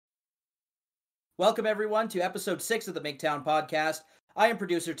Welcome, everyone, to episode 6 of the Migtown podcast. I am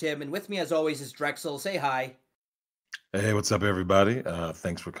producer Tim, and with me, as always, is Drexel. Say hi. Hey, what's up, everybody?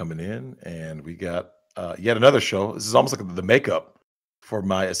 Thanks for coming in. And we got yet another show. This is almost like the makeup for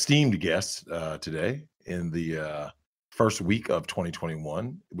my esteemed guest today in the first week of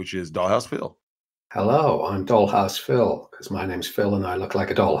 2021, which is Dollhouse Phil. Hello, I'm Dollhouse Phil, because my name's Phil and I look like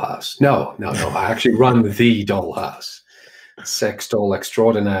a dollhouse. No, I actually run the Dollhouse. Sex doll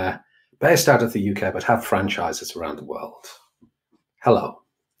extraordinaire, based out of the UK, but have franchises around the world. Hello.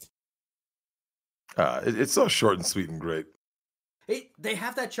 It's so short and sweet and great. They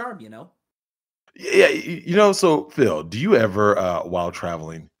have that charm, you know? Yeah, so Phil, do you ever, while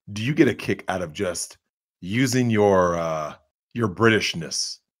traveling, do you get a kick out of just using your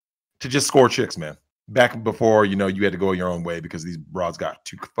Britishness to just score chicks, man? Back before, you had to go your own way because these broads got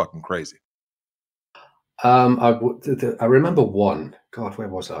too fucking crazy. I remember one. God, where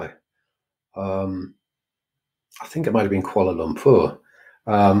was I? I think it might have been Kuala Lumpur.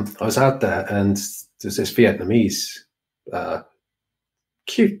 I was out there and there's this Vietnamese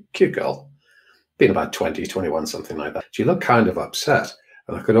cute girl, being about 20, 21, something like that. She looked kind of upset,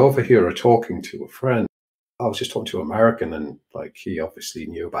 and I could overhear her talking to a friend. I was just talking to an American, and he obviously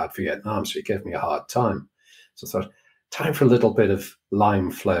knew about Vietnam, so he gave me a hard time. So I thought, time for a little bit of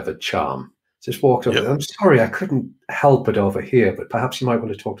lime-flavored charm. Just walked over. Yep. I'm sorry, I couldn't help but overhear, but perhaps you might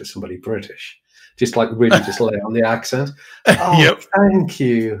want to talk to somebody British. Just really just lay on the accent. Oh, yep. Thank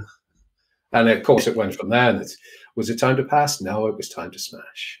you. And of course it went from there. And was it time to pass? No, it was time to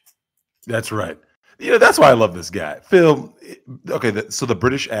smash. That's right. That's why I love this guy. Phil, okay, so the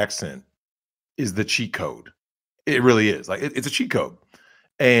British accent is the cheat code. It really is. It's a cheat code.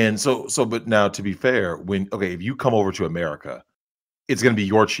 And but now to be fair, if you come over to America, it's going to be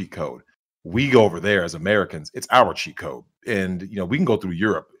your cheat code. We go over there as Americans, it's our cheat code. And, we can go through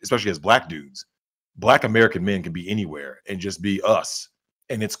Europe, especially as Black dudes. Black American men can be anywhere and just be us.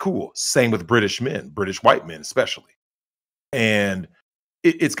 And it's cool. Same with British men, British white men, especially. And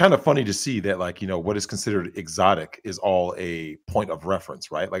it's kind of funny to see that, what is considered exotic is all a point of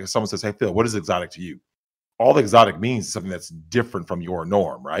reference, right? Like if someone says, hey, Phil, what is exotic to you? All exotic means is something that's different from your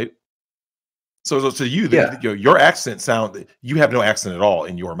norm, right? So to you, your accent you have no accent at all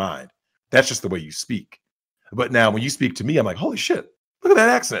in your mind. That's just the way you speak. But now when you speak to me, I'm like, holy shit, look at that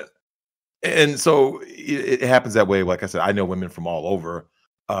accent. And so it happens that way. Like I said, I know women from all over.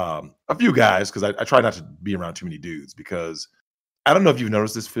 A few guys, because I try not to be around too many dudes, because I don't know if you've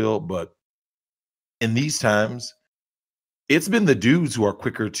noticed this, Phil, but in these times, it's been the dudes who are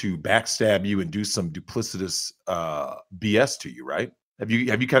quicker to backstab you and do some duplicitous BS to you, right? Have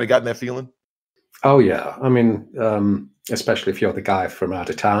you kind of gotten that feeling? Oh, yeah. I mean, especially if you're the guy from out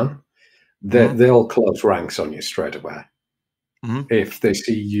of town, they'll close ranks on you straight away. Mm-hmm. If they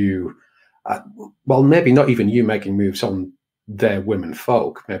see you, well, maybe not even you making moves on their women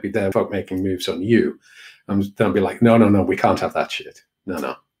folk, maybe their folk making moves on you, and they'll be like, no, we can't have that shit.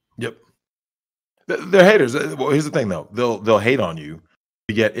 No. Yep. They're haters. Well, here's the thing, though. They'll hate on you.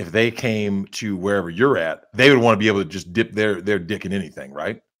 Yet if they came to wherever you're at, they would want to be able to just dip their dick in anything,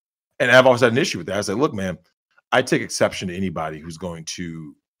 right? And I've always had an issue with that. I said, look, man, I take exception to anybody who's going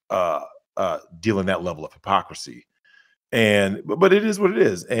to deal in that level of hypocrisy. But it is what it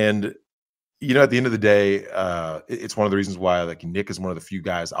is. And at the end of the day, it's one of the reasons why Nick is one of the few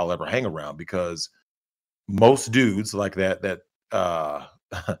guys I'll ever hang around, because most dudes like that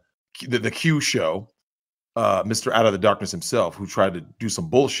the Q show, Mr. Out of the Darkness himself, who tried to do some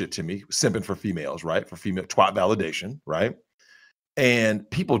bullshit to me, simping for females, right? For female twat validation, right? And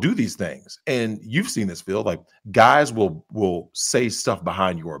people do these things. And you've seen this, Phil, guys will say stuff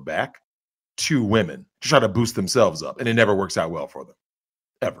behind your back to women to try to boost themselves up. And it never works out well for them,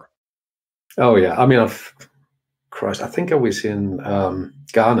 ever. Oh, yeah. I mean, I think I was in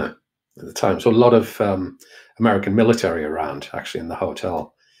Ghana at the time. So a lot of American military around, actually, in the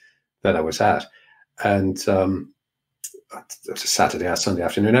hotel that I was at. And it was a Saturday or Sunday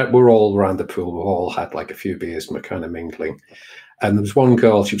afternoon. We're all around the pool. We all had a few beers and we're kind of mingling. And there was one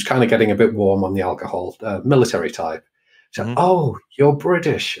girl, she was kind of getting a bit warm on the alcohol, military type. She said, oh, you're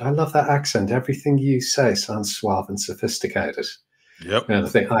British. I love that accent. Everything you say sounds suave and sophisticated. Yep. And I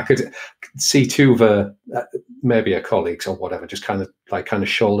think I could see two of her, maybe her colleagues or whatever, just kind of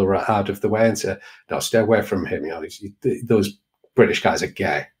shoulder her out of the way and say, no, stay away from him. Those British guys are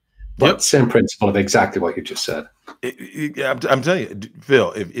gay. But same principle of exactly what you just said. I'm telling you,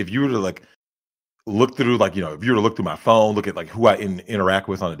 Phil, if you were to look through, if you were to look through my phone, look at who I interact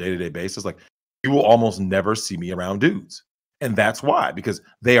with on a day-to-day basis, you will almost never see me around dudes. And that's why, because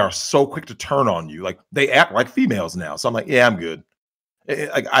they are so quick to turn on you. They act like females now. So I'm like, yeah, I'm good.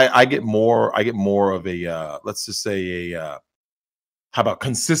 Like I get more of a let's just say a how about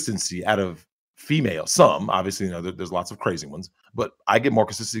consistency out of females? Some obviously, there's lots of crazy ones, but I get more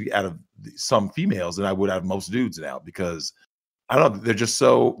consistency out of some females than I would out of most dudes now, because I don't know, they're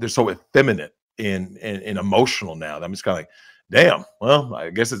so effeminate and emotional now that I'm just kind of like, damn. Well, I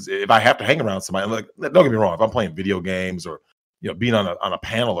guess it's, if I have to hang around somebody, like, don't get me wrong, if I'm playing video games or being on a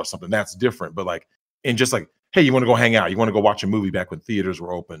panel or something, that's different. But like, and just like, hey, you want to go hang out? You want to go watch a movie back when theaters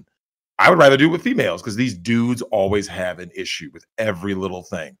were open? I would rather do it with females, because these dudes always have an issue with every little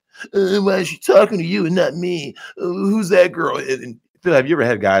thing. Why is she talking to you and not me? Who's that girl? And Phil, have you ever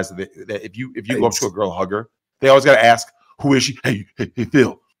had guys that if you go up to a girl, hug her, they always got to ask, who is she? Hey,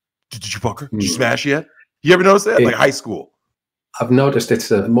 Phil, did you fuck her? Did you smash yet? You ever notice that? Like high school. I've noticed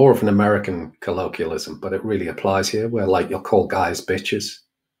it's more of an American colloquialism, but it really applies here, where like you'll call guys bitches,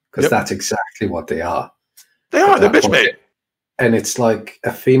 because that's exactly what they are. They're bitch made. And it's like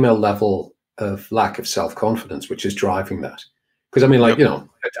a female level of lack of self-confidence, which is driving that. Because I mean, like,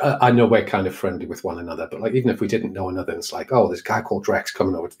 I know we're kind of friendly with one another, but like, even if we didn't know another, it's like, oh, there's a guy called Drex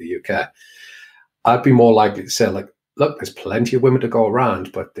coming over to the UK. I'd be more likely to say, like, look, there's plenty of women to go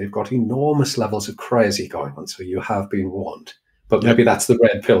around, but they've got enormous levels of crazy going on. So you have been warned. But maybe that's the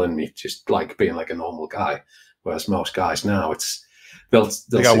red pill in me, just like being like a normal guy. Whereas most guys now, they'll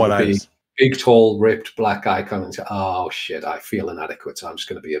be big, tall, ripped black guy coming and say, oh shit, I feel inadequate, so I'm just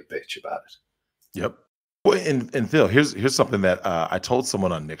going to be a bitch about it. Yep. Well, and Phil, here's something that I told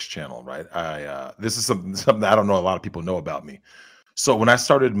someone on Nick's channel, right? This is something that I don't know a lot of people know about me. So when I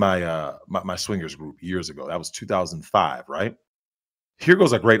started my my swingers group years ago, that was 2005, right? Here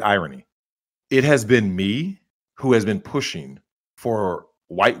goes a great irony. It has been me who has been pushing for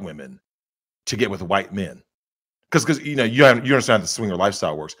white women to get with white men, because you understand how the swinger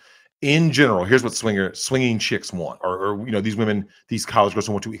lifestyle works. In general, here's what swinging chicks want, or these women, these college girls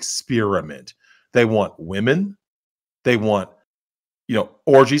who want to experiment. They want women, they want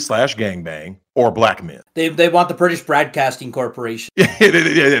orgy / gangbang, or black men. They want the British Broadcasting Corporation.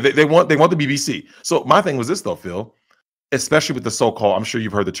 they want the BBC. So my thing was this though, Phil, especially with the so-called, I'm sure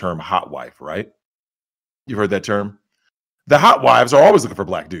you've heard the term hot wife, right? You've heard that term. The hot wives are always looking for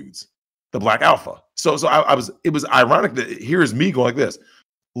black dudes, the black alpha. So it was ironic that here's me going like this.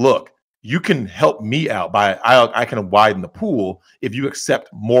 Look, you can help me out by I can widen the pool if you accept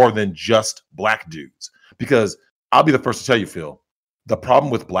more than just black dudes. Because I'll be the first to tell you, Phil, the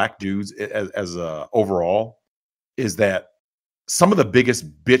problem with black dudes as overall is that some of the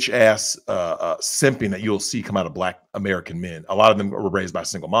biggest bitch ass simping that you'll see come out of black American men, a lot of them were raised by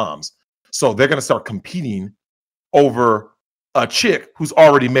single moms. So they're going to start competing over a chick who's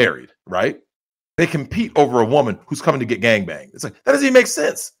already married, right? They compete over a woman who's coming to get gangbanged. It's like, that doesn't even make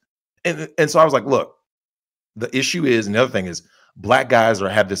sense. And so I was like, look, the issue is, and the other thing is, black guys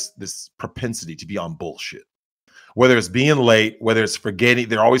have this propensity to be on bullshit. Whether it's being late, whether it's forgetting,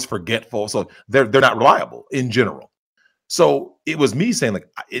 they're always forgetful. So they're not reliable in general. So it was me saying, like,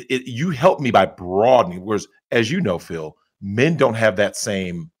 you helped me by broadening. Whereas, as you know, Phil, men don't have that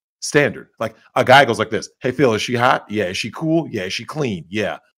same standard. Like a guy goes like this: hey, Phil, is she hot? Yeah. Is she cool? Yeah. Is she clean?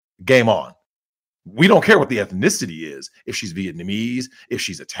 Yeah. Game on. We don't care what the ethnicity is. If she's Vietnamese, if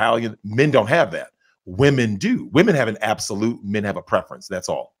she's Italian, men don't have that. Women do. Women have an absolute, men have a preference. That's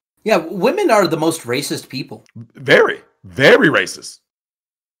all. Yeah, women are the most racist people. Very, very racist.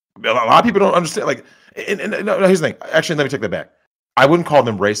 A lot of people don't understand. Like, and here's the thing. Actually, let me take that back. I wouldn't call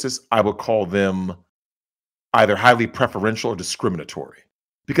them racist. I would call them either highly preferential or discriminatory.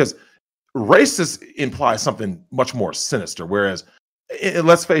 Because racist implies something much more sinister. Whereas,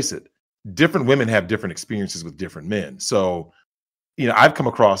 let's face it, different women have different experiences with different men. So, I've come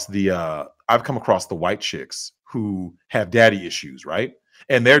across the white chicks who have daddy issues, right?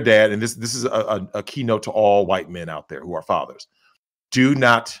 And their dad, and this is a keynote to all white men out there who are fathers: do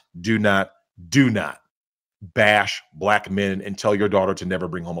not bash black men and tell your daughter to never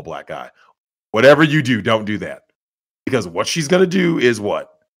bring home a black guy. Whatever you do, don't do that, because what she's going to do is what?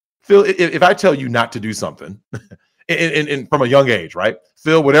 Phil, if I tell you not to do something, and from a young age, right?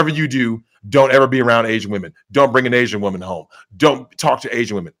 Phil, whatever you do, don't ever be around Asian women. Don't bring an Asian woman home. Don't talk to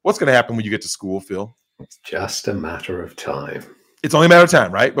Asian women. What's going to happen when you get to school, Phil? It's just a matter of time. It's only a matter of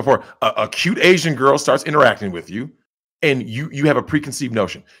time, right? Before a cute Asian girl starts interacting with you, and you have a preconceived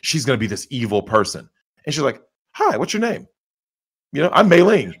notion she's going to be this evil person. And she's like, hi, what's your name? I'm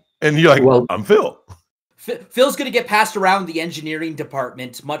Mei-Ling. And you're like, well, I'm Phil. Phil's going to get passed around the engineering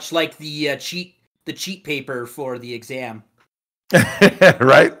department, much like the cheat paper for the exam.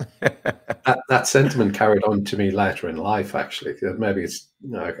 Right? that sentiment carried on to me later in life, actually. Maybe it's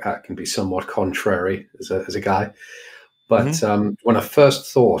I can be somewhat contrary as a guy. But when I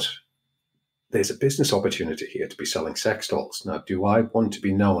first thought, there's a business opportunity here to be selling sex dolls. Now, do I want to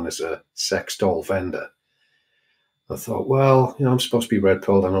be known as a sex doll vendor? I thought, well, I'm supposed to be red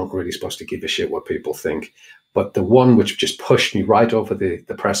pilled. I'm not really supposed to give a shit what people think. But the one which just pushed me right over the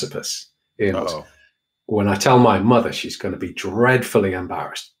precipice was when I tell my mother, she's going to be dreadfully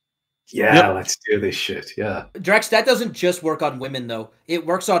embarrassed. Yeah, let's do this shit. Yeah. Drex, that doesn't just work on women, though. It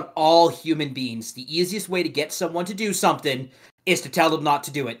works on all human beings. The easiest way to get someone to do something is to tell them not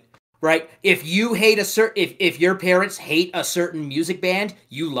to do it, right? If you hate if your parents hate a certain music band,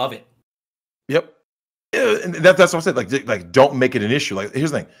 you love it. Yep. Yeah, and that's what I said. Like, don't make it an issue. Like,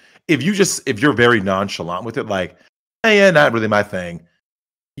 here's the thing: if you're very nonchalant with it, like, hey, yeah, not really my thing.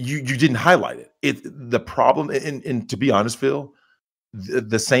 You didn't highlight it. The problem, and to be honest, Phil,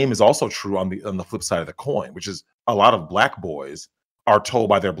 the same is also true on the flip side of the coin, which is a lot of black boys are told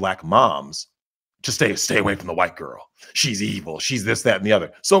by their black moms to stay away from the white girl. She's evil. She's this, that, and the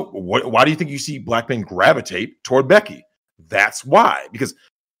other. So why do you think you see black men gravitate toward Becky? That's why, because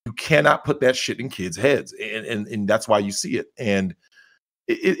you cannot put that shit in kids' heads, and that's why you see it. And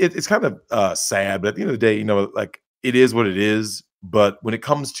it's kind of sad, but at the end of the day, like, it is what it is. But when it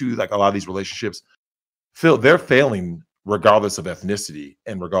comes to like a lot of these relationships, Phil, they're failing regardless of ethnicity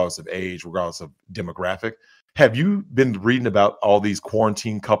and regardless of age, regardless of demographic. Have you been reading about all these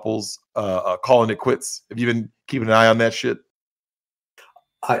quarantine couples calling it quits? Have you been keeping an eye on that shit?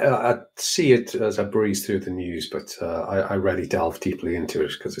 I see it as I breeze through the news, but I rarely delve deeply into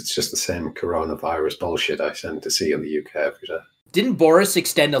it because it's just the same coronavirus bullshit I tend to see in the UK every day. Didn't Boris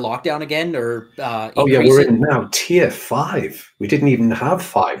extend the lockdown again, or oh yeah, we're in now tier 5. We didn't even have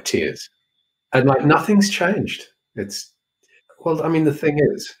 5 tiers, and like nothing's changed. Well, I mean, the thing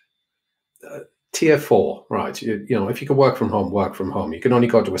is, tier 4, right? If you can work from home, work from home. You can only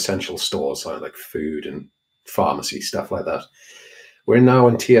go to essential stores like food and pharmacy, stuff like that. We're now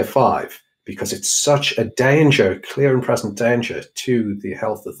in tier 5 because it's such a danger, clear and present danger to the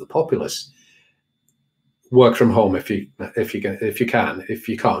health of the populace. Work from home if you can. If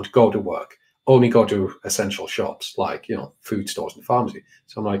you can't, go to work. Only go to essential shops like food stores and pharmacy.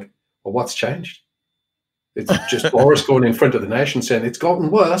 So I'm like, well, what's changed? It's just Boris going in front of the nation saying it's gotten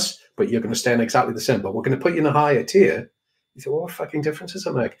worse, but you're going to stay in exactly the same. But we're going to put you in a higher tier. You say, well, what fucking difference does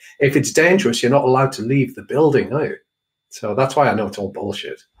it make? If it's dangerous, you're not allowed to leave the building, are you? So that's why I know it's all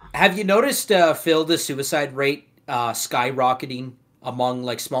bullshit. Have you noticed, Phil, the suicide rate skyrocketing among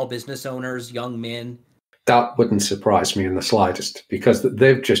like small business owners, young men? That wouldn't surprise me in the slightest because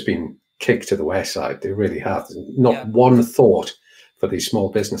they've just been kicked to the wayside. They really have. Not one thought for these small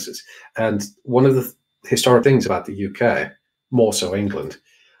businesses. And one of the historic things about the UK, more so England,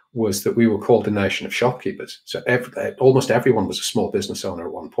 was that we were called a nation of shopkeepers. So almost everyone was a small business owner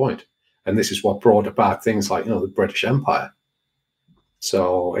at one point. And this is what brought about things like, the British Empire.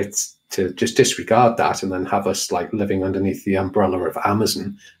 So it's to just disregard that and then have us like living underneath the umbrella of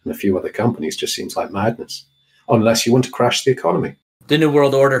Amazon and a few other companies just seems like madness, unless you want to crash the economy. The New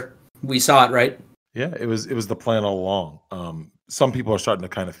World Order. We saw it, right? Yeah, it was the plan all along. Some people are starting to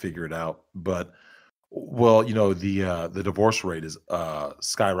kind of figure it out, but well, the divorce rate is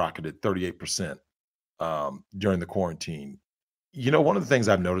skyrocketed 38% during the quarantine. One of the things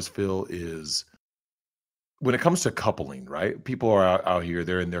I've noticed, Phil, is when it comes to coupling, right? People are out here,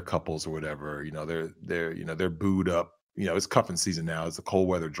 they're in their couples or whatever, they're booed up. It's cuffing season now as the cold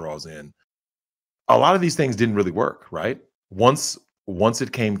weather draws in. A lot of these things didn't really work, right? Once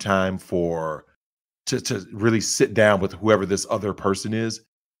it came time to really sit down with whoever this other person is,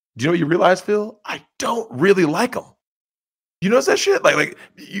 do you know what you realize, Phil? I don't really like them. You notice that shit?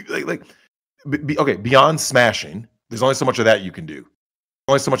 Okay, beyond smashing, there's only so much of that you can do.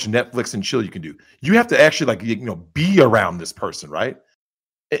 Only so much Netflix and chill you can do. You have to actually be around this person, right?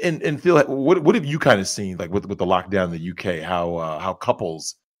 And Phil, what have you kind of seen like with the lockdown in the UK? How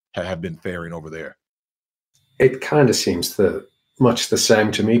couples have been faring over there? It kind of seems much the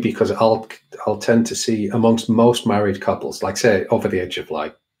same to me because I'll tend to see amongst most married couples, like say over the age of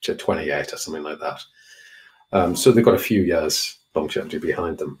like 28 or something like that. So they've got a few years longevity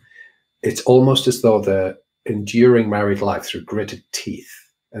behind them. It's almost as though they're enduring married life through gritted teeth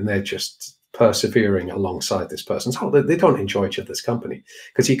and they're just persevering alongside this person. So they don't enjoy each other's company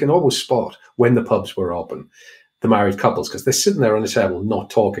because you can always spot when the pubs were open, the married couples, because they're sitting there on the table not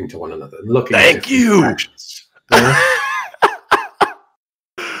talking to one another and looking Thank you.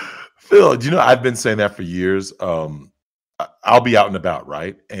 Phil, do you know I've been saying that for years? I'll be out and about,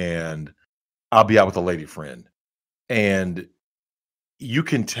 right? And I'll be out with a lady friend. And you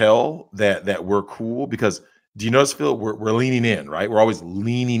can tell that we're cool because do you notice, Phil, we're leaning in, right? We're always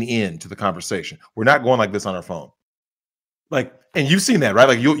leaning into the conversation. We're not going like this on our phone. Like, and you've seen that, right?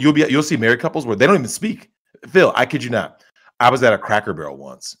 Like you'll see married couples where they don't even speak. Phil, I kid you not. I was at a Cracker Barrel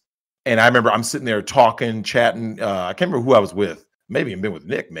once, and I remember I'm sitting there talking, chatting. I can't remember who I was with. Maybe I've been with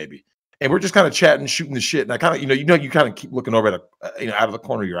Nick, maybe. And we're just kind of chatting, shooting the shit. And I kind of, you kind of keep looking over at out of the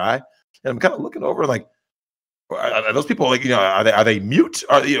corner of your eye. And I'm kind of looking over like, are those people like, are they mute?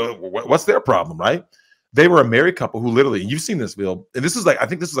 What's their problem, right? They were a married couple who literally, and you've seen this, Bill, and this is like, I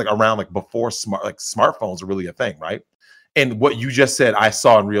think this is like around like before smartphones are really a thing, right? And what you just said, I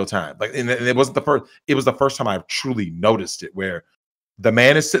saw in real time. Like, and it wasn't the first, it was the first time I truly noticed it, where the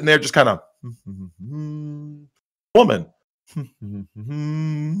man is sitting there just kind of, woman.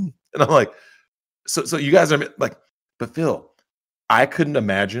 And I'm like, so you guys are like, but Phil, I couldn't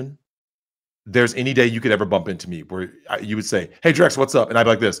imagine there's any day you could ever bump into me where you would say, hey, Drex, what's up? And I'd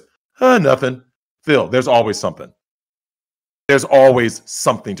be like this, nothing. Phil, there's always something. There's always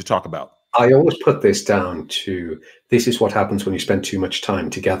something to talk about. I always put this down to, this is what happens when you spend too much time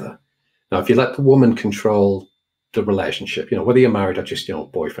together. Now, if you let the woman control the relationship, whether you're married or just,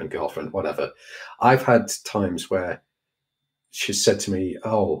 boyfriend, girlfriend, whatever. I've had times where she's said to me,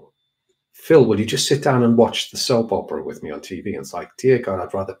 oh, Phil, will you just sit down and watch the soap opera with me on TV? And it's like, dear God,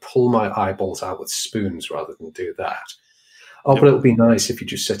 I'd rather pull my eyeballs out with spoons rather than do that. Oh, but it would be nice if you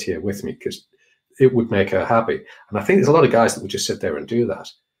just sit here with me, because it would make her happy. And I think there's a lot of guys that would just sit there and do that.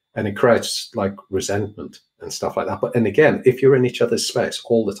 And it creates like resentment and stuff like that. But, and again, if you're in each other's space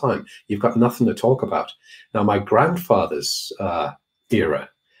all the time, you've got nothing to talk about. Now, my grandfather's era,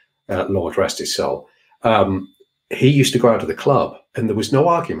 Lord rest his soul, he used to go out to the club and there was no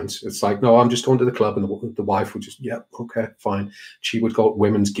arguments. It's like, no, I'm just going to the club. And the wife would just, yeah, okay, fine. She would go to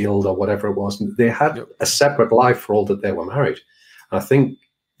Women's Guild or whatever it was. And they had a separate life for all that they were married. And I think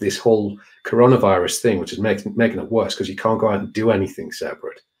this whole coronavirus thing, which is making it worse because you can't go out and do anything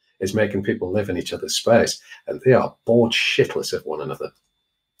separate, is making people live in each other's space. And they are bored shitless of one another.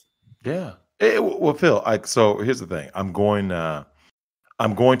 Yeah. Well, Phil, so here's the thing. I'm going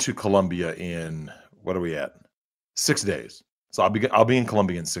to Colombia in, what are we at? 6 days. So I'll be in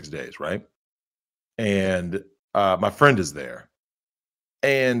Colombia in 6 days, right? And my friend is there.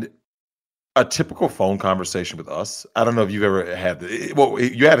 And a typical phone conversation with us, I don't know if you've ever had this. Well,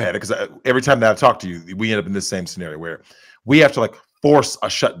 you have had it, because every time that I talk to you, we end up in this same scenario where we have to like force a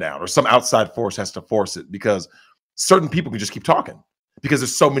shutdown, or some outside force has to force it, because certain people can just keep talking because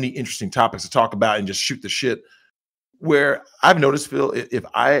there's so many interesting topics to talk about and just shoot the shit. Where I've noticed, Phil, if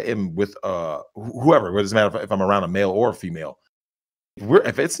I am with whoever, it doesn't matter if I'm around a male or a female,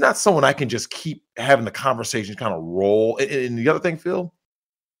 if it's not someone I can just keep having the conversation kind of roll. And the other thing, Phil,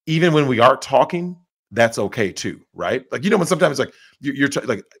 even when we are talking, that's okay too, right? Like, when sometimes like you're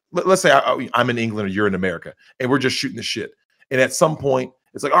like, let's say I'm in England or you're in America, and we're just shooting the shit. And at some point,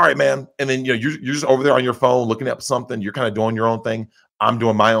 it's like, all right, man. And then you're just over there on your phone looking up something. You're kind of doing your own thing. I'm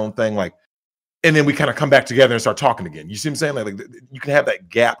doing my own thing, like. And then we kind of come back together and start talking again. You see what I'm saying? Like you can have that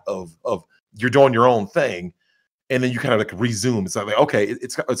gap of you're doing your own thing, and then you kind of like resume. It's like okay,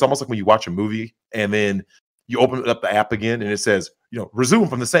 it's almost like when you watch a movie and then you open up the app again and it says, resume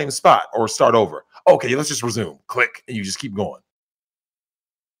from the same spot or start over. Okay, let's just resume. Click, and you just keep going.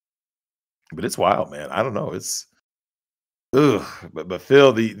 But it's wild, man. I don't know. It's but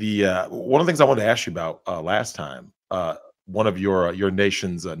Phil, the one of the things I wanted to ask you about last time, one of your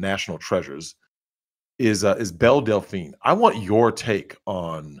nation's national treasures is Belle Delphine. I want your take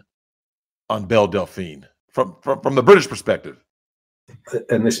on Belle Delphine from the British perspective.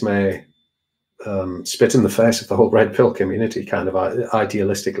 And this may spit in the face of the whole red pill community, kind of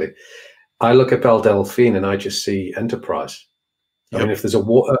idealistically. I look at Belle Delphine and I just see enterprise. I mean, if there's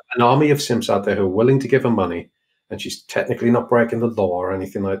an army of simps out there who are willing to give her money, and she's technically not breaking the law or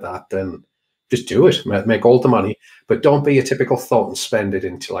anything like that, then just do it. Make all the money, but don't be a typical thought and spend it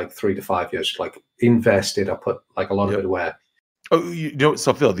into like 3 to 5 years. Like invest it or put like a lot of it away. Oh,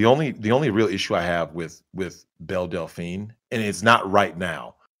 so Phil, the only real issue I have with Belle Delphine, and it's not right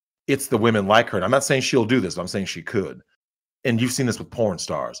now, it's the women like her. And I'm not saying she'll do this, but I'm saying she could. And you've seen this with porn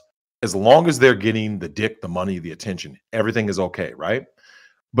stars. As long as they're getting the dick, the money, the attention, everything is okay, right?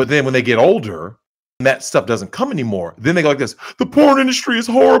 But then when they get older, and that stuff doesn't come anymore, then they go like this: the porn industry is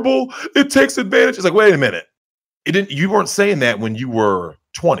horrible. It takes advantage. It's like, wait a minute. You weren't saying that when you were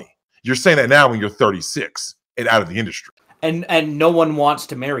 20. You're saying that now when you're 36 and out of the industry. And no one wants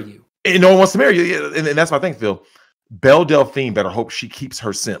to marry you. And no one wants to marry you. And that's my thing, Phil. Belle Delphine better hope she keeps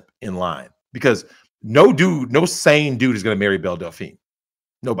her simp in line, because no sane dude is going to marry Belle Delphine.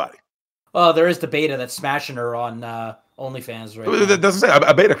 Nobody. There is the beta that's smashing her on OnlyFans right now. That doesn't say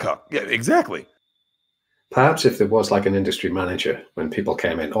a beta cuck. Yeah, exactly. Perhaps if there was like an industry manager when people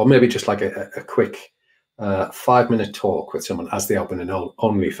came in, or maybe just like a quick a 5-minute talk with someone as they open an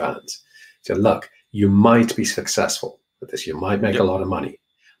OnlyFans. So look, you might be successful with this. You might make a lot of money.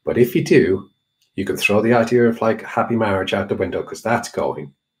 But if you do, you can throw the idea of like happy marriage out the window because that's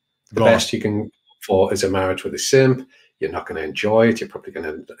going. The best you can for is a marriage with a simp. You're not going to enjoy it. You're probably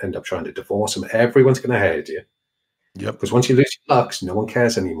going to end up trying to divorce him. Everyone's going to hate you. Yep. Because once you lose your looks, no one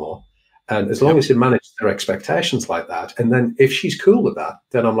cares anymore. And as long as you manage their expectations like that, and then if she's cool with that,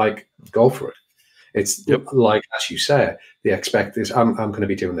 then I'm like, go for it. It's like, as you say, the expect is I'm going to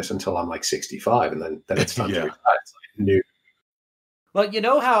be doing this until I'm like 65, and then it's time to retire. It's like new. Well, you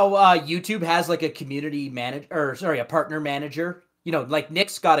know how YouTube has like a community manager, or sorry, a partner manager. You know, like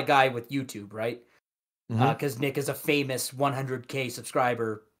Nick's got a guy with YouTube, right? Because Nick is a famous 100K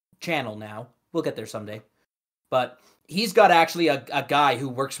subscriber channel now. We'll get there someday. But he's got actually a guy who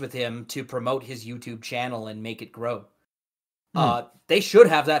works with him to promote his YouTube channel and make it grow. They should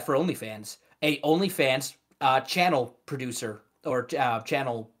have that for OnlyFans. A OnlyFans channel producer or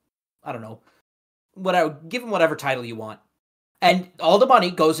channel, I don't know, give him whatever title you want. And all the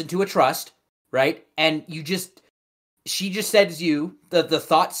money goes into a trust, right? And she just sends you, the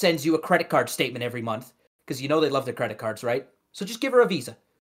thought sends you a credit card statement every month because you know they love their credit cards, right? So just give her a Visa.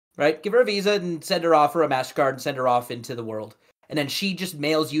 Right? Give her a Visa and send her off, or a MasterCard and send her off into the world. And then she just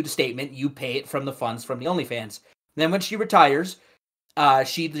mails you the statement. You pay it from the funds from the OnlyFans. And then when she retires,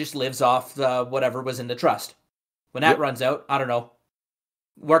 she just lives off whatever was in the trust. When that runs out, I don't know.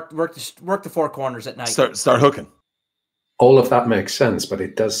 Work the four corners at night. Start hooking. All of that makes sense, but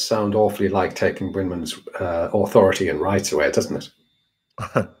it does sound awfully like taking women's authority and rights away, doesn't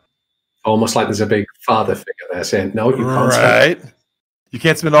it? Almost like there's a big father figure there saying, no, you can't. Right. You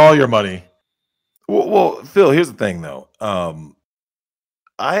can't spend all your money. Well, Phil, here's the thing, though.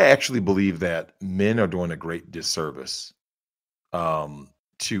 I actually believe that men are doing a great disservice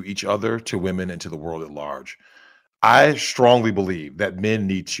to each other, to women, and to the world at large. I strongly believe that men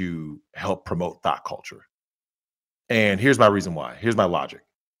need to help promote thought culture. And here's my reason why. Here's my logic.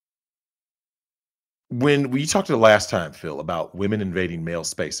 When we talked to the last time, Phil, about women invading male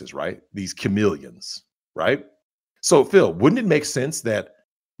spaces, right? These chameleons, right? So, Phil, wouldn't it make sense that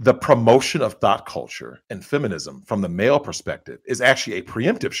the promotion of thought culture and feminism from the male perspective is actually a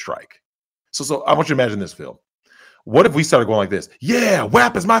preemptive strike? So I want you to imagine this, Phil. What if we started going like this? Yeah,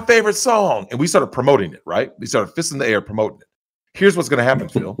 WAP is my favorite song. And we started promoting it, right? We started fists in the air promoting it. Here's what's going to happen,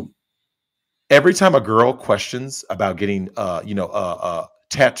 Phil. Every time a girl questions about getting,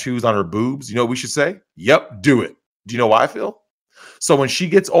 tattoos on her boobs, you know what we should say? Yep, do it. Do you know why, Phil? So when she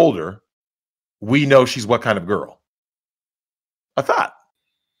gets older, we know she's what kind of girl? A thought,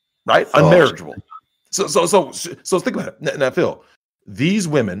 right? Unmarriageable. So think about it. Now, Phil, these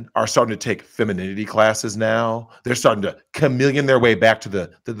women are starting to take femininity classes now. They're starting to chameleon their way back to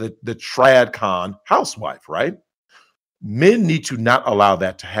the trad con housewife, right? Men need to not allow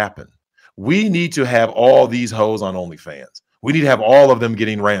that to happen. We need to have all these hoes on OnlyFans. We need to have all of them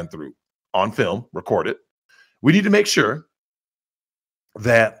getting ran through on film, record it. We need to make sure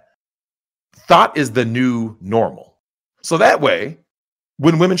that thought is the new normal. So that way,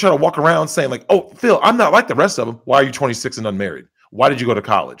 when women try to walk around saying like, oh, Phil, I'm not like the rest of them. Why are you 26 and unmarried? Why did you go to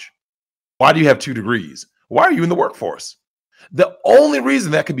college? Why do you have 2 degrees? Why are you in the workforce? The only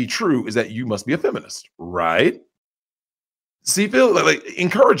reason that could be true is that you must be a feminist, right? See, Phil, like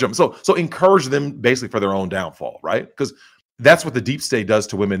encourage them. So encourage them basically for their own downfall, right? Because that's what the deep state does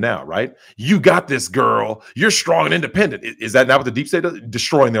to women now, right? You got this, girl. You're strong and independent. Is that not what the deep state does?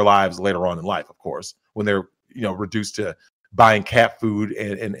 Destroying their lives later on in life, of course, when they're reduced to buying cat food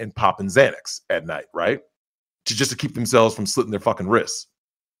and popping Xanax at night, right? To keep themselves from slitting their fucking wrists.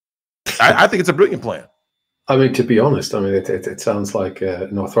 I think it's a brilliant plan. I mean, to be honest, it sounds like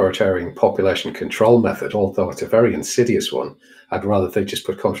an authoritarian population control method, although it's a very insidious one. I'd rather they just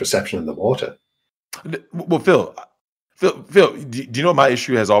put contraception in the water. Well, Phil, do you know what my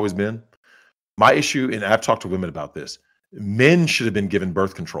issue has always been? My issue, and I've talked to women about this, men should have been given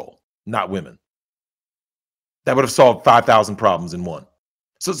birth control, not women. That would have solved 5,000 problems in one.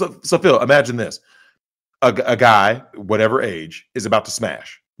 So Phil, imagine this. A guy, whatever age, is about to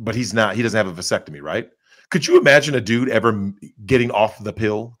smash, but he doesn't have a vasectomy, right? Could you imagine a dude ever getting off the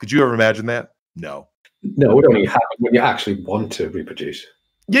pill? Could you ever imagine that? No. No, it only happens when you actually want to reproduce.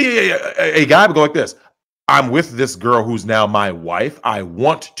 Yeah. A guy would go like this. I'm with this girl who's now my wife. I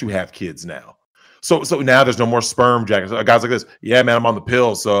want to have kids now. So now there's no more sperm jackets. A guy's like this. Yeah, man, I'm on the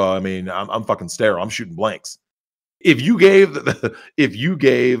pill. So, I mean, I'm fucking sterile. I'm shooting blanks. If you gave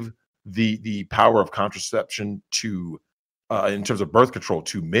the power of contraception to, in terms of birth control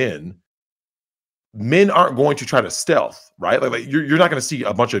to men, men aren't going to try to stealth, right? Like you're not going to see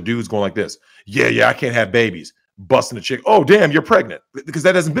a bunch of dudes going like this. Yeah, I can't have babies. Busting the chick. Oh, damn, you're pregnant. Because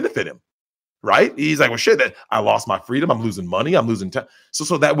that doesn't benefit him, right? He's like, well, shit, that I lost my freedom. I'm losing money. I'm losing time.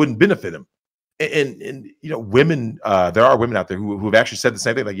 So that wouldn't benefit him. And women, there are women out there who have actually said the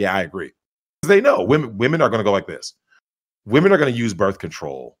same thing. Like, yeah, I agree. They know women are going to go like this. Women are going to use birth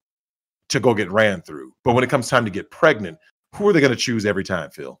control to go get ran through. But when it comes time to get pregnant, who are they going to choose every time,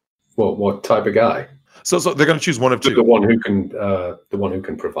 Phil? What type of guy? So they're going to choose one of two. The one who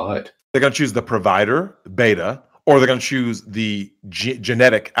can provide. They're going to choose the provider, beta, or they're going to choose the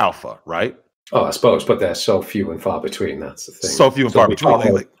genetic alpha, right? Oh, I suppose, but they're so few and far between. That's the thing. So few and far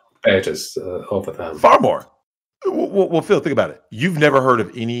between. Like betas over them. Far more. Well, Phil, think about it. You've never heard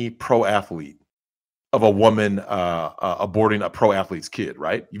of any pro athlete of a woman aborting a pro athlete's kid,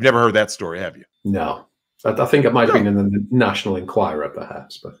 right? You've never heard that story, have you? No. I think it might have been in the National Enquirer,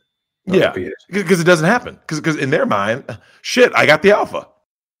 perhaps, but yeah, because it doesn't happen. Because in their mind, shit, I got the alpha.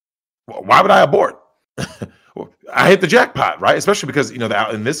 Why would I abort? I hit the jackpot, right? Especially because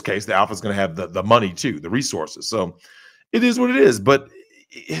in this case, the alpha is going to have the money too, the resources. So it is what it is. But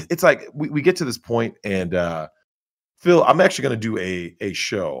it's like we get to this point, and Phil, I'm actually going to do a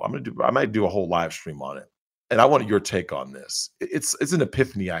show. I might do a whole live stream on it, and I want your take on this. It's an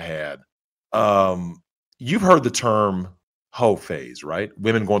epiphany I had. You've heard the term hoe phase, right?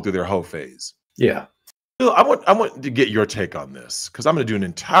 Women going through their hoe phase. Yeah. Phil, I want to get your take on this because I'm going to do an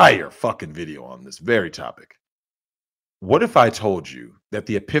entire fucking video on this very topic. What if I told you that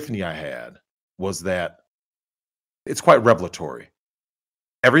the epiphany I had was that it's quite revelatory?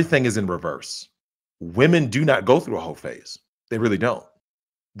 Everything is in reverse. Women do not go through a hoe phase. They really don't.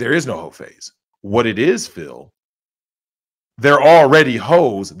 There is no hoe phase. What it is, Phil, they're already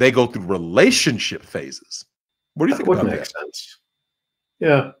hoes. They go through relationship phases. What do you think about that? Would make sense.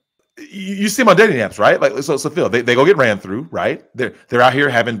 Yeah. You see them on dating apps, right? Like so Phil, they go get ran through, right? They're out here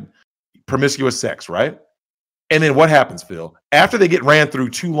having promiscuous sex, right? And then what happens, Phil? After they get ran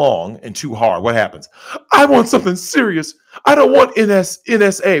through too long and too hard, what happens? I want something serious. I don't want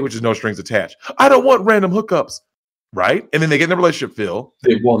NSA, which is no strings attached. I don't want random hookups, right? And then they get in a relationship, Phil.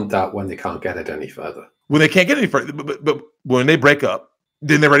 They want that when they can't get it any further. When they can't get any further, but when they break up,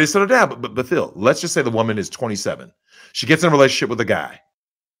 then they're ready to settle down. But Phil, let's just say the woman is 27. She gets in a relationship with a guy.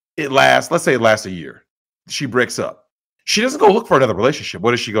 Let's say it lasts a year. She breaks up. She doesn't go look for another relationship.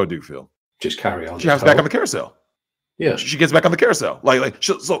 What does she go do, Phil? Just carry on. She hops back on the carousel. Yeah. She gets back on the carousel.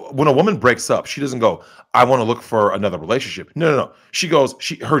 So when a woman breaks up, she doesn't go, I want to look for another relationship. No. She goes,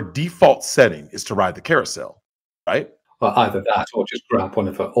 her default setting is to ride the carousel, right? Well, either that or just grab one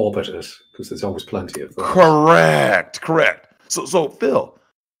of her orbiters, because there's always plenty of those. Correct. So Phil,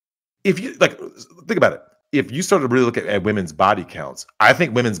 if you think about it, if you start to really look at women's body counts, I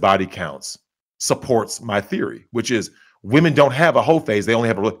think women's body counts supports my theory, which is women don't have a hoe phase. They only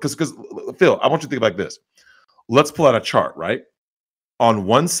have because Phil, I want you to think like this. Let's pull out a chart, right? On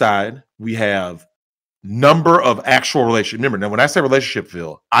one side, we have number of actual relationships. Remember, now when I say relationship,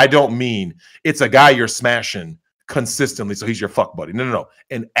 Phil, I don't mean it's a guy you're smashing consistently, so he's your fuck buddy. No.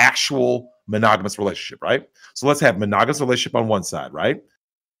 An actual monogamous relationship, right? So let's have monogamous relationship on one side, right?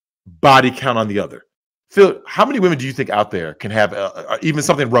 Body count on the other. Phil, how many women do you think out there can have even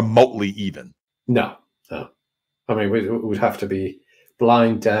something remotely even? No. I mean, we would have to be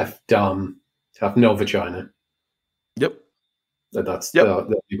blind, deaf, dumb, to have no vagina. Yep. That's the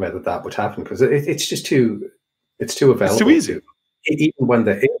only way that would happen, because it's just too available. It's too easy. Even when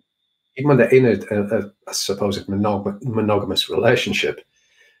they're in a supposed monogamous relationship,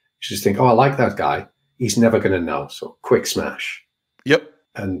 you just think, oh, I like that guy. He's never going to know. So quick smash. Yep.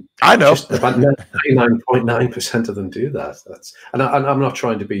 And I know about 99.9% of them do that. And I'm not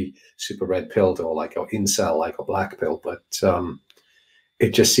trying to be super red pilled or incel like a black pill, but it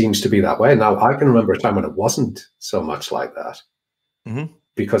just seems to be that way. Now I can remember a time when it wasn't so much like that,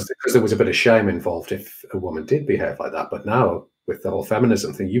 because there was a bit of shame involved if a woman did behave like that. But now with the whole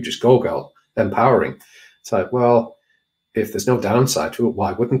feminism thing, you just go girl, empowering. It's like, well, if there's no downside to it,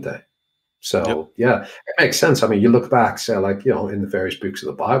 why wouldn't they? So yeah, it makes sense. I mean, you look back, say, in the various books of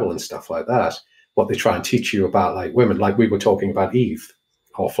the Bible and stuff like that, what they try and teach you about women, like we were talking about Eve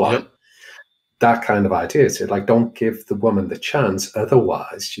offline, that kind of idea. It's don't give the woman the chance,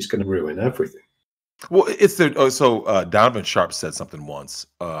 otherwise she's going to ruin everything. Well, it's the so Donovan Sharp said something once.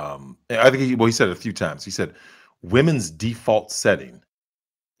 I think he said it a few times. He said women's default setting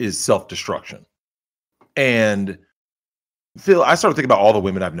is self-destruction, and Phil, I started thinking about all the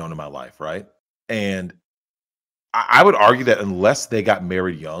women I've known in my life, right? And I would argue that unless they got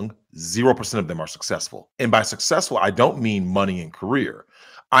married young, 0% of them are successful. And by successful, I don't mean money and career.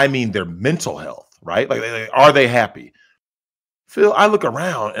 I mean their mental health, right? Like, are they happy? Phil, I look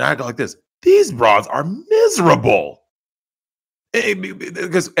around and I go like this. These broads are miserable.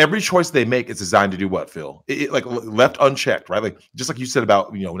 Because every choice they make is designed to do what, Phil? Like left unchecked, right? Like just like you said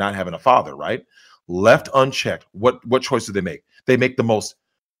about not having a father, right? Left unchecked, what choice do they make? They make the most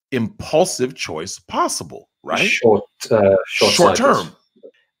impulsive choice possible, right? Short term.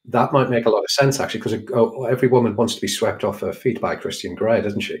 That might make a lot of sense actually, because every woman wants to be swept off her feet by Christian Grey,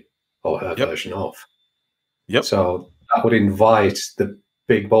 doesn't she? Or her version of. Yep. So that would invite the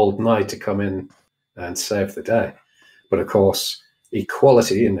big bold knight to come in and save the day. But of course,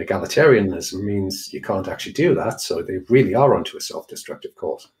 equality and egalitarianism means you can't actually do that. So they really are onto a self-destructive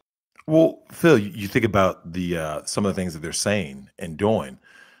course. Well, Phil, you think about the some of the things that they're saying and doing.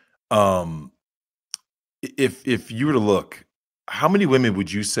 If you were to look, how many women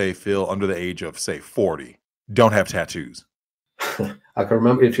would you say, Phil, under the age of say 40, don't have tattoos? I can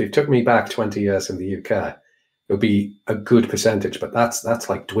remember if you took me back 20 years in the UK, it would be a good percentage, but that's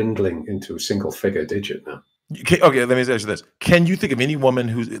like dwindling into a single figure digit now. Okay, let me ask you this. Can you think of any woman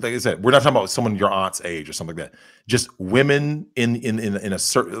who's, like I said, we're not talking about someone your aunt's age or something like that. Just women in a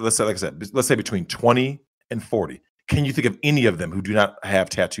certain, let's say, like I said, let's say between 20 and 40. Can you think of any of them who do not have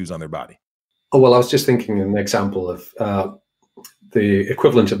tattoos on their body? Oh, well, I was just thinking an example of the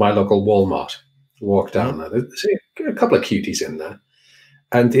equivalent of my local Walmart. Walk down there. There's a couple of cuties in there.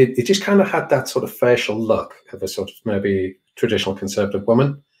 And it just kind of had that sort of facial look of a sort of maybe traditional conservative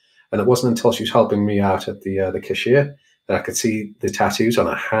woman. And it wasn't until she was helping me out at the cashier that I could see the tattoos on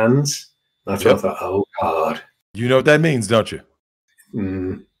her hands. And that's when I thought, oh, God. You know what that means, don't you?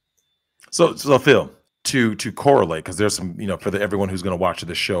 Mm. So Phil, to correlate, because there's some, for everyone who's going to watch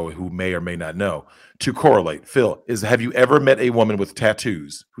this show who may or may not know, to correlate, Phil, have you ever met a woman with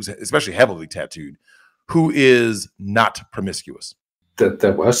tattoos, who's especially heavily tattooed, who is not promiscuous?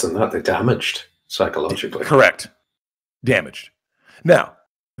 They're worse than that. They're damaged psychologically. Correct. Damaged. Now,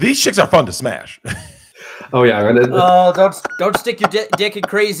 these chicks are fun to smash. Oh, yeah. Oh, don't stick your dick in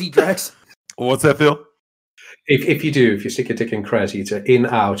crazy, Drex. What's that, Phil? If you stick your dick in crazy, to in,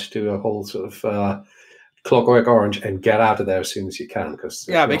 out, do a whole sort of Clockwork Orange and get out of there as soon as you can.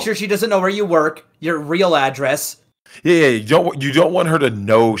 Make sure she doesn't know where you work, your real address. Yeah, you don't want her to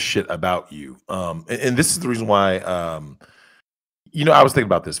know shit about you. And this is the reason why. I was thinking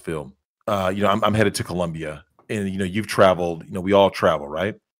about this, Phil. I'm headed to Colombia, and you've traveled. We all travel,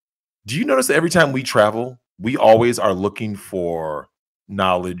 right? Do you notice that every time we travel, we always are looking for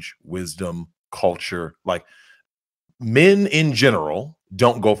knowledge, wisdom, culture? Like men in general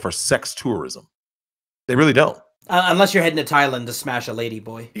don't go for sex tourism. They really don't. Unless you're heading to Thailand to smash a lady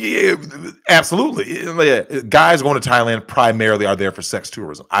boy. Yeah, absolutely. Yeah. Guys going to Thailand primarily are there for sex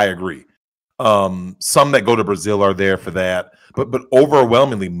tourism. I agree. Some that go to Brazil are there for that. But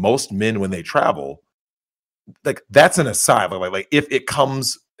overwhelmingly, most men, when they travel, like that's an aside. Like if it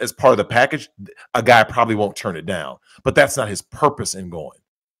comes as part of the package, a guy probably won't turn it down. But that's not his purpose in going.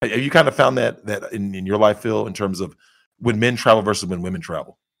 Have you kind of found that in your life, Phil, in terms of when men travel versus when women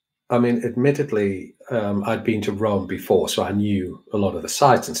travel? I mean, admittedly, I'd been to Rome before, so I knew a lot of the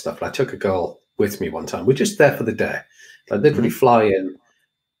sites and stuff. But I took a girl with me one time. We're just there for the day. I literally fly in,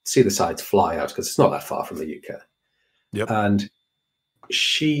 see the sites, fly out, because it's not that far from the UK. Yep. And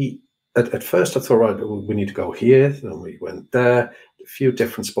she, at first, I thought, right, we need to go here. And we went there, a few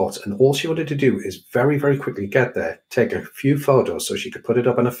different spots. And all she wanted to do is very, very quickly get there, take a few photos so she could put it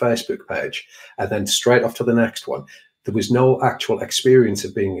up on a Facebook page, and then straight off to the next one. There was no actual experience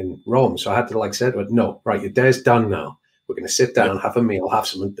of being in Rome. So I had to say, no, right, your day's done now. We're going to sit down, have a meal, have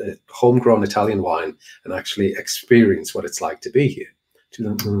some homegrown Italian wine, and actually experience what it's like to be here. She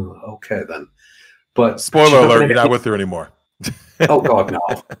went, okay, then. But spoiler alert, you're not with her anymore. Oh, God, no.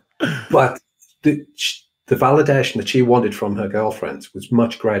 But the validation that she wanted from her girlfriends was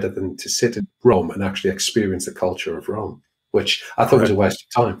much greater than to sit in Rome and actually experience the culture of Rome, which I thought was a waste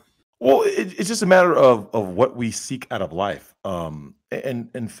of time. Well, it's just a matter of what we seek out of life.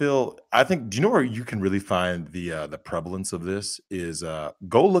 And Phil, I think, do you know where you can really find the prevalence of this is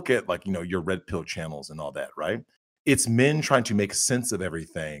go look at your red pill channels and all that, right? It's men trying to make sense of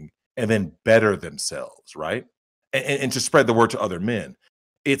everything and then better themselves, right? And to spread the word to other men.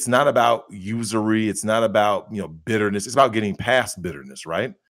 It's not about usury. It's not about bitterness. It's about getting past bitterness,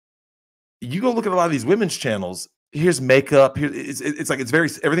 right? You go look at a lot of these women's channels. Here's makeup. Here, it's like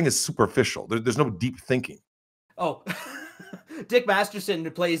everything is superficial. There's no deep thinking. Oh, Dick Masterson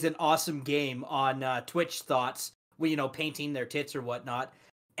plays an awesome game on Twitch Thoughts, painting their tits or whatnot,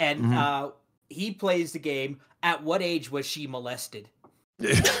 and he plays the game. At what age was she molested?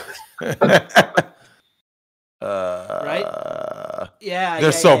 Right? Yeah,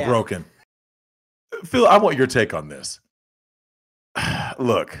 they're so broken. Phil, I want your take on this.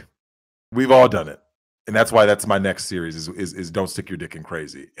 Look, we've all done it. And that's my next series is Don't Stick Your Dick in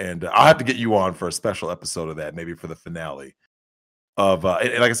Crazy. And I'll have to get you on for a special episode of that, maybe for the finale. And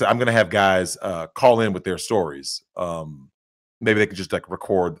like I said, I'm going to have guys call in with their stories. Maybe they can just like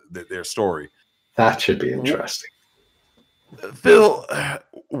record their story. That should be interesting. Phil,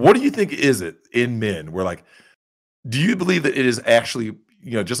 what do you think is it in men where like, do you believe that it is actually,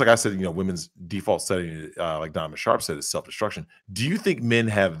 just like I said, women's default setting, like Donovan Sharp said, is self-destruction. Do you think men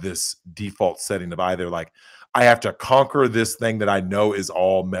have this default setting of either like, I have to conquer this thing that I know is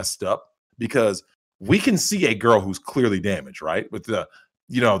all messed up? Because we can see a girl who's clearly damaged, right? With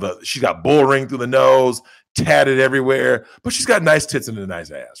she's got bull ring through the nose, tatted everywhere, but she's got nice tits and a nice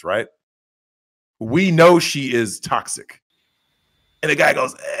ass, right? We know she is toxic. And the guy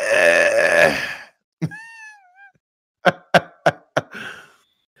goes,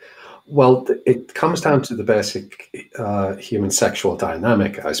 Well, it comes down to the basic human sexual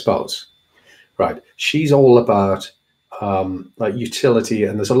dynamic, I suppose. Right? She's all about like utility,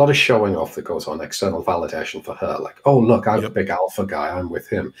 and there's a lot of showing off that goes on, external validation for her. Like, oh, look, I'm a big alpha guy. I'm with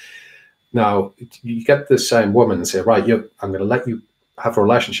him. Now, you get the same woman and say, right, I'm going to let you have a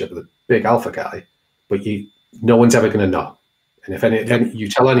relationship with a big alpha guy, but no one's ever going to know. And if you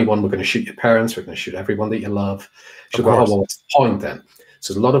tell anyone, we're going to shoot your parents, we're going to shoot everyone that you love. She'll go, oh, well, what's the point then?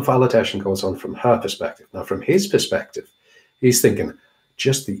 So a lot of validation goes on from her perspective. Now, from his perspective, he's thinking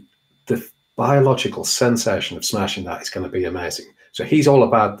just the biological sensation of smashing that is going to be amazing. So he's all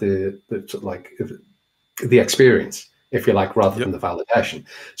about the experience, if you like, rather than the validation.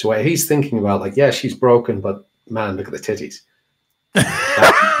 So where he's thinking about, like, yeah, she's broken, but man, look at the titties.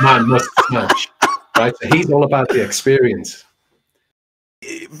 Man must smash. Right? So he's all about the experience.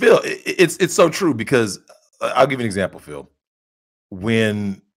 Phil, it's so true, because I'll give you an example, Phil.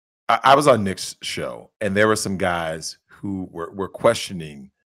 When I was on Nick's show, and there were some guys who were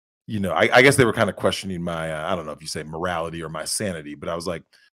questioning, I guess they were kind of questioning my, I don't know if you say morality or my sanity, but I was like,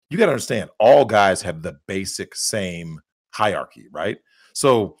 you got to understand, all guys have the basic same hierarchy, right?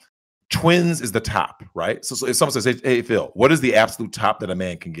 So twins is the top, right? So if someone says, hey, Phil, what is the absolute top that a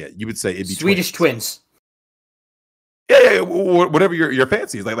man can get? You would say it'd be Swedish twins. Yeah, whatever your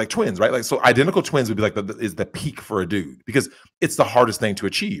fancy is, like twins, right? Like, so identical twins would be like is the peak for a dude, because it's the hardest thing to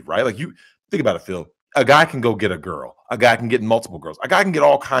achieve, right? Like, you think about it, Phil. A guy can go get a girl. A guy can get multiple girls. A guy can get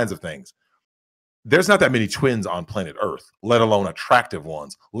all kinds of things. There's not that many twins on planet Earth, let alone attractive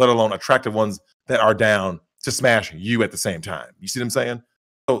ones that are down to smash you at the same time. You see what I'm saying?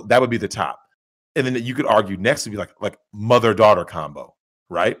 So that would be the top. And then you could argue next would be like mother-daughter combo,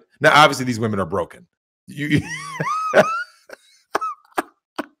 right? Now, obviously, these women are broken.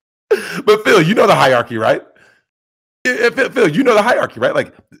 But Phil, you know the hierarchy, right? Phil, you know the hierarchy, right?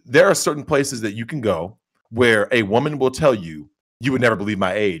 Like, there are certain places that you can go where a woman will tell you, you would never believe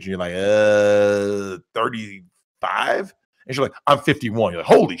my age. And you're like, 35? And she's like, I'm 51. You're like,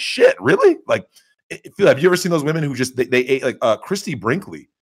 holy shit, really? Like, Phil, have you ever seen those women who just, they ate, like, Christy Brinkley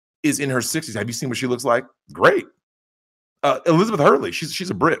is in her 60s. Have you seen what she looks like? Great. Elizabeth Hurley, she's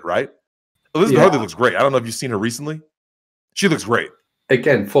a Brit, right? Elizabeth Hurley looks great. I don't know if you've seen her recently. She looks great.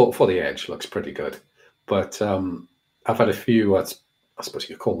 Again, for the age, looks pretty good. But I've had a few, I suppose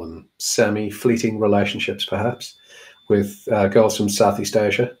you could call them semi-fleeting relationships, perhaps, with girls from Southeast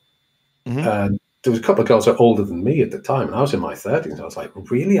Asia. Mm-hmm. And there was a couple of girls that were older than me at the time, and I was in my 30s. I was like,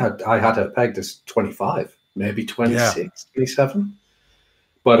 really? I had her pegged as 25, maybe 26, 27.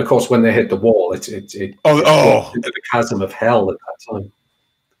 But of course, when they hit the wall, it into the chasm of hell at that time.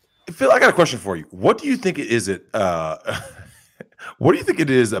 Phil, I got a question for you. What do you think it is? What do you think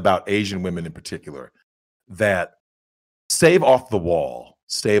it is about Asian women in particular that stave off the wall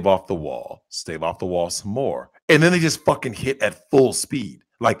some more, and then they just fucking hit at full speed?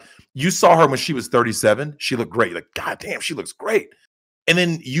 Like, you saw her when she was 37, she looked great. Like, God damn, she looks great. And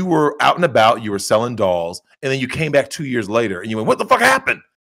then you were out and about, you were selling dolls, and then you came back 2 years later and you went, what the fuck happened?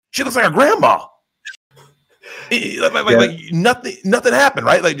 She looks like a grandma. Like nothing happened,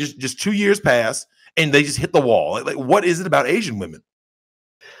 right? Like, just 2 years passed and they just hit the wall. Like, what is it about Asian women?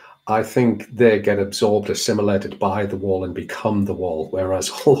 I think they get absorbed, assimilated by the wall and become the wall, whereas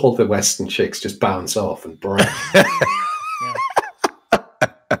all the Western chicks just bounce off and break.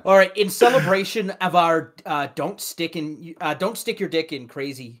 All right, in celebration of our don't stick your dick in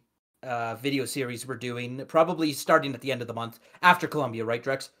crazy video series we're doing, probably starting at the end of the month after Columbia, right,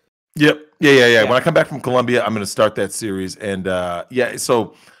 Drex? Yep. Yeah. When I come back from Columbia, I'm going to start that series. And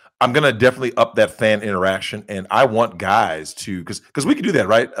so I'm going to definitely up that fan interaction. And I want guys to, because we can do that,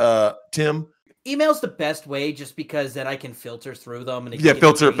 right, Tim? Email's the best way, just because then I can filter through them. And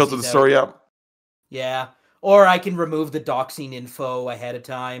filter the story out. Yeah. Or I can remove the doxing info ahead of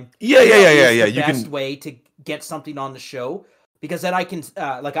time. Yeah. The You best can. way to get something on the show, because then I can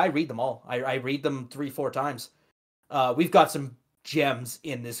like I read them all. I read them 3-4 times. We've got some gems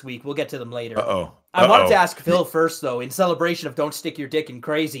in this week. We'll get to them later. I wanted to ask Phil first, though, in celebration of Don't Stick Your Dick in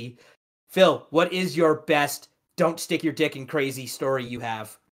Crazy. Phil, what is your best Don't Stick Your Dick in Crazy story you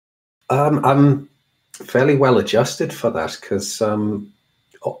have? I'm fairly well adjusted for that because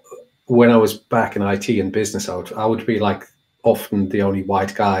when I was back in IT and business, I would be like often the only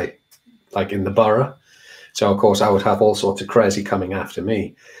white guy like in the borough. So of course I would have all sorts of crazy coming after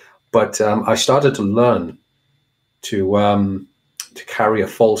me. But I started to learn to carry a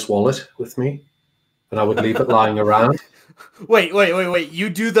false wallet with me, and I would leave it lying around. Wait. You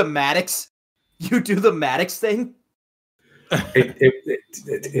do the Maddox? You do the Maddox thing?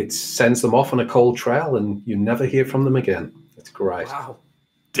 It sends them off on a cold trail, and you never hear from them again. It's great. Wow.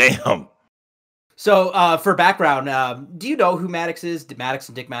 Damn. So, for background, do you know who Maddox is? Maddox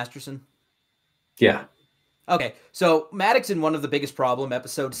and Dick Masterson? Yeah. Okay, so Maddox in one of the Biggest Problem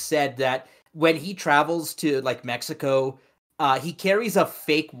episodes said that when he travels to like Mexico, he carries a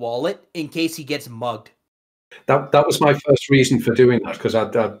fake wallet in case he gets mugged. That was my first reason for doing that, because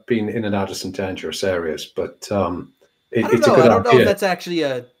I'd been in and out of some dangerous areas. But it's a good idea. I don't know if that's actually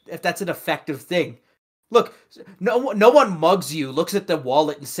if that's an effective thing. Look, no one mugs you, looks at the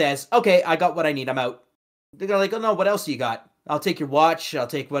wallet and says, "Okay, I got what I need. I'm out." They're like, "Oh no, what else you got? I'll take your watch. I'll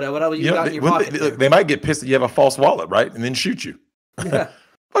take what else you got in your pocket." They might get pissed that you have a false wallet, right? And then shoot you. Yeah.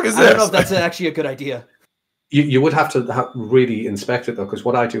 Fuck is I don't know this? if that's actually a good idea. You would have to really inspect it, though, because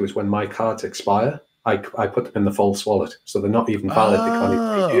what I do is when my cards expire, I put them in the false wallet, so they're not even valid. They can't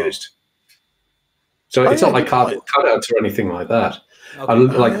even be used. So it's not like cutouts or anything like that. Okay.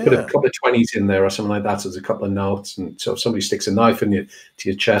 I put a couple of 20s in there or something like that. So there's a couple of notes, and so if somebody sticks a knife to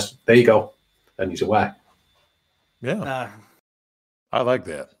your chest, there you go, and he's away. Yeah, I like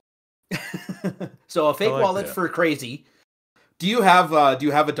that. So a fake wallet for crazy. Do you have a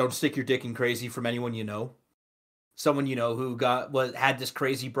Don't Stick Your Dick in Crazy from anyone you know? Someone you know who had this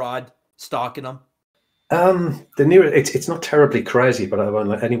crazy broad stalking them? The nearest, it's not terribly crazy, but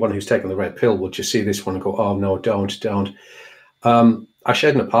anyone who's taken the red pill will just see this one and go, "Oh no, don't." I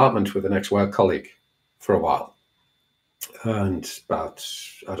shared an apartment with an ex-work colleague for a while, and about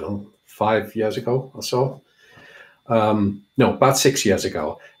 5 years ago or so, no, about 6 years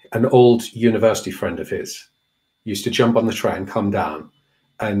ago, an old university friend of his used to jump on the train, come down,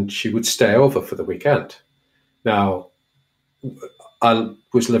 and she would stay over for the weekend. Now, I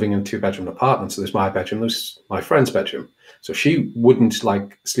was living in a 2-bedroom apartment, so there's my bedroom, there's my friend's bedroom. So she wouldn't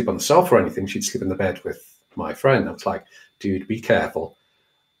like sleep on the sofa or anything. She'd sleep in the bed with my friend. I was like, "Dude, be careful."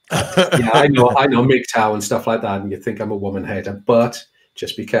 Yeah, I know Migtown and stuff like that, and you think I'm a woman hater, but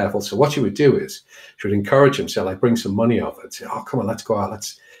just be careful. So what she would do is she would encourage him, say, like, bring some money over and say, "Oh, come on, let's go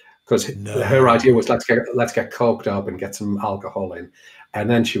out, because her idea was let's get coked up and get some alcohol in. And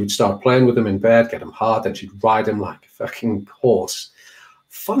then she would start playing with him in bed, get him hard, and she'd ride him like a fucking horse.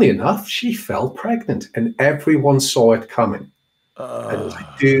 Funny enough, she fell pregnant, and everyone saw it coming. And it was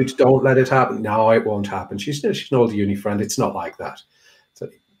like, "Dude, don't let it happen." "No, it won't happen." She's an old uni friend. It's not like that. So,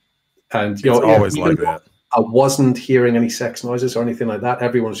 and it's always like that. I wasn't hearing any sex noises or anything like that.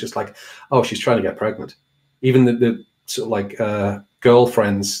 Everyone's just like, "Oh, she's trying to get pregnant." Even the sort of like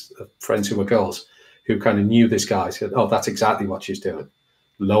girlfriends, friends who were girls, who kind of knew this guy, said, "Oh, that's exactly what she's doing."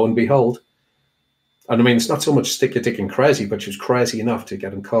 Lo and behold. And I mean, it's not so much stick your dick in crazy, but she was crazy enough to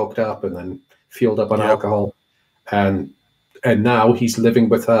get him coked up and then fueled up on alcohol. And now he's living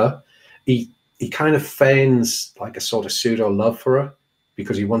with her. He kind of feigns like a sort of pseudo love for her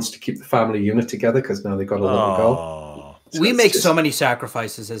because he wants to keep the family unit together, because now they've got a little girl. So we make so many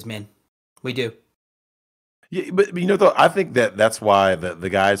sacrifices as men. We do. Yeah, but though, I think that's why the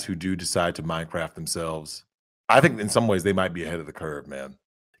guys who do decide to Minecraft themselves, I think in some ways they might be ahead of the curve, man.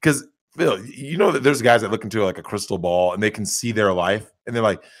 Because Phil, that there's guys that look into like a crystal ball and they can see their life and they're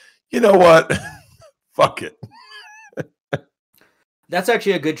like, "You know what? Fuck it." That's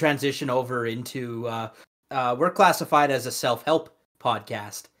actually a good transition over into we're classified as a self-help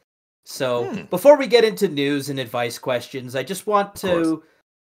podcast. So before we get into news and advice questions, I just want to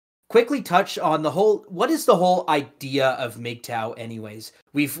quickly touch on what is the whole idea of MGTOW anyways?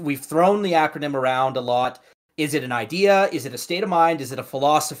 We've thrown the acronym around a lot. Is it an idea? Is it a state of mind? Is it a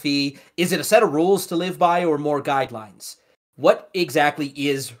philosophy? Is it a set of rules to live by, or more guidelines? What exactly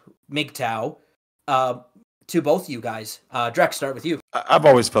is MGTOW to both you guys? Drex, start with you. I've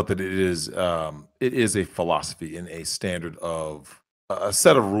always felt that it is a philosophy and a standard of a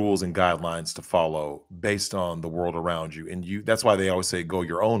set of rules and guidelines to follow based on the world around you. And that's why they always say go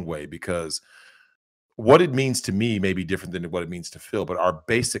your own way, because What it means to me may be different than what it means to Phil, but our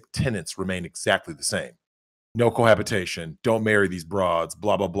basic tenets remain exactly the same. No cohabitation, don't marry these broads,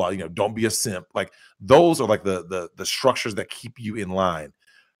 blah, blah, blah. Don't be a simp. Like those are like the structures that keep you in line.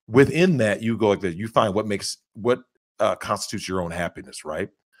 Within that, you go like this, you find what constitutes your own happiness, right?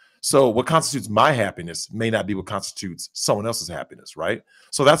 So what constitutes my happiness may not be what constitutes someone else's happiness, right?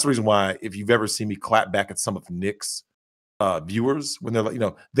 So that's the reason why if you've ever seen me clap back at some of Nick's viewers when they're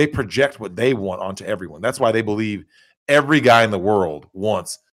like, they project what they want onto everyone. That's why they believe every guy in the world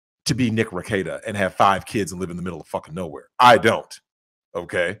wants to be Nick Rekieta and have 5 kids and live in the middle of fucking nowhere. I don't.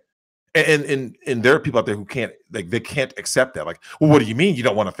 Okay. And there are people out there who can't, like, they can't accept that. Like, well, what do you mean you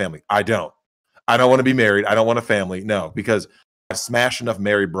don't want a family? I don't want to be married. I don't want a family. No, because I've smashed enough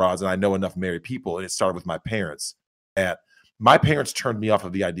married broads and I know enough married people. And it started with my parents. My parents turned me off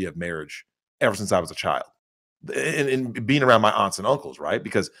of the idea of marriage ever since I was a child. And being around my aunts and uncles, right?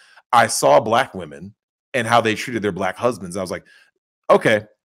 Because I saw Black women and how they treated their Black husbands. I was like, okay,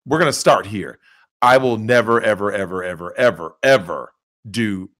 we're going to start here. I will never, ever, ever, ever, ever, ever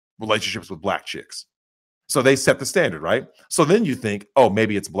do relationships with Black chicks. So they set the standard, right? So then you think, oh,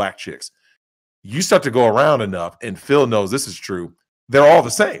 maybe it's Black chicks. You start to go around enough, and Phil knows this is true. They're all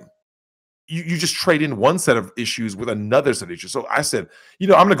the same. You just trade in one set of issues with another set of issues. So I said, I'm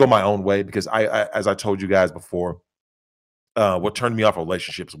going to go my own way because I as I told you guys before, what turned me off of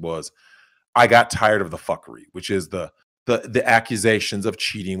relationships was I got tired of the fuckery, which is the accusations of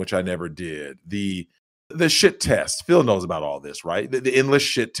cheating, which I never did. The shit test. Phil knows about all this, right? The endless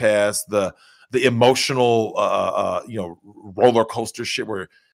shit test, the emotional, roller coaster shit where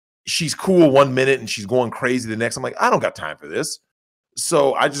she's cool one minute and she's going crazy the next. I'm like, I don't got time for this.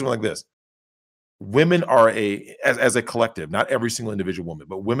 So I just went like this. Women are as a collective, not every single individual woman,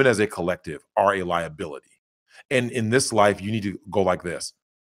 but women as a collective are a liability. And in this life, you need to go like this.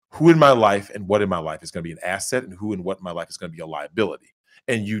 Who in my life and what in my life is going to be an asset, and who and what in my life is going to be a liability.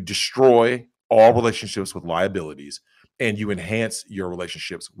 And you destroy all relationships with liabilities, and you enhance your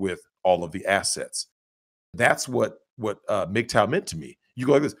relationships with all of the assets. That's what MGTOW meant to me. You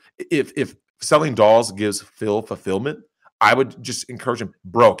go like this. If selling dolls gives Phil fulfillment, I would just encourage him,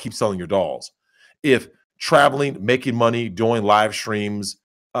 bro, keep selling your dolls. If traveling, making money, doing live streams,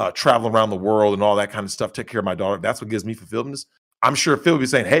 traveling around the world and all that kind of stuff, take care of my daughter, that's what gives me fulfillment. I'm sure Phil would be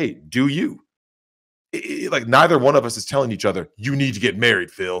saying, hey, do you? Like neither one of us is telling each other, you need to get married,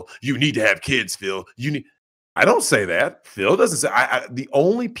 Phil. You need to have kids, Phil. I don't say that. Phil doesn't say. The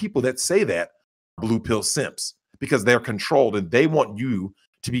only people that say that are blue pill simps because they're controlled and they want you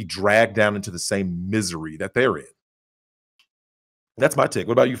to be dragged down into the same misery that they're in. That's my take.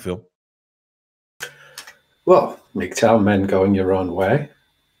 What about you, Phil? Well, MGTOW, men going your own way,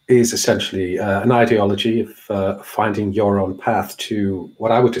 is essentially an ideology of finding your own path to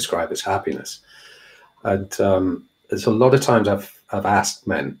what I would describe as happiness. And there's a lot of times I've asked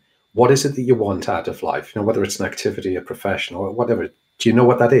men, what is it that you want out of life? Whether it's an activity, a profession, or whatever. Do you know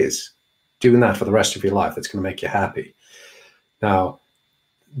what that is? Doing that for the rest of your life, that's going to make you happy. Now,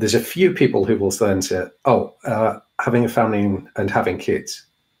 there's a few people who will then say, having a family and having kids.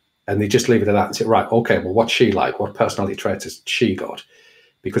 And they just leave it at that and say, right, okay, well, what's she like? What personality traits has she got?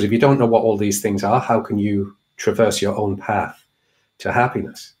 Because if you don't know what all these things are, how can you traverse your own path to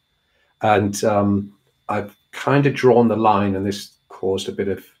happiness? And I've kind of drawn the line, and this caused a bit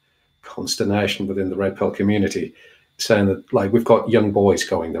of consternation within the red pill community, saying that, like, we've got young boys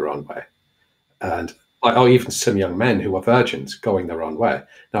going their own way, and or even some young men who are virgins going their own way.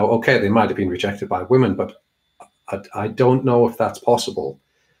 Now, okay, they might have been rejected by women, but I don't know if that's possible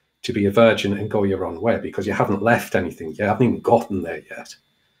to be a virgin and go your own way because you haven't left anything. You haven't even gotten there yet,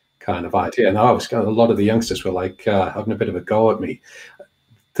 kind of idea. And a lot of the youngsters were like having a bit of a go at me.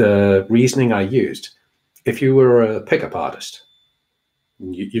 The reasoning I used, if you were a pickup artist,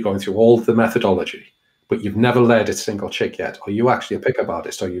 you're going through all the methodology, but you've never led a single chick yet, are you actually a pickup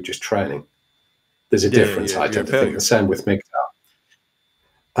artist or are you just training? There's a difference, I tend to think. The same with MGTOW.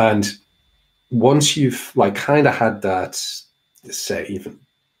 And once you've kind of had that, say, even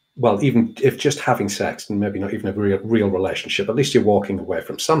if just having sex and maybe not even a real relationship, at least you're walking away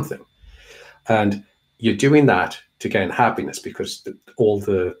from something. And you're doing that to gain happiness because all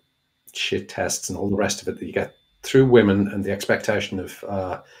the shit tests and all the rest of it that you get through women and the expectation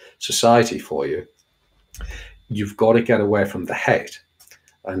of society for you, you've got to get away from the hate.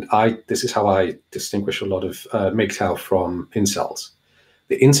 And this is how I distinguish a lot of MGTOW from incels.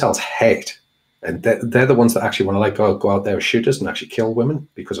 The incels hate. And they're the ones that actually want to go out there as shooters and actually kill women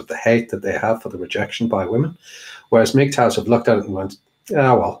because of the hate that they have for the rejection by women. Whereas MGTOWs have looked at it and went,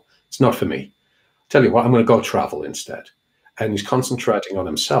 well, it's not for me. Tell you what, I'm going to go travel instead. And he's concentrating on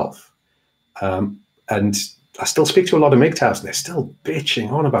himself. And And I still speak to a lot of MGTOWs, and they're still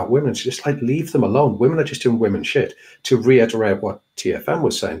bitching on about women. It's just like, leave them alone. Women are just doing women shit. To reiterate what TFM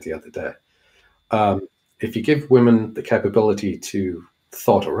was saying the other day, if you give women the capability to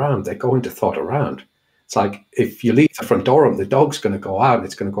thought around, they go into thought around. It's like, if you leave the front door open, the dog's going to go out, and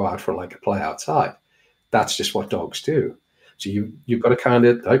it's going to go out for like a play outside. That's just what dogs do. So you've got to kind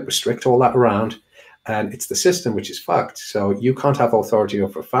of like restrict all that around. And it's the system which is fucked. So you can't have authority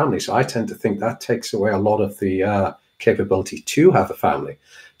over a family. So I tend to think that takes away a lot of the capability to have a family.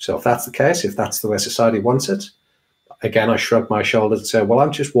 So if that's the case, if that's the way society wants it, again, I shrug my shoulders and say, well,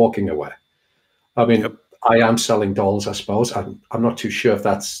 I'm just walking away. I mean, I am selling dolls, I suppose. I'm not too sure if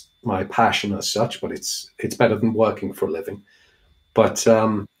that's my passion as such, but it's better than working for a living. But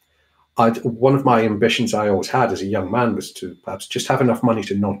one of my ambitions I always had as a young man was to perhaps just have enough money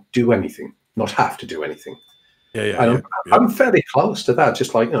to not do anything, not have to do anything. I'm fairly close to that.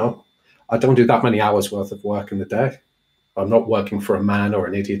 Just like, I don't do that many hours worth of work in the day. I'm not working for a man or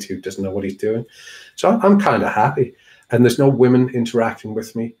an idiot who doesn't know what he's doing. So I'm kind of happy. And there's no women interacting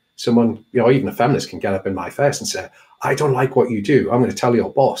with me. Someone, even a feminist can get up in my face and say, I don't like what you do. I'm going to tell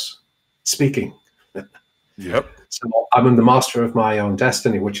your boss. Speaking. Yep. So I'm the master of my own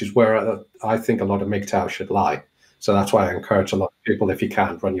destiny, which is where I think a lot of MGTOW should lie. So that's why I encourage a lot of people, if you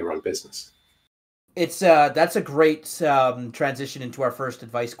can, run your own business. It's that's a great transition into our first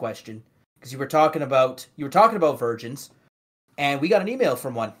advice question, because you were talking about virgins, and we got an email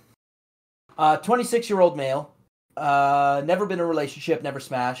from one. 26-year-old male, never been in a relationship, never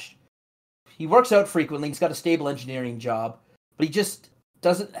smashed. He works out frequently. He's got a stable engineering job, but he just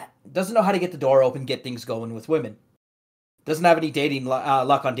doesn't know how to get the door open, get things going with women. Doesn't have any dating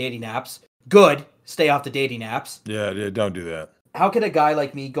luck on dating apps. Good. Stay off the dating apps. Yeah, don't do that. How can a guy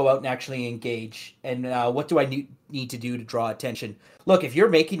like me go out and actually engage? And what do I need to do to draw attention? Look, if you're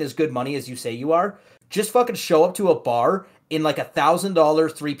making as good money as you say you are, just fucking show up to a bar in like $1,000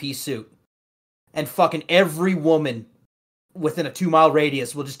 3-piece suit. And fucking every woman within a 2-mile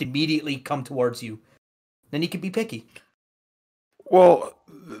radius will just immediately come towards you. Then you can be picky. Well,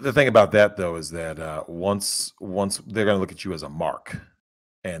 the thing about that, though, is that once they're going to look at you as a mark.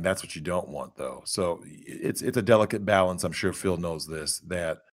 And that's what you don't want, though. So it's a delicate balance. I'm sure Phil knows this,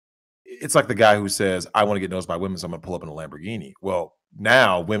 that it's like the guy who says, I want to get noticed by women, so I'm going to pull up in a Lamborghini. Well,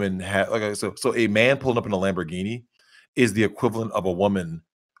 now women have, so a man pulling up in a Lamborghini is the equivalent of a woman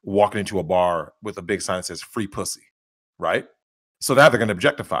walking into a bar with a big sign that says free pussy, right? So now they're going to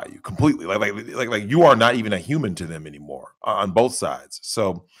objectify you completely. Like you are not even a human to them anymore on both sides.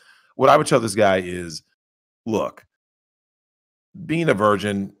 So what I would tell this guy is, look, being a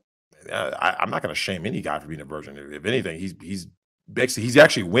virgin, I'm not going to shame any guy for being a virgin. If anything, he's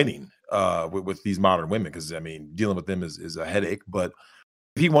actually winning with these modern women, because I mean, dealing with them is a headache. But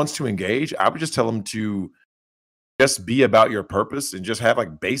if he wants to engage, I would just tell him to just be about your purpose and just have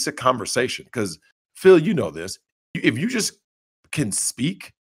like basic conversation. Because Phil, you know this. If you just can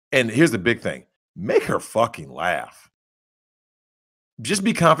speak, and here's the big thing: make her fucking laugh. Just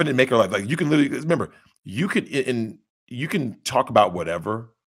be confident, make her laugh. Like, you can literally remember, you can talk about whatever,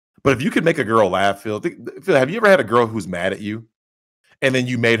 but if you could make a girl laugh, Phil, have you ever had a girl who's mad at you, and then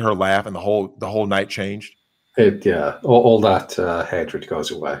you made her laugh, and the whole night changed? All that hatred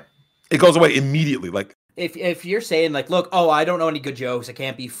goes away. It goes away immediately. Like, if you're saying like, look, I don't know any good jokes, I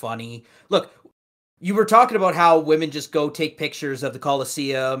can't be funny. Look, you were talking about how women just go take pictures of the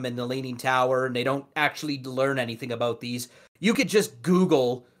Colosseum and the Leaning Tower, and they don't actually learn anything about these. You could just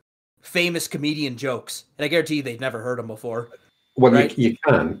Google famous comedian jokes, and I guarantee you they've never heard them before. Well, right? you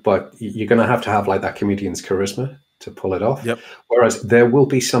can, but you're going to have like that comedian's charisma to pull it off. Yep. Whereas there will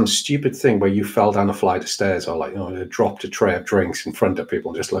be some stupid thing where you fell down a flight of stairs, or like, dropped a tray of drinks in front of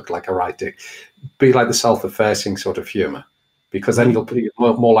people and just looked like a right dick. Be like the self-effacing sort of humor, because then you'll be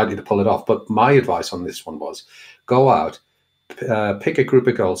more likely to pull it off. But my advice on this one was, go out, pick a group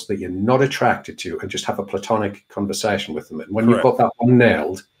of girls that you're not attracted to, and just have a platonic conversation with them. And when you've got that one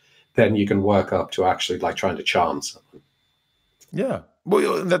nailed, then you can work up to actually like trying to charm someone. Yeah.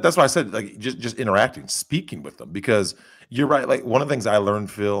 Well, that's why I said, like, just interacting, speaking with them, because you're right. Like, one of the things I learned,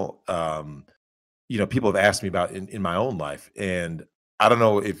 Phil, people have asked me about in my own life, and I don't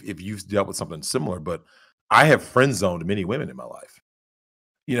know if you've dealt with something similar, but I have friend zoned many women in my life.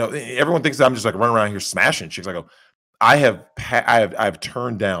 Everyone thinks that I'm just like running around here smashing chicks. I go, I've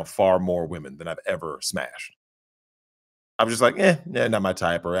turned down far more women than I've ever smashed. I'm just like, not my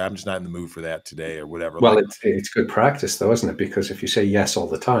type, or I'm just not in the mood for that today, or whatever. Well, it's good practice, though, isn't it? Because if you say yes all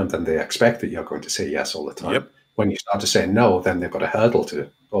the time, then they expect that you're going to say yes all the time. Yep. When you start to say no, then they've got a hurdle to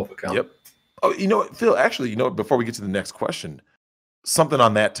overcome. Yep. Oh, you know what, Phil? Actually, before we get to the next question, something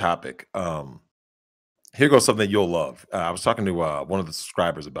on that topic. Here goes something that you'll love. I was talking to one of the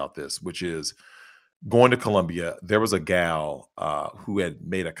subscribers about this, which is going to Colombia. There was a gal who had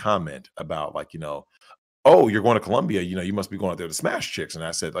made a comment about like, oh, you're going to Colombia, you must be going out there to smash chicks. And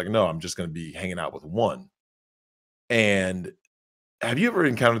I said, like, no, I'm just going to be hanging out with one. And have you ever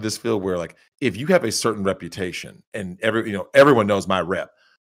encountered this, Phil, where like if you have a certain reputation and everyone knows my rep,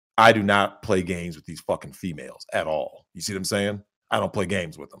 I do not play games with these fucking females at all. You see what I'm saying? I don't play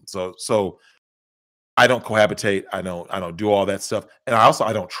games with them. So I don't cohabitate. I don't do all that stuff. And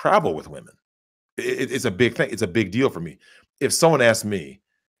I don't travel with women. It's a big thing. It's a big deal for me. If someone asks me,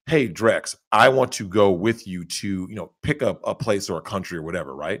 hey, Drex, I want to go with you to, pick up a place or a country or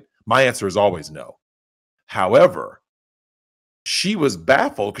whatever, right? My answer is always no. However, she was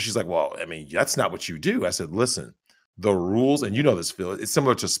baffled because she's like, well, I mean, that's not what you do. I said, listen, the rules, and you know this, Phil, it's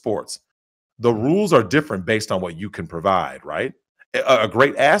similar to sports. The rules are different based on what you can provide, right? A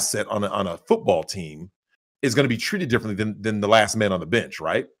great asset on a football team is going to be treated differently than the last man on the bench,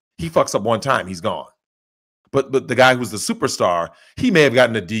 right? He fucks up one time, he's gone. But the guy who's the superstar, he may have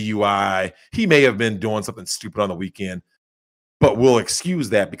gotten a DUI, he may have been doing something stupid on the weekend, but we'll excuse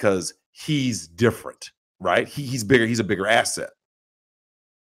that because he's different, right? He's bigger, he's a bigger asset.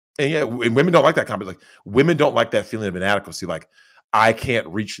 And yeah, and women don't like that comment. Like women don't like that feeling of inadequacy. Like I can't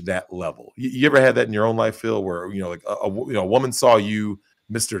reach that level. You ever had that in your own life, Phil, where like a woman saw you,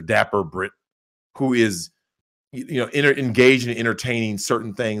 Mr. Dapper Brit, who is engaged in entertaining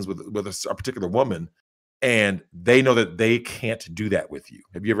certain things with a particular woman, and they know that they can't do that with you.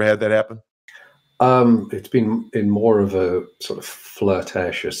 Have you ever had that happen? It's been in more of a sort of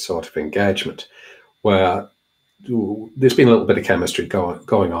flirtatious sort of engagement where there's been a little bit of chemistry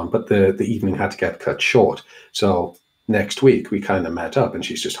going on, but the evening had to get cut short. So next week we kind of met up, and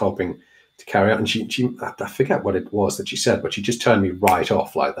she's just hoping to carry out. And she I forget what it was that she said, but she just turned me right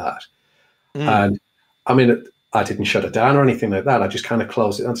off like that. And I mean, I didn't shut it down or anything like that. I just kind of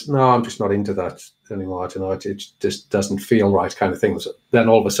closed it and said, no, I'm just not into that anymore. I don't know. It just doesn't feel right, kind of thing. So then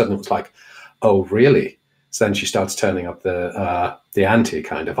all of a sudden it was like, oh, really? So then she starts turning up the ante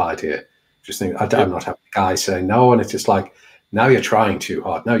kind of idea. Just think, I'm not having a guy say no. And it's just like, now you're trying too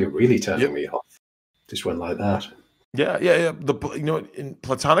hard. Now you're really turning me off. Just went like that. Yeah. In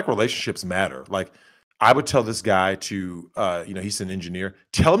platonic relationships matter. Like I would tell this guy to, he's an engineer,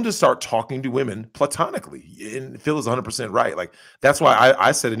 tell him to start talking to women platonically. And Phil is 100% right. Like that's why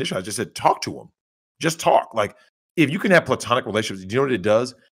I said initially, I just said, talk to him. Just talk. Like if you can have platonic relationships, do you know what it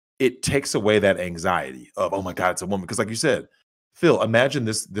does? It takes away that anxiety of, oh my God, it's a woman. Because like you said, Phil, imagine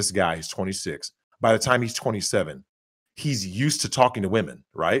this guy, he's 26. By the time he's 27, he's used to talking to women,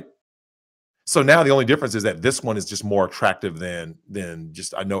 right? So now the only difference is that this one is just more attractive than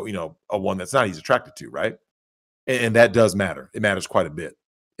just a one that's not he's attracted to, right? And that does matter. It matters quite a bit.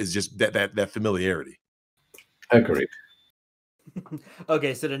 It's just that familiarity. Agreed.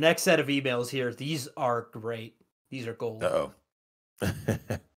 Okay, so the next set of emails here, these are great. These are gold. Uh-oh.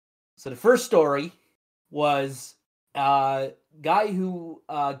 So the first story was guy who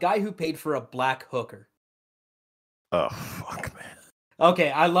paid for a black hooker. Oh fuck, man.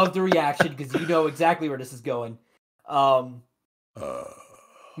 Okay, I love the reaction because you know exactly where this is going.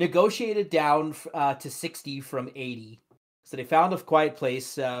 Negotiated down to 60 from 80. So they found a quiet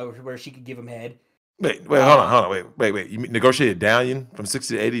place where she could give him head. Wait, hold on. Wait. You negotiated down from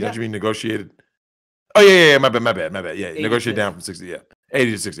 60 to 80? Yeah. Don't you mean negotiated? Oh, yeah. My bad. Yeah, negotiated down from 60, yeah.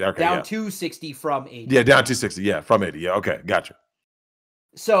 80 to 60, okay, down to 60 from 80. Yeah, down to 60, yeah, from 80. Yeah, okay, gotcha.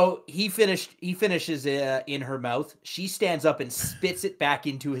 So he finishes in her mouth. She stands up and spits it back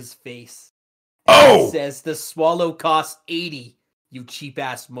into his face. Oh! He says, the swallow costs 80, you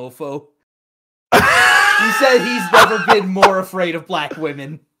cheap-ass mofo. He said he's never been more afraid of black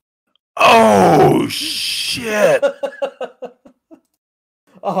women. Oh, shit.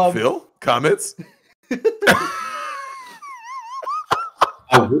 Phil, comments?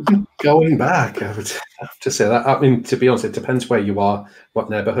 I wouldn't going back. I would have to say that. I mean, to be honest, it depends where you are, what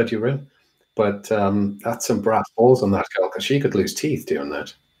neighborhood you're in. But that's some brass balls on that girl because she could lose teeth doing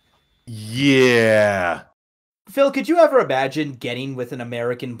that. Yeah. Phil, could you ever imagine getting with an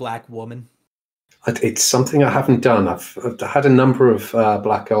American black woman? It's something I haven't done. I've had a number of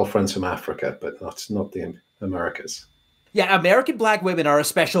black girlfriends from Africa, but not the Americas. Yeah, American black women are a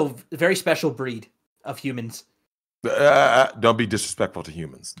very special breed of humans. Don't be disrespectful to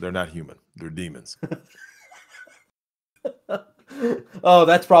humans. They're not human. They're demons. Oh,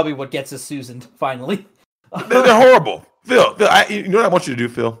 that's probably what gets us Susan, finally. They're horrible. Phil, you know what I want you to do,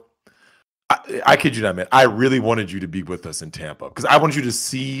 Phil? I kid you not, man. I really wanted you to be with us in Tampa because I wanted you to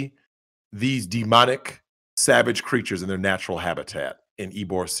see these demonic, savage creatures in their natural habitat in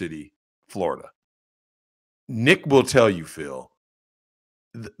Ybor City, Florida. Nick will tell you, Phil,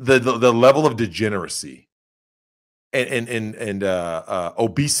 the level of degeneracy and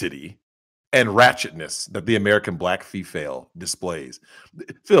obesity and ratchetness that the American black female displays.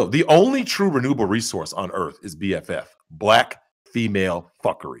 Phil, the only true renewable resource on Earth is BFF, black female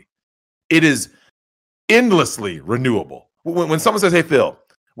fuckery. It is endlessly renewable. When someone says, "Hey, Phil,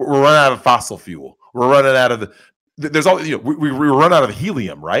 we're running out of fossil fuel. We're running out of there's all we run out of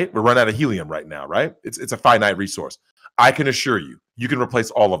helium, right? We're running out of helium right now, right? It's a finite resource. I can assure you, you can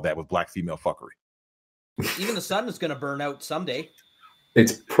replace all of that with black female fuckery. Even the sun is going to burn out someday.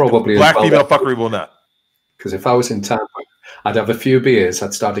 It's probably black female fuckery will not. Because if I was in Tampa, I'd have a few beers,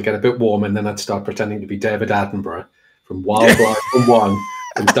 I'd start to get a bit warm, and then I'd start pretending to be David Attenborough from Wildlife from One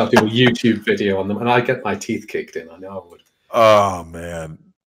and start doing a YouTube video on them, and I'd get my teeth kicked in. I know I would. Oh, man.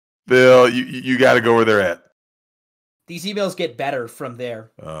 Bill, you got to go where they're at. These emails get better from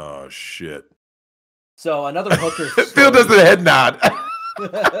there. Oh, shit. So another hooker story. Phil does the head nod.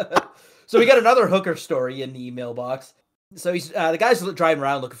 So we got another hooker story in the email box. So he's the guy's driving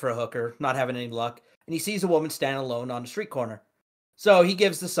around looking for a hooker, not having any luck, and he sees a woman standing alone on a street corner. So he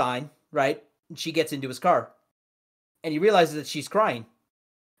gives the sign, right? And she gets into his car. And he realizes that she's crying.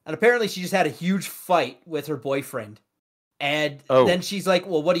 And apparently she just had a huge fight with her boyfriend. And then she's like,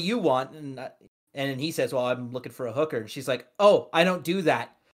 "Well, what do you want?" And he says, "Well, I'm looking for a hooker." And she's like, "Oh, I don't do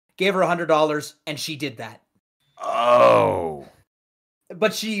that." Gave her $100, and she did that. Oh.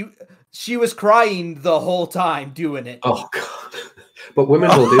 But she was crying the whole time doing it. Oh, God. But women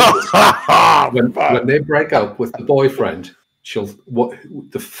will do this. When they break up with the boyfriend,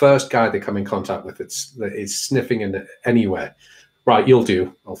 the first guy they come in contact with is sniffing in anywhere. Right, you'll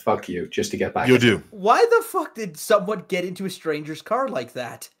do. I'll fuck you just to get back. You'll do. Why the fuck did someone get into a stranger's car like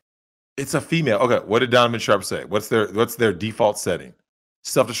that? It's a female. Okay, what did Donovan Sharp say? What's their default setting?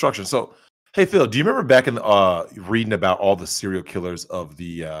 Self-destruction. So, hey, Phil, do you remember back in reading about all the serial killers of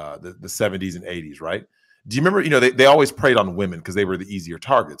the 70s and 80s, right? Do you remember, they always preyed on women because they were the easier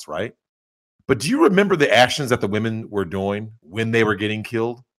targets, right? But do you remember the actions that the women were doing when they were getting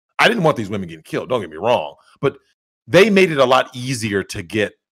killed? I didn't want these women getting killed, don't get me wrong, but they made it a lot easier to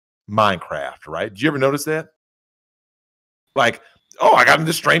get Minecraft, right? Did you ever notice that? Like, oh, I got in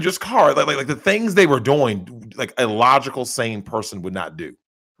this stranger's car. Like the things they were doing, like a logical, sane person would not do,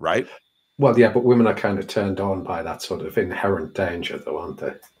 right? Well, yeah, but women are kind of turned on by that sort of inherent danger, though, aren't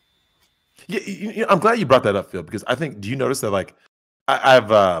they? Yeah, I'm glad you brought that up, Phil, because I think, do you notice that, like, I'm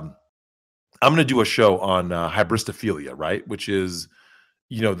going to do a show on hybristophilia, right? Which is,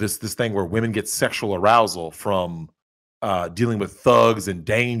 this thing where women get sexual arousal from dealing with thugs and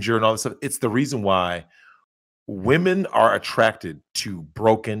danger and all this stuff. It's the reason why women are attracted to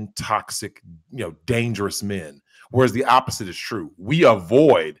broken, toxic, dangerous men, whereas the opposite is true. We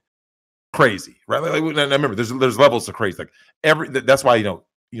avoid crazy, right? Like, and remember, there's levels to crazy. Like that's why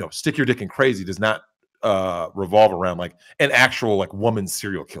stick your dick in crazy does not revolve around like an actual like woman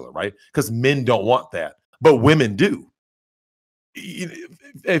serial killer, right? Because men don't want that, but women do.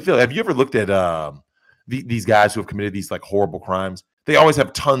 Hey Phil, have you ever looked at these guys who have committed these like horrible crimes? They always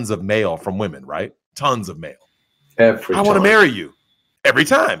have tons of mail from women, right? Tons of mail. I want to marry you. Every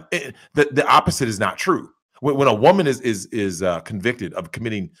time. The opposite is not true. When a woman is convicted of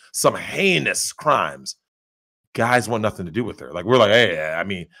committing some heinous crimes, guys want nothing to do with her. Like we're like, hey, I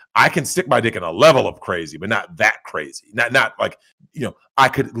mean, I can stick my dick in a level of crazy, but not that crazy. Not like, I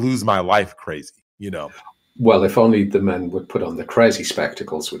could lose my life crazy, Well, if only the men would put on the crazy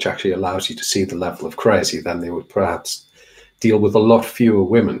spectacles, which actually allows you to see the level of crazy, then they would perhaps deal with a lot fewer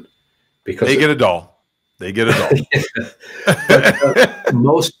women. Because they get a doll. They get a doll. But,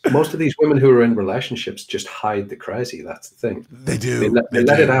 most of these women who are in relationships just hide the crazy. That's the thing. They do. They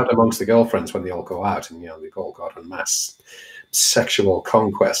let it out amongst the girlfriends when they all go out, and they've all got en masse sexual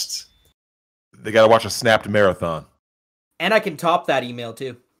conquests. They got to watch a snapped marathon. And I can top that email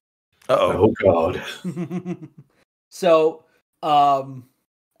too. Oh God. So,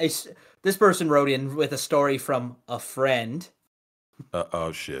 this person wrote in with a story from a friend.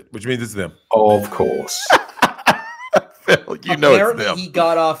 Oh shit! Which means it's them. Of course. Phil, Apparently, it's them. He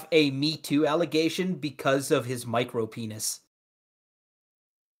got off a Me Too allegation because of his micro penis.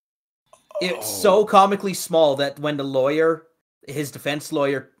 It's so comically small that when his defense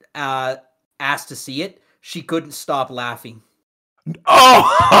lawyer, asked to see it, she couldn't stop laughing.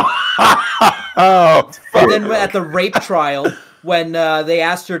 Oh! And then at the rape trial, when they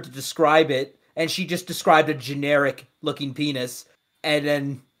asked her to describe it, and she just described a generic-looking penis, and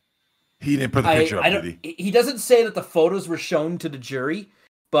then he didn't put the picture up, did he? He doesn't say that the photos were shown to the jury,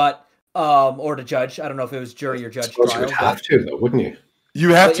 but or the judge. I don't know if it was jury or judge trial. You'd have to, though, wouldn't you? You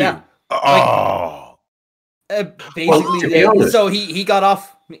have to. Yeah, Basically, to be honest, so he got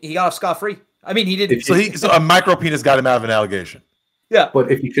off scot free. I mean, he didn't. So a micro penis got him out of an allegation. Yeah,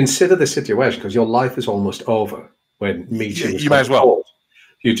 but if you consider the situation, because your life is almost over when Me Too is you might as well.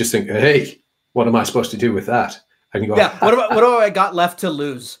 You just think, hey, what am I supposed to do with that? And you go, yeah. What do I got left to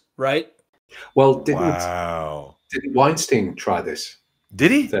lose? Right. Well, didn't Weinstein try this?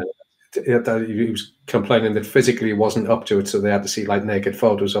 Did he? He was complaining that physically he wasn't up to it, so they had to see like naked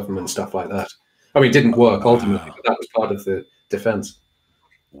photos of him and stuff like that. I mean, it didn't work ultimately, but that was part of the defense.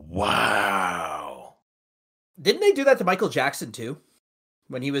 Wow. Didn't they do that to Michael Jackson too?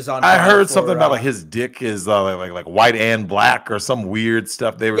 When he was on, I heard something about like his dick is like white and black or some weird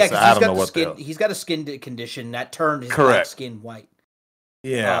stuff. They were saying, I don't know what the hell. He's got a skin condition that turned his Correct. black skin white.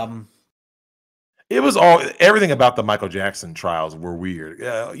 Yeah. It was everything about the Michael Jackson trials were weird.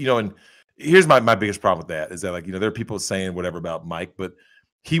 You know, and here's my biggest problem with that is that, like, you know, there are people saying whatever about Mike, but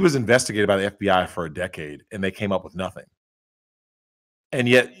he was investigated by the FBI for a decade and they came up with nothing. And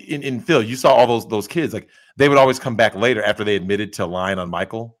yet in Phil, you saw all those kids, like they would always come back later after they admitted to lying on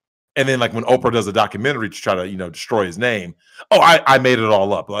Michael. And then like when Oprah does a documentary to try to, you know, destroy his name. Oh, I made it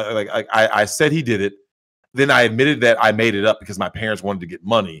all up. I said he did it. Then I admitted that I made it up because my parents wanted to get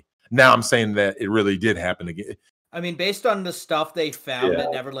money. Now I'm saying that it really did happen again. I mean, based on the stuff they found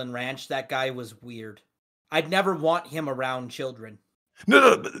at Neverland Ranch, that guy was weird. I'd never want him around children.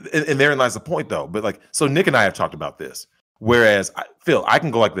 No. And therein lies the point though. But like, so Nick and I have talked about this. Whereas, Phil, I can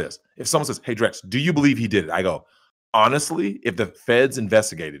go like this. If someone says, hey, Drex, do you believe he did it? I go, honestly, if the feds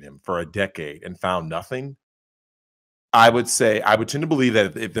investigated him for a decade and found nothing, I would tend to believe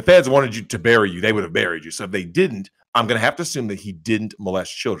that if the feds wanted you to bury you, they would have buried you. So if they didn't, I'm going to have to assume that he didn't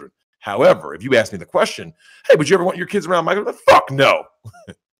molest children. However, if you ask me the question, hey, would you ever want your kids around Michael? Fuck no.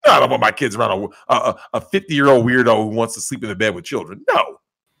 I don't want my kids around a 50-year-old weirdo who wants to sleep in the bed with children. No.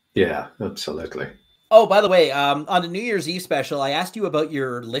 Yeah, absolutely. Oh, by the way, on the New Year's Eve special, I asked you about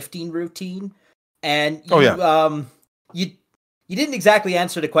your lifting routine, and you didn't exactly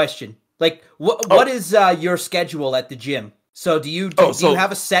answer the question. Like, what is your schedule at the gym? So do you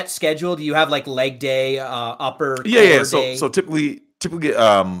have a set schedule? Do you have like leg day, upper core day? So typically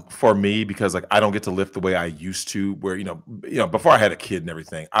for me, because like I don't get to lift the way I used to, where you know before I had a kid and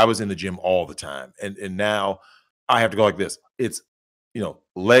everything, I was in the gym all the time, and now I have to go like this. It's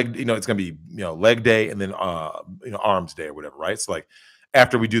leg, it's gonna be leg day and then arms day or whatever, right? So like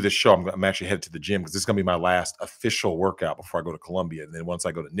after we do this show, I'm actually headed to the gym because this is gonna be my last official workout before I go to Columbia, and then once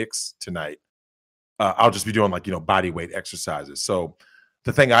I go to Nick's tonight, I'll just be doing like body weight exercises. So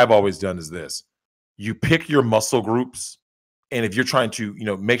the thing I've always done is this: you pick your muscle groups, and if you're trying to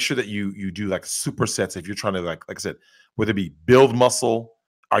make sure that you do like supersets, if you're trying to like I said, whether it be build muscle,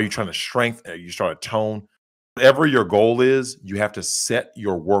 are you trying to strengthen, are you trying to tone? Whatever your goal is, you have to set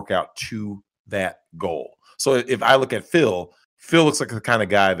your workout to that goal. So if I look at Phil looks like the kind of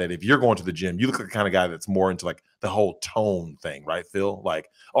guy that if you're going to the gym, you look like the kind of guy that's more into like the whole tone thing, right, Phil? Like,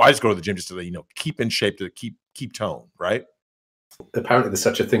 oh, I just go to the gym just to keep in shape, to keep tone, right? Apparently there's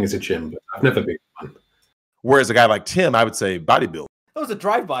such a thing as a gym, but I've never been one. Whereas a guy like Tim, I would say bodybuilding. That was a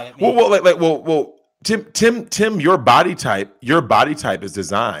drive-by at me. Well, Tim, your body type is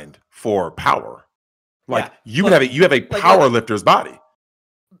designed for power. Like you have a power lifter's body.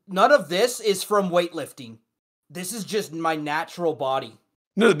 None of this is from weightlifting. This is just my natural body.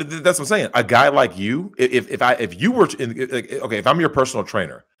 No, that's what I'm saying. A guy like you, if you were if I'm your personal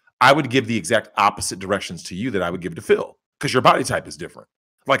trainer, I would give the exact opposite directions to you that I would give to Phil, because your body type is different.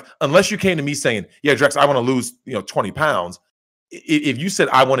 Like unless you came to me saying, "Yeah, Drex, I want to lose 20 pounds." If you said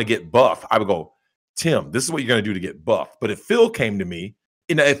I want to get buff, I would go, Tim, this is what you're going to do to get buff. But if Phil came to me,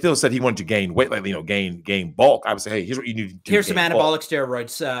 if Phil said he wanted to gain weight, like gain bulk, I would say, hey, here's what you need to do. Here's some anabolic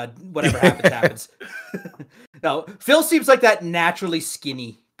steroids. Whatever happens. No, Phil seems like that naturally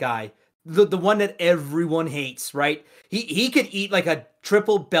skinny guy, the one that everyone hates, right? He could eat like a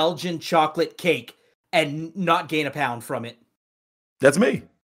triple Belgian chocolate cake and not gain a pound from it. That's me.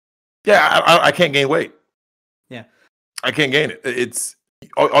 Yeah, I can't gain weight. Yeah, I can't gain it. It's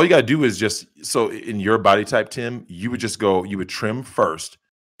all you gotta do is just, so in your body type, Tim, you would trim first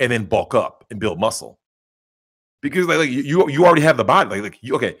and then bulk up and build muscle, because like you already have the body.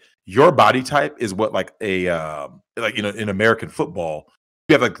 Okay, your body type is what like a in American football,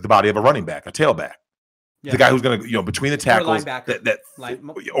 you have like the body of a running back, a tailback, the guy who's gonna between the tackles, or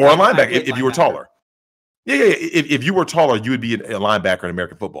a linebacker if you were taller. Yeah. If you were taller, you would be a linebacker in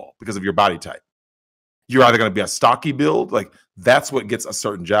American football because of your body type. You're either going to be a stocky build, like that's what gets a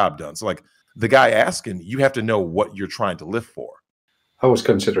certain job done. So like the guy asking, you have to know what you're trying to lift for. I was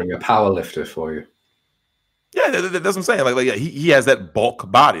considering a power lifter for you. Yeah, that's what I'm saying. Like yeah, he has that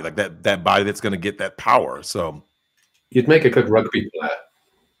bulk body, like that body that's going to get that power. So You'd make a good rugby player.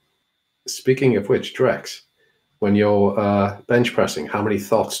 Speaking of which, Drex, when you're bench pressing, how many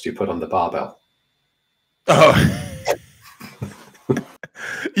thoughts do you put on the barbell? oh.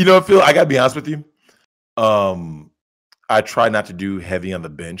 You know, Phil, I got to be honest with you. I try not to do heavy on the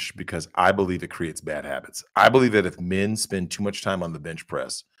bench because I believe it creates bad habits. I believe that if men spend too much time on the bench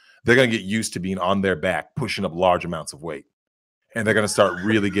press, they're going to get used to being on their back, pushing up large amounts of weight. And they're going to start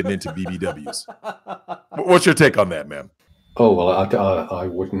really getting into BBWs. What's your take on that, man? Oh, well, I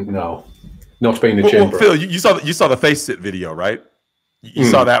wouldn't know. Not being a gym bro. Phil, you saw the face sit video, right? You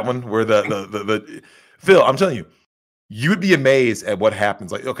saw that one where the Phil, I'm telling you, you would be amazed at what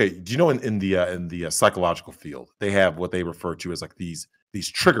happens. Like, okay, do you know in the psychological field, they have what they refer to as like these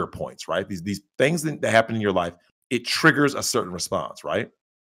trigger points, right? These things that happen in your life, it triggers a certain response, right?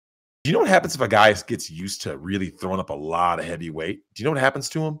 Do you know what happens if a guy gets used to really throwing up a lot of heavy weight? Do you know what happens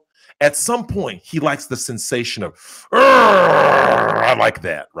to him? At some point, he likes the sensation of, I like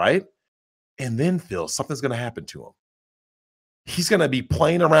that, right? And then, Phil, something's going to happen to him. He's going to be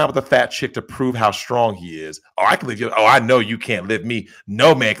playing around with a fat chick to prove how strong he is. Oh, I can lift you. Oh, I know you can't lift me.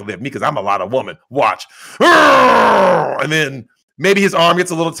 No man can lift me because I'm a lot of woman. Watch. And then maybe his arm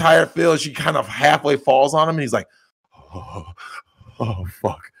gets a little tired, Phil. She kind of halfway falls on him. And he's like, oh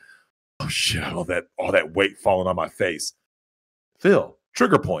fuck. Oh, shit. All that weight falling on my face. Phil,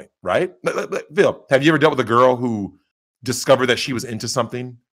 trigger point, right? Phil, have you ever dealt with a girl who discovered that she was into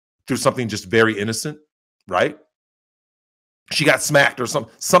something through something just very innocent, right? She got smacked or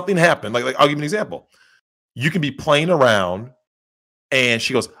something happened. Like I'll give you an example. You can be playing around and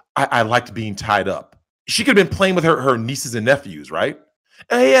she goes, I liked being tied up. She could have been playing with her nieces and nephews, right?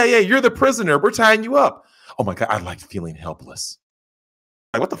 Hey, yeah, you're the prisoner. We're tying you up. Oh my God, I liked feeling helpless.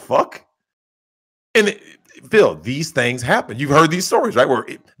 Like, what the fuck? And Phil, these things happen. You've heard these stories, right? Where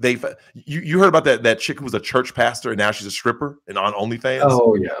you heard about that chick who was a church pastor and now she's a stripper and on OnlyFans.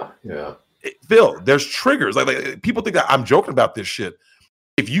 Oh yeah. Phil, there's triggers. Like people think that I'm joking about this shit.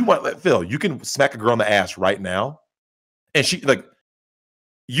 If you want, Phil, you can smack a girl in the ass right now, and she like.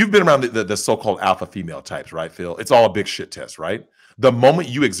 You've been around the so-called alpha female types, right, Phil? It's all a big shit test, right? The moment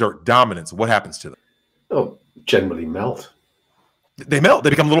you exert dominance, what happens to them? Oh, generally melt. They melt. They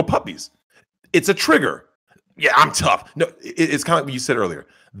become little puppies. It's a trigger. Yeah, I'm tough. No, it's kind of like what you said earlier.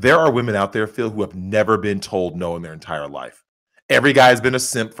 There are women out there, Phil, who have never been told no in their entire life. Every guy's been a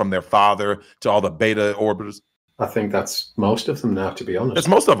simp from their father to all the beta orbiters. I think that's most of them now, to be honest. That's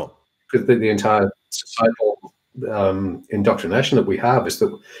most of them. Because the entire societal indoctrination that we have is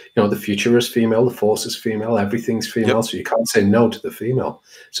that, the future is female, the force is female, everything's female, so you can't say no to the female.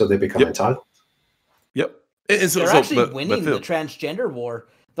 So they become entitled. Yep. They're actually winning the transgender war.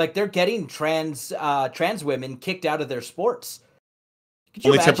 Like, they're getting trans women kicked out of their sports.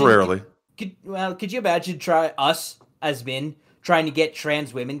 Only temporarily. Could you imagine us as men trying to get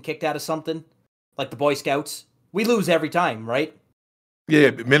trans women kicked out of something? Like the Boy Scouts? We lose every time, right?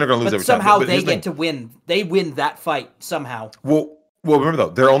 Yeah, men are going to lose every time. Somehow they get to win. They win that fight somehow. Well, remember though,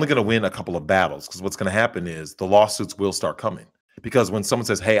 they're only going to win a couple of battles because what's going to happen is the lawsuits will start coming. Because when someone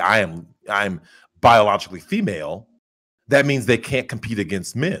says, "Hey, I'm biologically female," that means they can't compete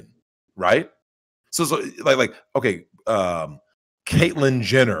against men, right? So like okay, Caitlyn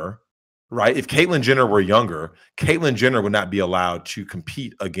Jenner, right? If Caitlyn Jenner were younger, Caitlyn Jenner would not be allowed to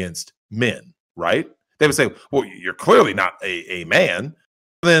compete against men, right? They would say, well, you're clearly not a man.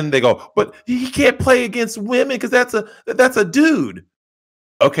 Then they go, but he can't play against women because that's a dude.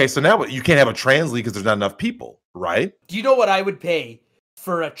 Okay, so now you can't have a trans league because there's not enough people, right? Do you know what I would pay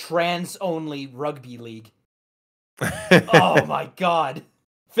for a trans-only rugby league? Oh my God.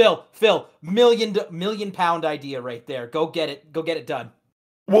 Phil, million pound idea right there. Go get it done.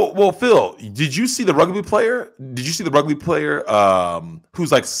 Well, Phil, did you see the rugby player? Did you see the rugby player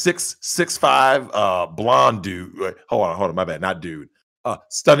who's like 6'5", blonde dude? Wait, hold on, my bad, not dude.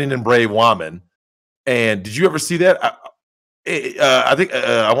 Stunning and brave woman. And did you ever see that? I think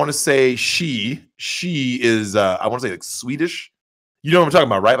I want to say she is I want to say like Swedish. You know what I'm talking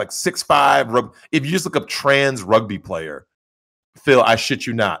about, right? Like 6'5". If you just look up trans rugby player, Phil, I shit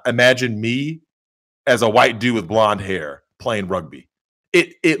you not. Imagine me as a white dude with blonde hair playing rugby.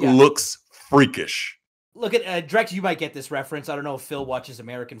 It looks freakish. Look at Drex. You might get this reference. I don't know if Phil watches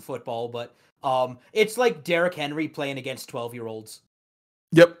American football, but it's like Derrick Henry playing against 12-year-olds.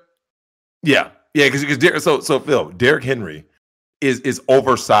 Yep. Yeah. Because so Phil, Derrick Henry is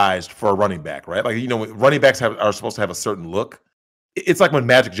oversized for a running back, right? Like running backs are supposed to have a certain look. It's like when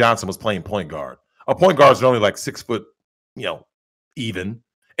Magic Johnson was playing point guard. A point guard is only like 6 foot, even.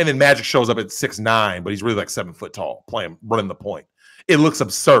 And then Magic shows up at 6'9", but he's really like 7 foot tall, running the point. It looks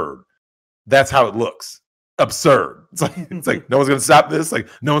absurd. That's how it looks. Absurd. It's like no one's gonna stop this. Like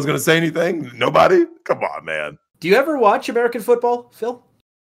no one's gonna say anything. Nobody. Come on, man. Do you ever watch American football, Phil?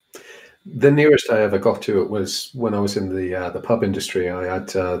 The nearest I ever got to it was when I was in the pub industry. I had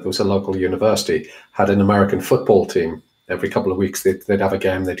there was a local university had an American football team. Every couple of weeks they'd have a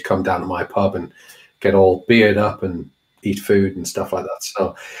game. They'd come down to my pub and get all beard up and eat food and stuff like that.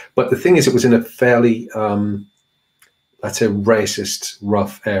 So, but the thing is, it was in a fairly, let's say, racist,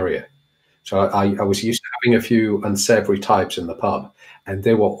 rough area. So I was used to having a few unsavory types in the pub, and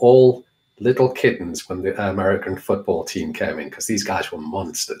they were all little kittens when the American football team came in because these guys were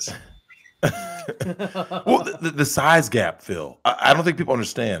monsters. Well, the size gap, Phil. I don't think people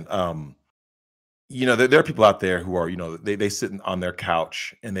understand. There are people out there who are, they sit on their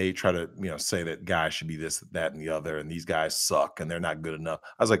couch and they try to, say that guys should be this, that, and the other, and these guys suck and they're not good enough.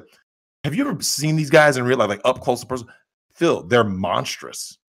 I was like, have you ever seen these guys in real life, like up close and personal? Phil, they're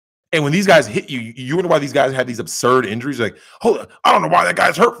monstrous. And when these guys hit you, you wonder why these guys have these absurd injuries. Like, hold on, I don't know why that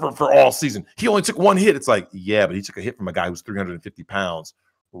guy's hurt for all season. He only took one hit. It's like, yeah, but he took a hit from a guy who's 350 pounds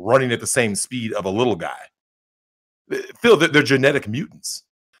running at the same speed of a little guy. Phil, they're genetic mutants.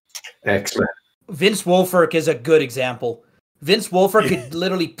 Excellent. Vince Wilfork is a good example. Vince Wilfork could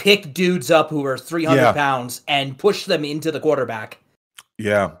literally pick dudes up who are 300 pounds and push them into the quarterback.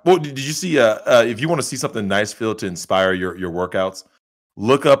 Yeah. Well, did you see, if you want to see something nice, Phil, to inspire your workouts,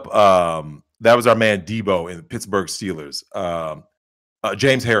 look up, that was our man Debo in the Pittsburgh Steelers,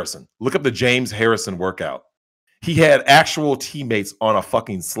 James Harrison. Look up the James Harrison workout. He had actual teammates on a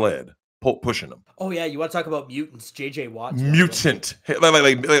fucking sled pushing him. Oh, yeah. You want to talk about mutants? J.J. Watt. Mutant.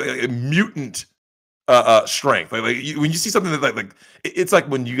 Like mutant strength. When you see something that like it's like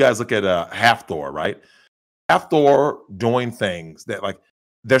when you guys look at Half-Thor, right? Half-Thor doing things that like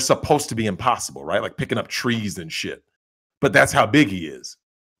they're supposed to be impossible, right? Like picking up trees and shit. But that's how big he is.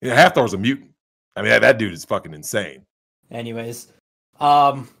 Half-Thor's a mutant. I mean, that dude is fucking insane. Anyways,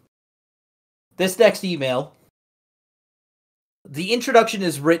 this next email, the introduction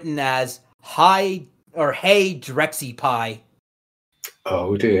is written as "Hi" or "Hey, Drexy Pie."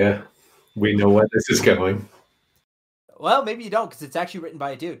 Oh dear, we know where this is going. Well, maybe you don't, because it's actually written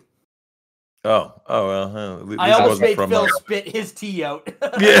by a dude. Oh well. I almost made Phil spit his tea out.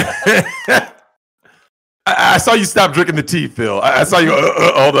 Yeah. I saw you stop drinking the tea, Phil. I saw you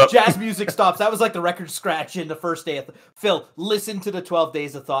hold up. Jazz music stops. That was like the record scratch in the first day of Phil, listen to the 12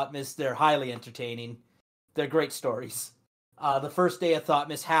 Days of Thoughtmas. They're highly entertaining. They're great stories. The first day of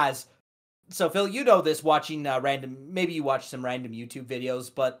Thougmas has... So, Phil, you know this watching maybe you watch some random YouTube videos,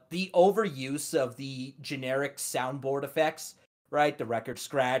 but the overuse of the generic soundboard effects, right? The record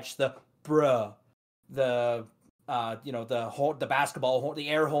scratch, the bruh, the basketball horn, the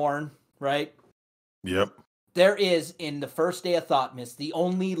air horn, right? Yep. There is, in the first day of Thoughtmas, the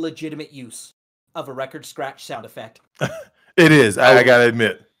only legitimate use of a record scratch sound effect. It is. I gotta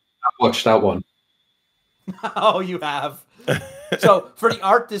admit. I watched that one. Oh, you have. So, for the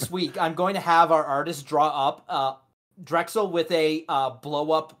art this week, I'm going to have our artist draw up Drexel with a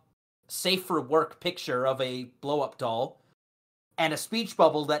blow-up, safe for work picture of a blow-up doll, and a speech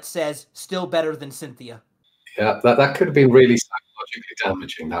bubble that says, "Still better than Cynthia." Yeah, that could have been really psychologically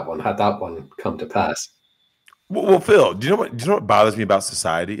damaging, that one, had that one come to pass. Well, Phil, do you know what bothers me about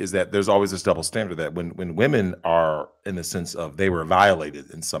society is that there's always this double standard that when women are in the sense of they were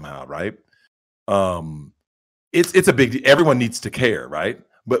violated in somehow, right? It's a big deal. Everyone needs to care, right?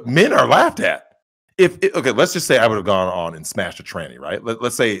 But men are laughed at. Okay, let's just say I would have gone on and smashed a tranny, right?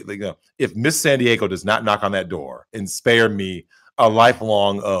 Let's say if Miss San Diego does not knock on that door and spare me a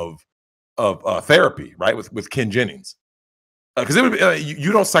lifelong of therapy, right, with Ken Jennings, because it would be,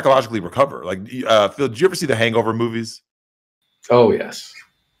 you don't psychologically recover. Like, Phil, did you ever see the Hangover movies? Oh yes.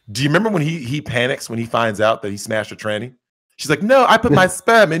 Do you remember when he panics when he finds out that he smashed a tranny? She's like, "No, I put my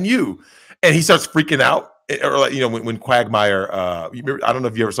sperm in you," and he starts freaking out. Or like when Quagmire, I don't know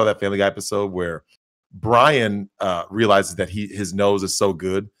if you ever saw that Family Guy episode where Brian realizes that his nose is so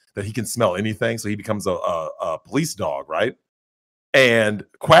good that he can smell anything, so he becomes a police dog, right? And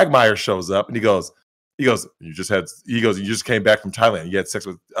Quagmire shows up and he goes, you just came back from Thailand. You had sex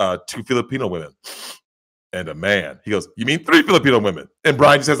with 2 Filipino women and a man. He goes, "You mean 3 Filipino women?" And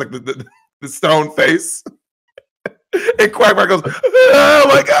Brian just has like the stone face. And Quagmire goes, "Oh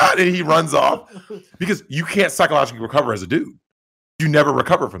my God." And he runs off because you can't psychologically recover as a dude. You never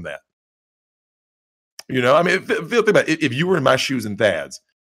recover from that. I mean, think about it. If you were in my shoes and Thad's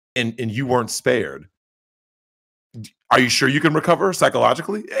and you weren't spared, are you sure you can recover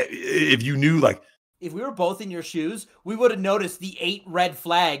psychologically? If you knew, like, if we were both in your shoes, we would have noticed the 8 red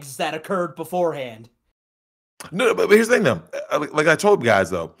flags that occurred beforehand. No, but here's the thing, though. Like I told you guys,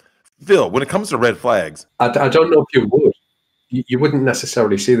 though, Phil, when it comes to red flags, I don't know if you would. You wouldn't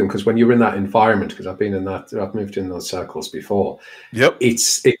necessarily see them because when you're in that environment, because I've moved in those circles before. Yep,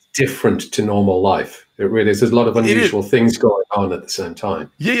 it's different to normal life. It really is. There's a lot of unusual things going on at the same time.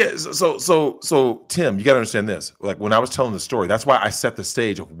 Yeah. So Tim, you got to understand this. Like when I was telling the story, that's why I set the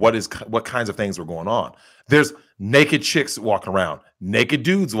stage of what kinds of things were going on. There's naked chicks walking around, naked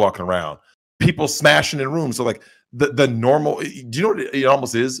dudes walking around, people smashing in rooms. So like the normal. Do you know what it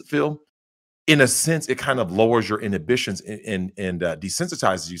almost is, Phil? In a sense, it kind of lowers your inhibitions and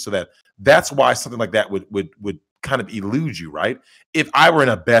desensitizes you, so that's why something like that would kind of elude you, right? If I were in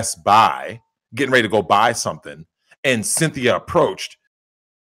a Best Buy getting ready to go buy something and Cynthia approached,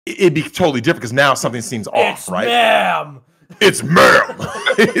 it'd be totally different because now something seems off, right? Ma'am. It's ma'am.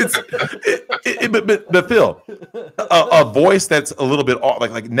 But Phil, a voice that's a little bit off,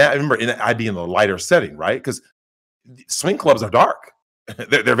 like now. Remember, I'd be in the lighter setting, right? Because swing clubs are dark.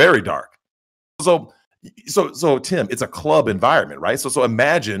 They're very dark. So Tim, it's a club environment, right? So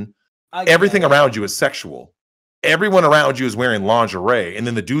imagine everything around you is sexual. Everyone around you is wearing lingerie, and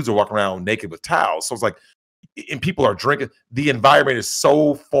then the dudes are walking around naked with towels. So it's like, and people are drinking. The environment is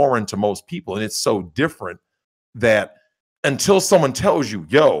so foreign to most people, and it's so different that until someone tells you,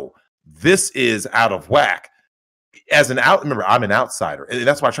 "Yo, this is out of whack," remember, I'm an outsider, and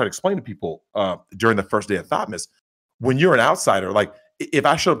that's why I try to explain to people during the first day of Thoughtmas. When you're an outsider, like if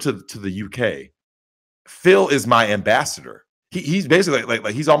I show up to the UK, Phil is my ambassador. He's basically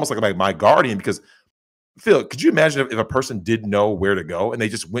like he's almost like my guardian, because Phil, could you imagine if a person didn't know where to go and they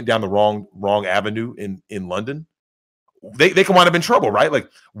just went down the wrong avenue in London? They can wind up in trouble, right? Like,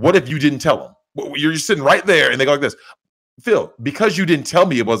 what if you didn't tell them? You're just sitting right there and they go like this. Phil, because you didn't tell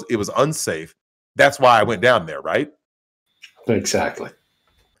me it was unsafe, that's why I went down there, right? Exactly.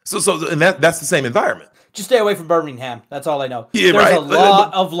 So and that's the same environment. Just stay away from Birmingham. That's all I know. Yeah, There's right? a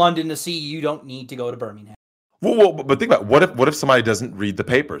lot of London to see. You don't need to go to Birmingham. Well, but think about what if somebody doesn't read the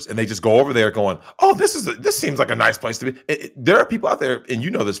papers and they just go over there going, "Oh, this seems like a nice place to be." There are people out there, and you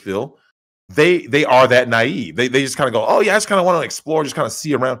know this, Phil. They are that naive. They just kind of go, "Oh yeah, I just kind of want to explore, just kind of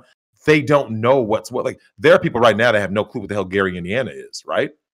see around." They don't know what's what. Like there are people right now that have no clue what the hell Gary, Indiana is.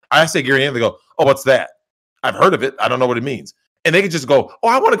 Right? I say Gary, Indiana, they go, "Oh, what's that? I've heard of it. I don't know what it means." And they can just go, "Oh,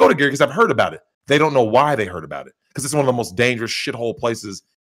 I want to go to Gary because I've heard about it." They don't know why they heard about it, because it's one of the most dangerous shithole places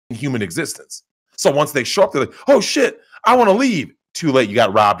in human existence. So once they show up, they're like, "Oh shit, I want to leave." Too late, you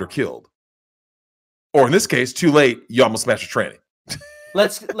got robbed or killed. Or in this case, too late, you almost smashed your tranny.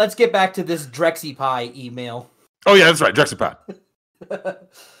 Let's get back to this Drexy Pie email. Oh yeah, that's right, Drexel Pie. That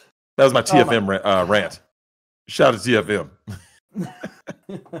was my TFM rant. Shout out to TFM.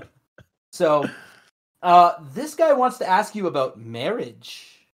 So, this guy wants to ask you about marriage.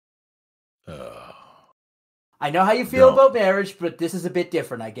 I know how you feel about marriage, but this is a bit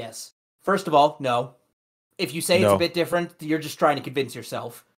different, I guess. First of all, no. If you say it's a bit different, you're just trying to convince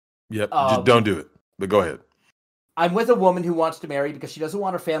yourself. Yep, just don't do it. But go ahead. I'm with a woman who wants to marry because she doesn't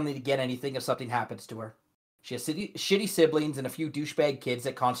want her family to get anything if something happens to her. She has shitty siblings and a few douchebag kids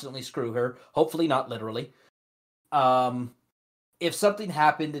that constantly screw her. Hopefully not literally. If something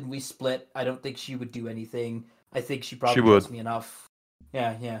happened and we split, I don't think she would do anything. I think she probably loves me enough.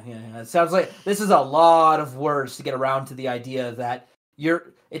 Yeah. It sounds like this is a lot of words to get around to the idea that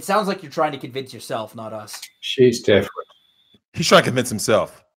it sounds like you're trying to convince yourself, not us. She's different. He's trying to convince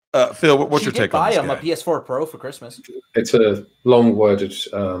himself. Phil, what's your take on this guy? Buy him a PS4 Pro for Christmas. It's a long-worded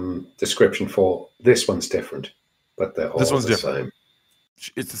description for this one's different, but they're all the same.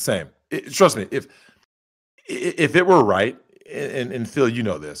 It's the same. Trust me. If it were right, and Phil, you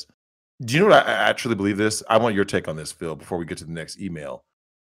know this. Do you know what I actually believe this? I want your take on this, Phil, before we get to the next email.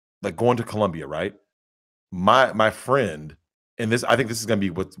 Like going to Colombia, right? My friend, and this, I think this is going to be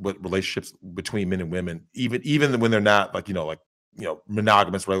what relationships between men and women, even when they're not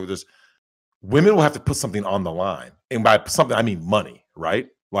monogamous, right? Women will have to put something on the line, and by something I mean money, right?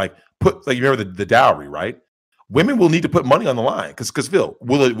 Like you remember the dowry, right? Women will need to put money on the line because Phil,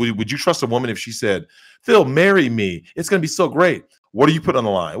 would you trust a woman if she said, "Phil, marry me. It's going to be so great." What do you put on the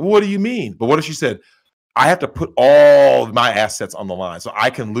line? What do you mean? But what if she said, "I have to put all my assets on the line so I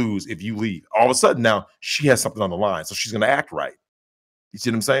can lose if you leave"? All of a sudden now she has something on the line, so she's going to act right. You see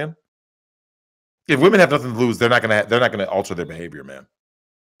what I'm saying? If women have nothing to lose, they're not going to alter their behavior, man.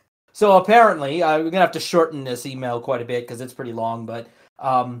 So apparently, we're going to have to shorten this email quite a bit because it's pretty long, but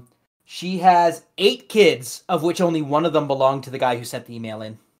she has 8 kids, of which only one of them belonged to the guy who sent the email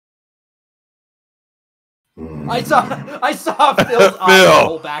in. I saw Phil's eye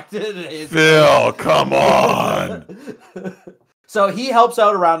roll back to his. Phil, come on. So he helps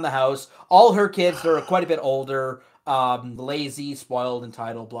out around the house. All her kids, they're quite a bit older, lazy, spoiled,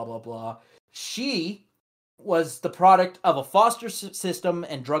 entitled, blah, blah, blah. She was the product of a foster system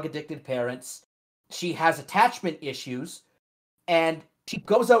and drug-addicted parents. She has attachment issues, and she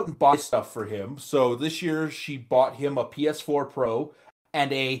goes out and buys stuff for him. So this year, she bought him a PS4 Pro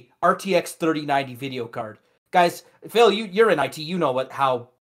and a RTX 3090 video card. Guys, Phil, you're in IT. You know how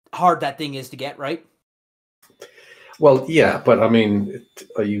hard that thing is to get, right? Well, yeah, but I mean,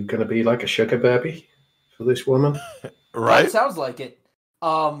 are you going to be like a sugar baby for this woman? Right? That sounds like it.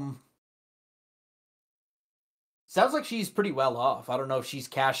 Sounds like she's pretty well off. I don't know if she's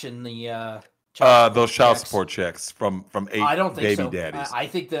cashing the those child support checks from 8 I don't think baby so. daddies. I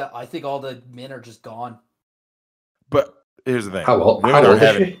think all the men are just gone. But here's the thing: How old women are is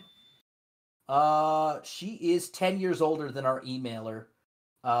having. She is 10 years older than our emailer.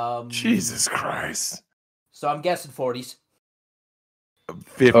 Jesus Christ. So I'm guessing 40s.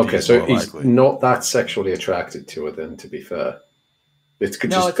 50s. Okay, so he's likely. not that sexually attracted to her. Then, to be fair, it's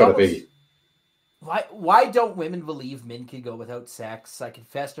got to be. Why don't women believe men can go without sex? I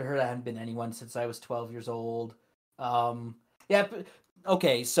confess to her I haven't been anyone since I was 12 years old. Yeah.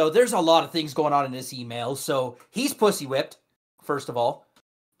 Okay, so there's a lot of things going on in this email. So he's pussy whipped, first of all.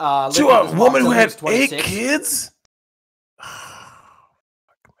 To a woman who had 8 kids?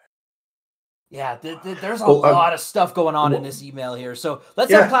 Yeah, there's a lot of stuff going on in this email here. So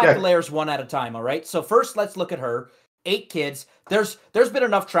let's unpack the layers one at a time, all right? So first, let's look at her. 8 kids. There's been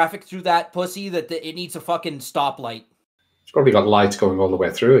enough traffic through that pussy that it needs a fucking stoplight. It's probably got lights going all the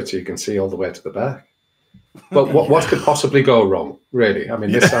way through it, so you can see all the way to the back. But what could possibly go wrong, really? I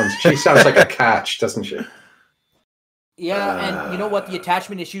mean, she sounds like a catch, doesn't she? Yeah, and you know what? The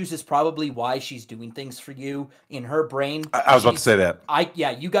attachment issues is probably why she's doing things for you. In her brain, I was about to say that.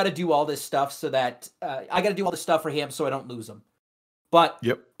 You got to do all this stuff so that I got to do all this stuff for him so I don't lose him. But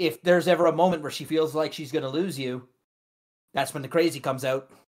if there's ever a moment where she feels like she's going to lose you, that's when the crazy comes out.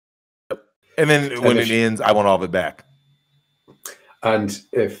 Yep. And then when it ends, I want all of it back. And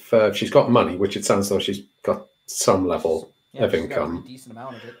if she's got money, which it sounds like she's got some level of income, got a decent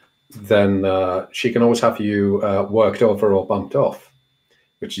amount of it, then she can always have you worked over or bumped off,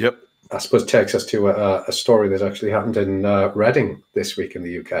 which I suppose takes us to a story that actually happened in Reading this week in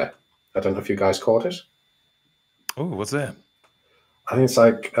the UK. I don't know if you guys caught it. Oh, what's that? I think it's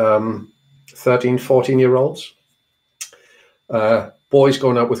like 13, 14-year-olds. Boys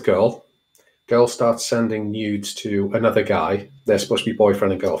going out with girl. Girl starts sending nudes to another guy. They're supposed to be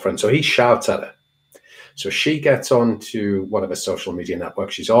boyfriend and girlfriend. So he shouts at her. So she gets on to whatever social media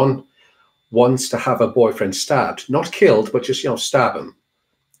network she's on, wants to have her boyfriend stabbed. Not killed, but just, stab him.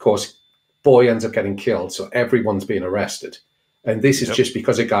 Of course, boy ends up getting killed, so everyone's being arrested. And this is just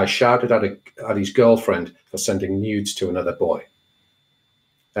because a guy shouted at his girlfriend for sending nudes to another boy.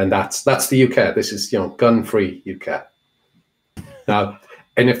 And that's the UK. This is, gun-free UK. Now,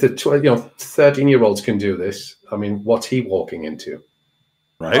 and if the 13-year-olds can do this, I mean, what's he walking into?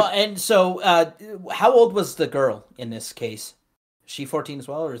 Right. Well, and so, how old was the girl in this case? Is she 14 as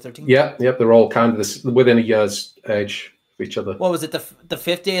well, or 13? Yeah, they're all kind of within a year's age of each other. What was it, the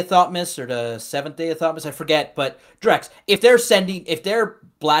 5th day of thought miss or the 7th day of thought miss? I forget. But Drex, if they're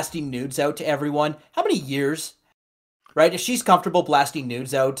blasting nudes out to everyone, how many years? Right, if she's comfortable blasting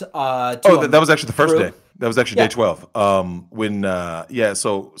nudes out. That was actually the first day. That was actually day 12.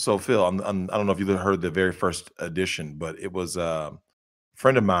 So Phil, I don't know if you heard the very first edition, but it was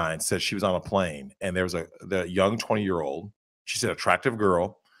friend of mine said she was on a plane and there was the young 20-year-old. She said attractive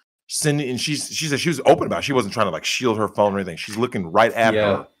girl sending, and she said she was open about it. She wasn't trying to like shield her phone or anything. She's looking right at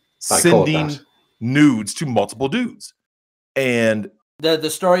her, sending nudes to multiple dudes. And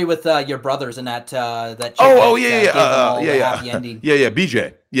the story with your brothers and that chick happy ending.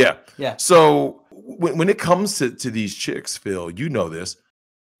 BJ, yeah. So when it comes to these chicks, Phil, you know this.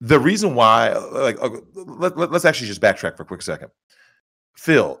 The reason why, let's actually just backtrack for a quick second.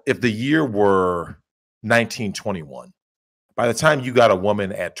 Phil, if the year were 1921, by the time you got a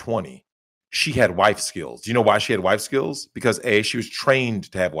woman at 20, she had wife skills. Do you know why she had wife skills? Because A, she was trained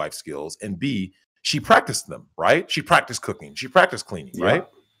to have wife skills, and B, she practiced them, right? She practiced cooking. She practiced cleaning, right?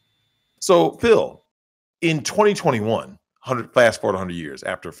 So, Phil, in 2021, fast forward 100 years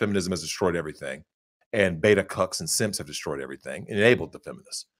after feminism has destroyed everything, and beta cucks and simps have destroyed everything and enabled the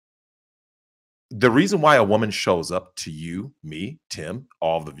feminists. The reason why a woman shows up to you, me, Tim,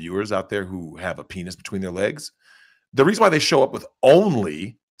 all the viewers out there who have a penis between their legs, the reason why they show up with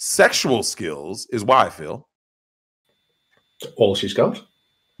only sexual skills is why, Phil? All she's got.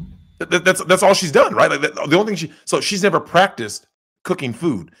 That's all she's done, right? Like the only thing she's never practiced cooking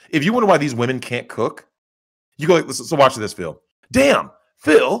food. If you wonder why these women can't cook, you go like, so watch this, Phil. Damn,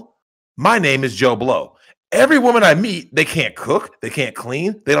 Phil, my name is Joe Blow. Every woman I meet, they can't cook, they can't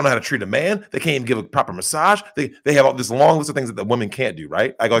clean, they don't know how to treat a man, they can't even give a proper massage. They have all this long list of things that the women can't do,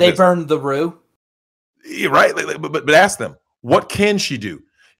 right? I go like they burn the roux. Yeah, right? But ask them, what can she do?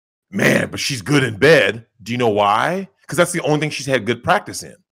 Man, but she's good in bed. Do you know why? Because that's the only thing she's had good practice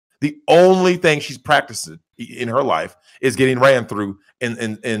in. The only thing she's practiced in her life is getting ran through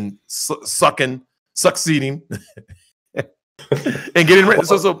and succeeding, and getting ran.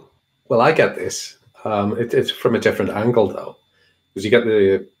 Well, I get this. It's from a different angle, though, because you get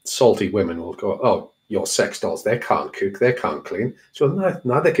the salty women will go, "Oh, your sex dolls, they can't cook, they can't clean." So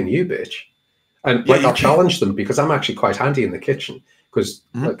neither can you, bitch. And I'll challenge them because I'm actually quite handy in the kitchen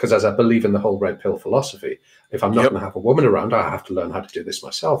because as I believe in the whole red pill philosophy, if I'm not going to have a woman around, I have to learn how to do this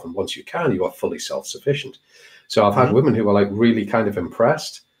myself. And once you can, you are fully self-sufficient. So I've had women who are like really kind of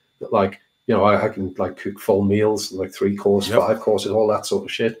impressed that like, you know, I can like cook full meals, like 3 courses, 5 courses, all that sort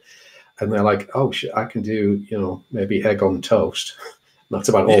of shit. And they're like, oh shit, I can do, you know, maybe egg on toast. That's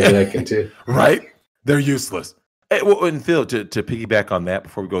about all they can do. Right? They're useless. Hey, well, and Phil, to piggyback on that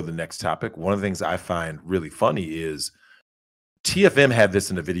before we go to the next topic, one of the things I find really funny is TFM had this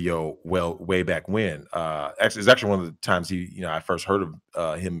in a video way back when. It's actually one of the times I first heard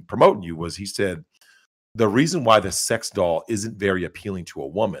of him promoting you was he said the reason why the sex doll isn't very appealing to a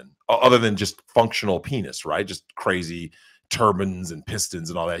woman, other than just functional penis, right? Just crazy turbines and pistons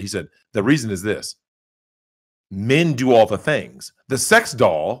and all that. He said the reason is this: men do all the things. The sex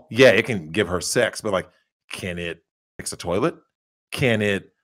doll, yeah, it can give her sex, but like, can it fix a toilet? Can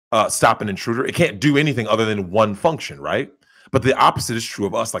it stop an intruder? It can't do anything other than one function, right? But the opposite is true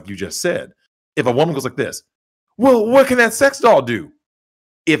of us, like you just said. If a woman goes like this, well, what can that sex doll do?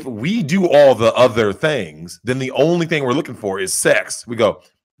 If we do all the other things, then the only thing we're looking for is sex. We go,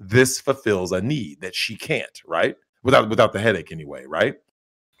 this fulfills a need that she can't, right? Without the headache anyway, right?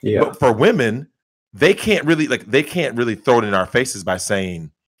 Yeah. But for women, they can't really throw it in our faces by saying,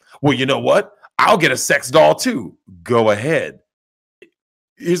 well, you know what? I'll get a sex doll too. Go ahead.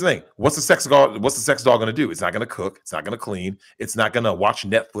 Here's the thing. What's the sex doll going to do? It's not going to cook. It's not going to clean. It's not going to watch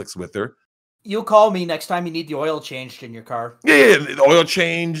Netflix with her. You'll call me next time you need the oil changed in your car. Yeah, the oil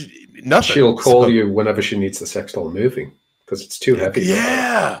change, nothing. She'll call you whenever she needs the sex doll moving because it's too heavy.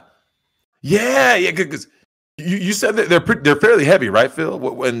 Yeah. Because you said that they're fairly heavy, right, Phil?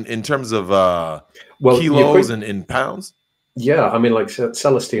 When in terms of kilos and in pounds. Yeah, I mean, like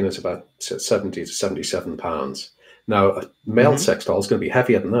Celestine is about 70 to 77 pounds. Now, a male sex doll is going to be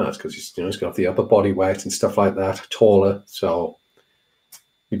heavier than that because it's going to have the upper body weight and stuff like that, taller. So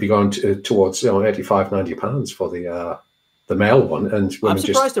you'd be going towards 85, 90 pounds for the male one. And I'm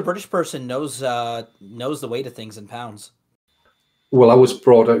surprised a British person knows the weight of things in pounds. Well, I was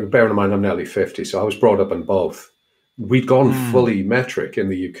brought up, bearing in mind I'm nearly 50, so I was brought up in both. We'd gone fully metric in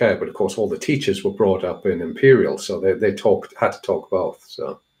the UK, but of course all the teachers were brought up in imperial, so they had to talk both.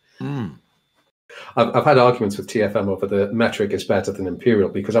 So I've had arguments with TFM over the metric is better than imperial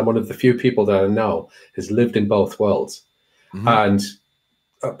because I'm one of the few people that I know has lived in both worlds. And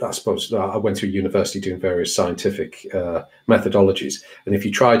I suppose I went through university doing various scientific methodologies. And if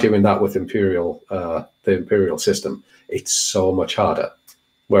you try doing that with the imperial system, it's so much harder.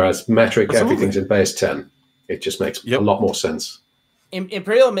 Whereas metric, everything's in base 10. It just makes a lot more sense.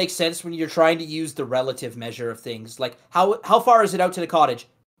 Imperial makes sense when you're trying to use the relative measure of things. Like how far is it out to the cottage?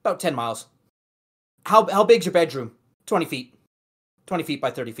 About 10 miles. How big's your bedroom? 20 feet. 20 feet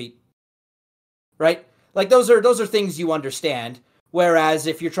by 30 feet. Right? Like those are things you understand. Whereas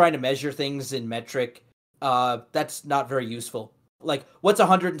if you're trying to measure things in metric, that's not very useful. Like, what's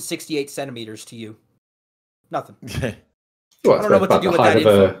 168 centimeters to you? Nothing. Well, I don't know what to do with that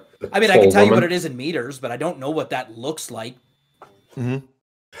info. I mean, I can tell you what it is in meters, but I don't know what that looks like.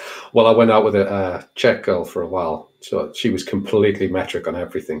 Well, I went out with a Czech girl for a while, so she was completely metric on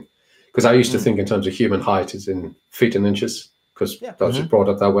everything. Because I used to think in terms of human height is in feet and inches, because I was just brought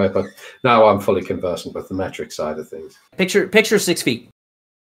up that way. But now I'm fully conversant with the metric side of things. Picture 6 feet.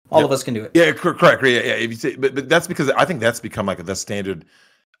 All of us can do it. Yeah, correct. Yeah. If you say, but that's because I think that's become like the standard.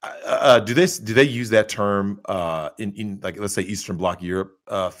 Do they use that term in like, let's say Eastern Bloc Europe,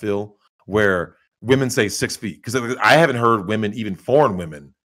 Phil, where women say 6 feet? Because I haven't heard women, even foreign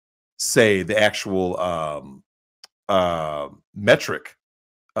women, say the actual metric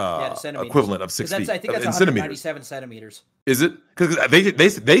equivalent of 6 feet. I think that's 197 centimeters. Is it? Because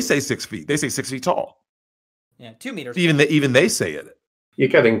they say 6 feet. They say 6 feet tall. Yeah, 2 meters. Even they say it. You're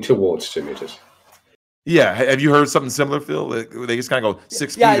getting towards 2 meters. Yeah, have you heard something similar, Phil? They just kind of go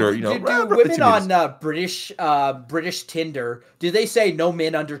 6 feet, or do roughly women 2 meters. on British Tinder, do they say no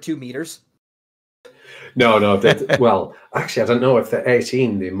men under 2 meters? No. Well, actually, I don't know if they're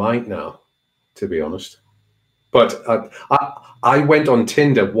 18. They might now, to be honest. But I went on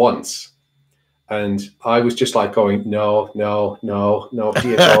Tinder once, and I was just like going, no,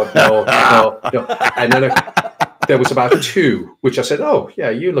 dear God, no. And then there was about 2, which I said, oh, yeah,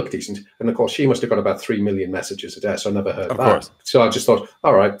 you look decent. And of course, she must have got about 3 million messages a day, so I never heard Of back. course. So I just thought,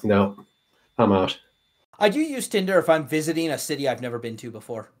 all right, no, I'm out. I do use Tinder if I'm visiting a city I've never been to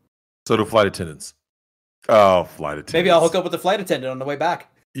before. So do flight attendants. Oh, flight attendants. Maybe I'll hook up with the flight attendant on the way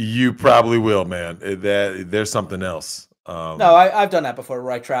back. You probably will, man. There's something else. No, I've done that before,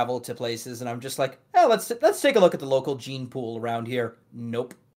 where I travel to places and I'm just like, oh, let's take a look at the local gene pool around here.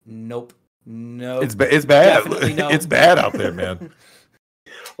 Nope. It's bad. Definitely no. It's bad out there, man.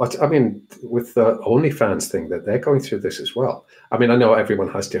 I mean, with the OnlyFans thing, that they're going through this as well. I mean, I know everyone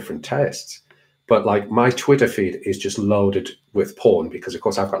has different tastes, but like my Twitter feed is just loaded with porn because, of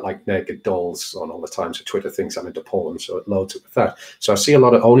course, I've got like naked dolls on all the time. So Twitter thinks I'm into porn, so it loads it with that. So I see a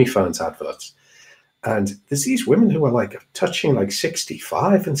lot of OnlyFans adverts. And there's these women who are like touching like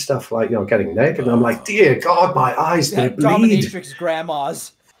 65 and stuff, like, getting naked. And I'm like, dear God, my eyes, they bleed. Dominatrix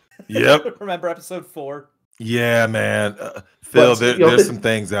grandmas. Yep. Remember episode 4? Yeah, man. Phil, there's some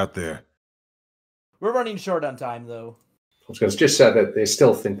things out there. We're running short on time, though. I was going to just say that they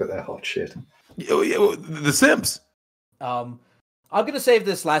still think that they're hot shit. The Simps. I'm going to save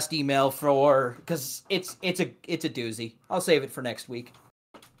this last email because it's a doozy. I'll save it for next week.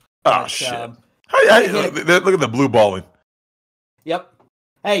 Oh, shit. Look at the blue balling. Yep.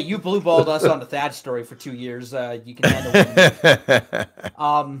 Hey, you blue balled us on the Thad story for 2 years. You can handle it.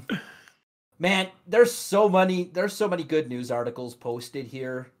 Man, there's so many good news articles posted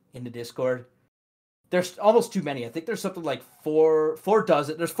here in the Discord. There's almost too many. I think there's something like 4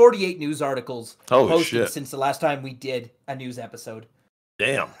 dozen. There's 48 news articles posted since the last time we did a news episode.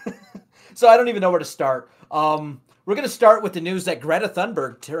 Damn. So I don't even know where to start. We're going to start with the news that Greta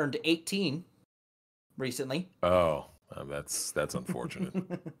Thunberg turned 18 recently. Oh, that's unfortunate.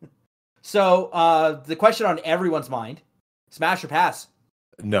 So the question on everyone's mind: smash or pass?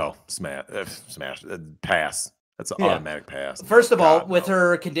 No, smash, pass. That's an automatic pass. First of all, with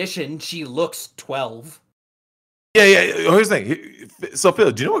her condition, she looks 12. Yeah. Here's the thing. So,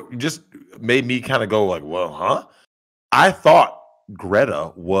 Phil, do you know what just made me kind of go like, well, huh? I thought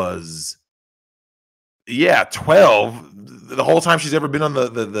Greta was, 12 the whole time she's ever been on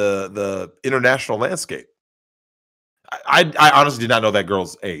the international landscape. I honestly did not know that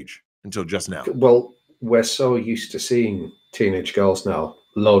girl's age until just now. Well, we're so used to seeing teenage girls now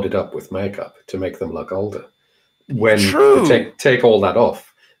loaded up with makeup to make them look older. When they take all that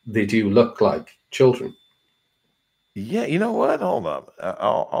off, they do look like children. Yeah, you know what? Hold up.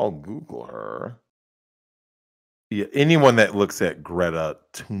 I'll Google her. Yeah, anyone that looks at Greta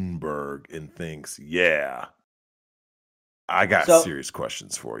Thunberg and thinks, yeah, I got serious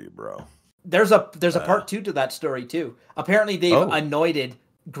questions for you, bro. There's a part 2 to that story too. Apparently they've anointed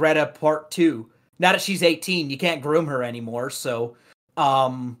Greta part 2. Now that she's 18, you can't groom her anymore. So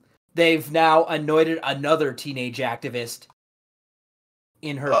they've now anointed another teenage activist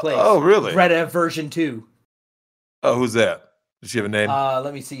in her place. Oh, really? Greta version 2. Oh, who's that? Does she have a name?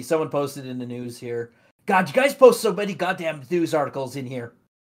 Let me see. Someone posted in the news here. God, you guys post so many goddamn news articles in here.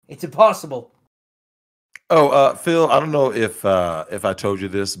 It's impossible. Oh, Phil, I don't know if I told you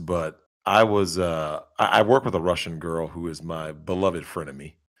this, but I work with a Russian girl who is my beloved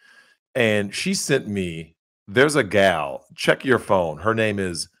frenemy. And she sent me, there's a gal, check your phone. Her name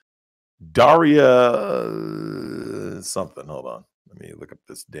is Daria something. Hold on. Let me look up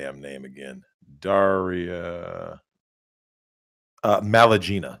this damn name again. Daria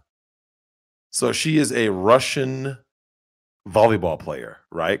Malagina. So she is a Russian volleyball player,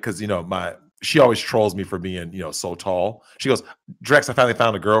 right? Because she always trolls me for being, so tall. She goes, Drex, I finally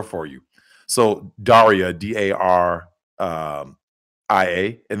found a girl for you. So Daria, Daria, and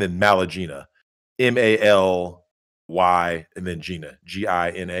then Malagina, MalY, and then Gina,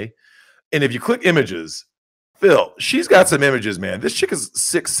 Gina. And if you click images, Phil, she's got some images, man. This chick is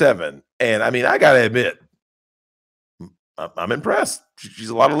 6'7", and I mean, I gotta admit, I'm impressed. She's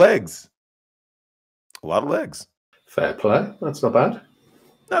a lot of legs. A lot of legs. Fair play. That's not bad.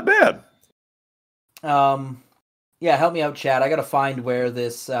 Not bad. Yeah, help me out, Chad. I gotta find where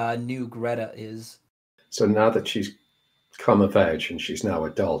this new Greta is. So now that she's come of age and she's now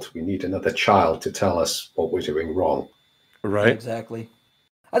adult, we need another child to tell us what we're doing wrong. Right? Exactly.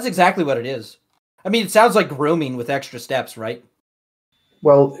 That's exactly what it is. I mean, it sounds like grooming with extra steps, right?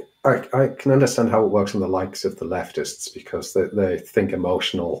 Well, I can understand how it works on the likes of the leftists, because they think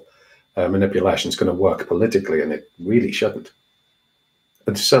emotional manipulation is going to work politically, and it really shouldn't.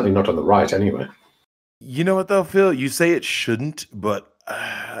 It's certainly not on the right anyway. You know what though, Phil? You say it shouldn't, but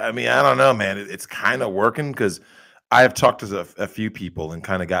I mean, I don't know, man. It's kind of working because I have talked to a few people and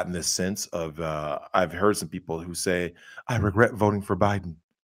kind of gotten this sense of. I've heard some people who say, "I regret voting for Biden,"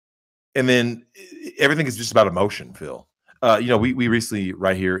 and then everything is just about emotion, Phil. You know, we recently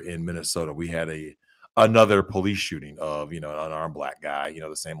right here in Minnesota, we had another police shooting of, you know, an unarmed black guy. You know,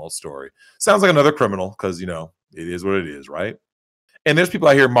 the same old story. Sounds like another criminal because, you know, it is what it is, right? And there's people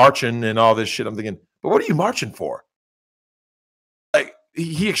out here marching and all this shit. I'm thinking, but what are you marching for? Like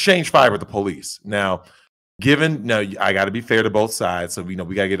he exchanged fire with the police. Now, I got to be fair to both sides, so we know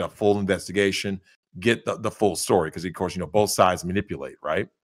we got to get a full investigation, get the full story, because of course, you know, both sides manipulate, right?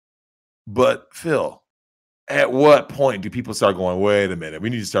 But Phil, at what point do people start going, wait a minute, we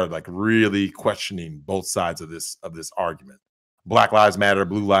need to start like really questioning both sides of this argument? Black Lives Matter,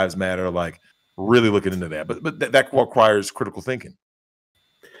 Blue Lives Matter, like really looking into that. But that requires critical thinking.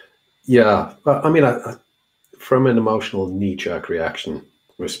 Yeah, I mean, from an emotional knee-jerk reaction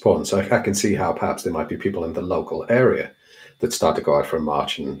response, I can see how perhaps there might be people in the local area that start to go out for a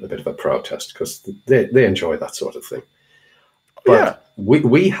march and a bit of a protest because they enjoy that sort of thing. But yeah,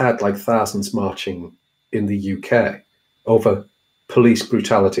 we had like thousands marching in the UK over police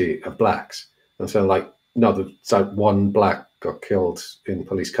brutality of blacks. And so like, no, it's like one black got killed in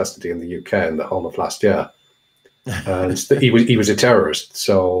police custody in the UK in the whole of last year. And he was a terrorist.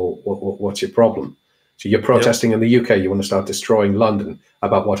 So what's your problem? So you're protesting in the UK. You want to start destroying London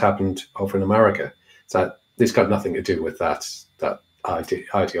about what happened over in America. So this got nothing to do with that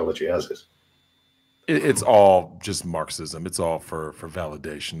ideology, has it? It's all just Marxism. It's all for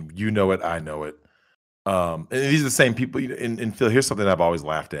validation. You know it. I know it. And these are the same people. And Phil, here's something I've always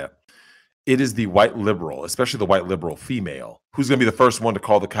laughed at. It is the white liberal, especially the white liberal female, who's going to be the first one to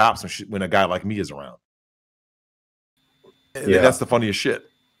call the cops when a guy like me is around. Yeah. That's the funniest shit.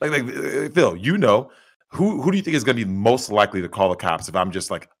 Like Phil, you know, who do you think is going to be most likely to call the cops if I'm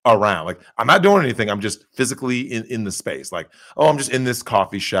just like around? Like I'm not doing anything. I'm just physically in the space. Like, oh, I'm just in this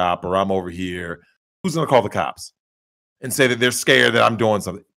coffee shop or I'm over here. Who's going to call the cops and say that they're scared that I'm doing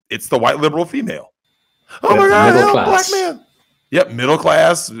something? It's the white liberal female. Oh my God, middle class. Black man. Yep, middle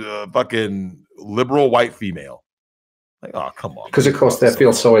class, fucking liberal white female. Like, oh, come on. Because of course they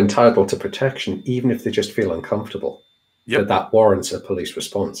feel so entitled to protection, even if they just feel uncomfortable. Yep. That warrants a police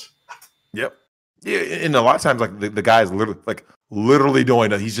response. Yep. Yeah, and a lot of times, like the guy is literally doing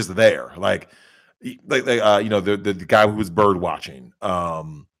that. He's just there, you know, the guy who was bird watching.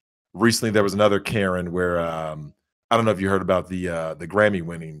 Recently, there was another Karen where I don't know if you heard about the Grammy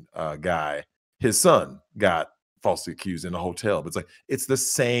winning guy. His son got falsely accused in a hotel, but it's the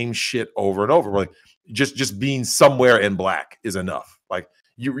same shit over and over. Like just being somewhere in black is enough. Like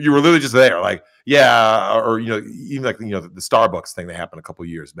you were literally just there, like, yeah, or you know, even like, you know, the Starbucks thing that happened a couple of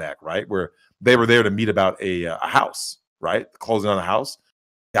years back, right, where they were there to meet about a house, right, closing on a house.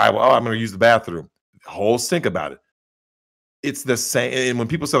 Guy, well, I'm going to use the bathroom. The whole stink about it. It's the same. And when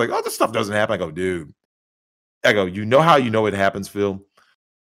people say like, oh, this stuff doesn't happen, I go, dude, you know how you know it happens, Phil?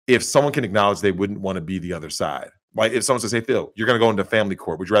 If someone can acknowledge they wouldn't want to be the other side. Like if someone says, hey, Phil, you're going to go into family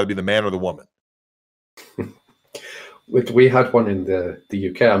court. Would you rather be the man or the woman? We had one in the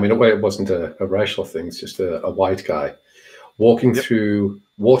UK. I mean, it wasn't a racial thing. It's just a white guy walking through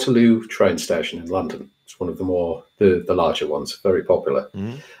Waterloo train station in London. It's one of the larger ones, very popular.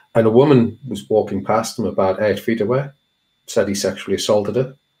 Mm-hmm. And a woman was walking past him about 8 feet away, said he sexually assaulted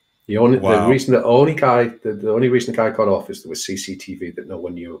her. The only reason the guy got off is there was CCTV that no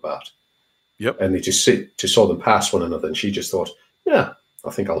one knew about. Yep. And they just saw them pass one another, and she just thought, yeah,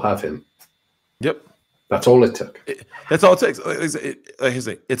 I think I'll have him. Yep. That's all it took. That's all it takes. Like I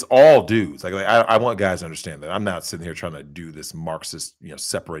say, it's all dudes. Like I want guys to understand that I'm not sitting here trying to do this Marxist, you know,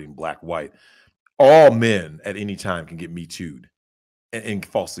 separating black white. All men at any time can get Me Too'd and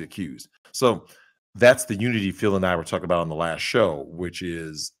falsely accused. So that's the unity Phil and I were talking about on the last show, which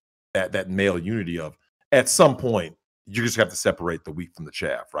is that male unity of at some point you just have to separate the wheat from the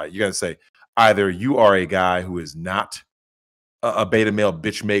chaff, right? You got to say either you are a guy who is not a beta male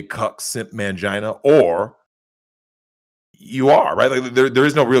bitch made cuck simp mangina, or you are, right? Like there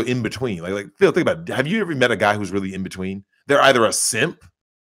is no real in between. Like Phil, think about it. Have you ever met a guy who's really in between? They're either a simp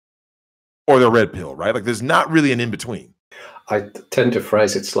or they're red pill, right? Like there's not really an in between. I tend to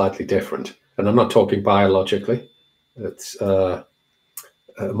phrase it slightly different, and I'm not talking biologically. It's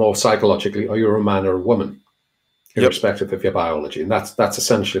more psychologically. Are you a man or a woman, irrespective of your biology? And that's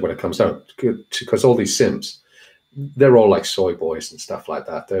essentially what it comes down to. Because all these simps, they're all like soy boys and stuff like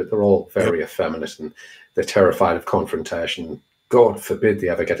that. They're all very effeminate, and they're terrified of confrontation. God forbid they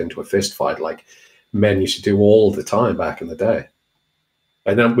ever get into a fist fight like men used to do all the time back in the day.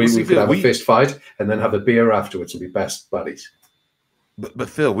 And then we could have a fist fight and then have a beer afterwards and be best buddies. But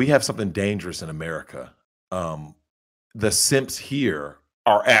Phil, we have something dangerous in America. The simps here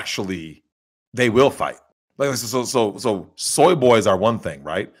are actually, they will fight. Like so soy boys are one thing,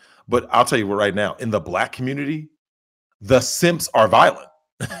 right? But I'll tell you what, right now, in the Black community, the simps are violent.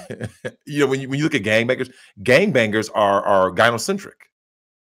 You know, when you look at gangbangers are gynocentric.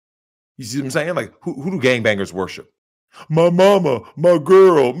 You see what I'm saying? Like, who do gangbangers worship? My mama, my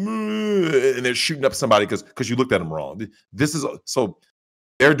girl, and they're shooting up somebody because you looked at them wrong. This is so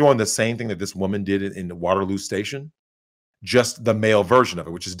they're doing the same thing that this woman did in the Waterloo Station, just the male version of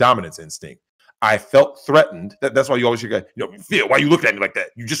it, which is dominance instinct. I felt threatened. That's why you always hear, Phil, why you looking at me like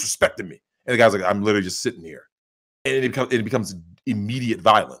that? You disrespected me. And the guy's like, I'm literally just sitting here. And it becomes immediate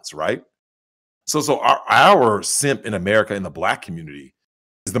violence, right? So our simp in America, in the Black community,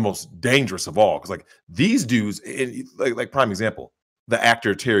 is the most dangerous of all. Because like these dudes, like prime example, the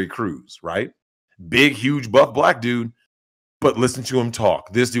actor Terry Crews, right? Big, huge, buff Black dude, but listen to him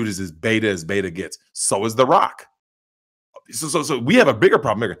talk. This dude is as beta gets. So is The Rock. So we have a bigger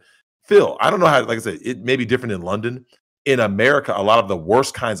problem. Phil, I don't know how, like I said, it may be different in London. In America, a lot of the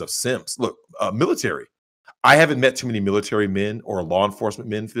worst kinds of simps, look, military. I haven't met too many military men or law enforcement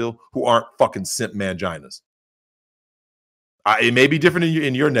men, Phil, who aren't fucking simp manginas. It may be different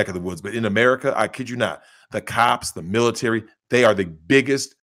in your neck of the woods, but in America, I kid you not, the cops, the military, they are the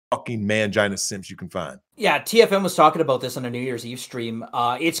biggest fucking mangina simps you can find. Yeah, TFM was talking about this on a New Year's Eve stream.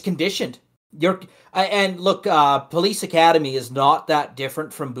 It's conditioned. And look, police academy is not that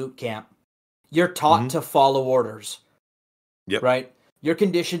different from boot camp. You're taught to follow orders. Yep. Right? You're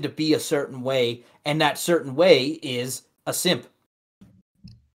conditioned to be a certain way, and that certain way is a simp.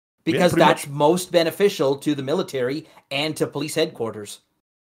 Because that's most beneficial to the military and to police headquarters.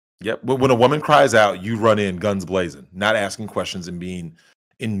 Yep. When a woman cries out, you run in guns blazing, not asking questions and being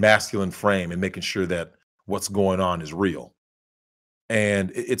in masculine frame and making sure that what's going on is real.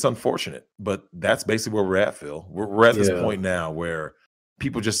 And it's unfortunate, but that's basically where we're at, Phil. We're at this point now where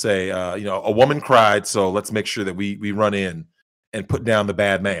people just say, a woman cried, so let's make sure that we run in and put down the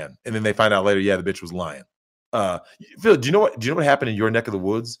bad man. And then they find out later, yeah, the bitch was lying. Phil, do you know what happened in your neck of the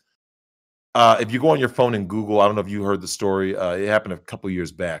woods? If you go on your phone and Google, I don't know if you heard the story. It happened a couple of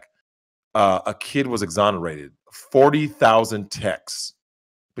years back. A kid was exonerated. 40,000 texts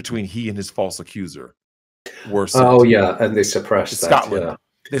between he and his false accuser were sent. Oh yeah, and they suppressed that. Scotland. Yeah.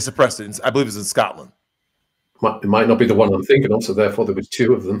 They suppressed it. I believe it's in Scotland. It might not be the one I'm thinking of, so therefore there was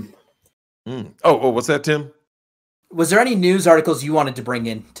two of them. Oh, what's that, Tim? Was there any news articles you wanted to bring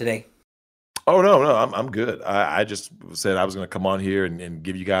in today? Oh no, I'm good. I just said I was going to come on here and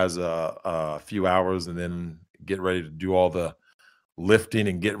give you guys a few hours and then get ready to do all the lifting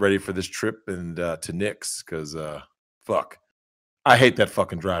and get ready for this trip and to Nick's because fuck, I hate that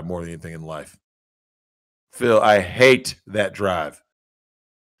fucking drive more than anything in life. Phil, I hate that drive.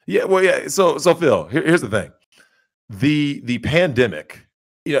 Yeah, well, yeah. So Phil, here's the thing: the pandemic.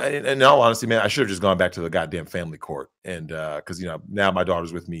 In all honesty, man, I should have just gone back to the goddamn family court, and because now my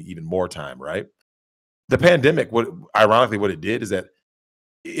daughter's with me even more time, right? The pandemic, ironically, what it did is that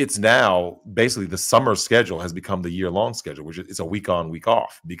it's now basically the summer schedule has become the year-long schedule, which is a week on, week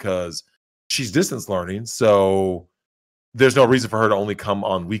off, because she's distance learning, so there's no reason for her to only come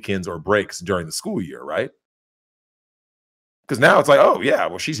on weekends or breaks during the school year, right? Because now it's like, oh yeah,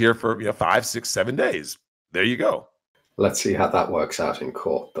 well she's here for 5, 6, 7 days. There you go. Let's see how that works out in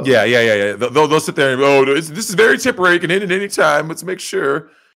court, though. Yeah. They'll sit there and this is very temporary. It can end at any time. Let's make sure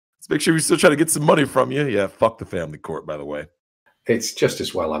we still try to get some money from you. Yeah, fuck the family court, by the way. It's just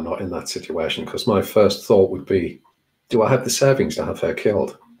as well I'm not in that situation because my first thought would be, do I have the savings to have her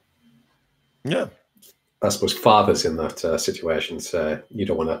killed? Yeah. I suppose fathers in that situation say you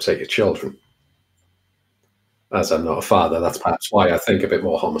don't want to upset your children. As I'm not a father, that's perhaps why I think a bit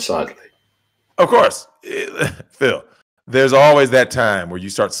more homicidally. Of course. Phil, there's always that time where you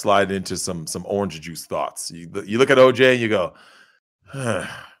start sliding into some orange juice thoughts. You look at OJ and you go,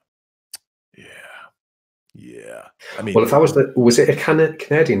 yeah. I mean, well, if I was it a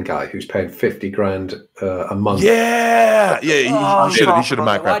Canadian guy who's paying $50,000 a month? Yeah. He should have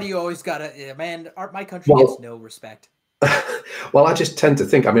Minecraft. Why do you always gotta, man? My country gets no respect. Well, I just tend to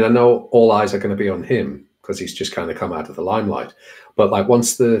think. I mean, I know all eyes are going to be on him because he's just kind of come out of the limelight. But like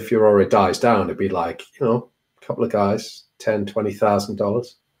once the furore dies down, it'd be like a couple of guys,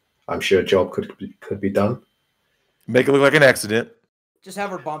 $10,000-$20,000. I'm sure a job could be done. Make it look like an accident. Just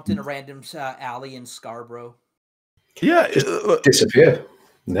have her bumped in a random alley in Scarborough. Yeah, Just disappear.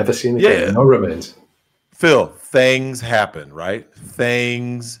 Never seen again. Yeah. No remains. Phil, things happen, right?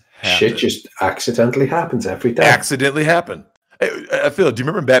 Things happen. Shit just accidentally happens every day. Accidentally happen. Hey, Phil, do you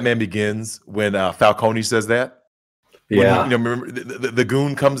remember in Batman Begins when Falcone says that? Yeah. When remember the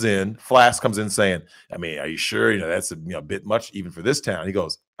goon comes in, Flash comes in saying, I mean, are you sure? That's a bit much even for this town. He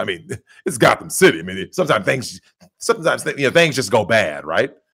goes, I mean, it's Gotham City. I mean, sometimes things just go bad,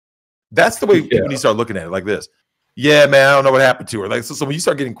 right? That's the way people need to start looking at it like this. Yeah, man, I don't know what happened to her. Like, so when you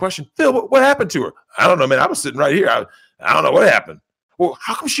start getting questioned, Phil, what happened to her? I don't know, man. I was sitting right here. I don't know what happened. Well,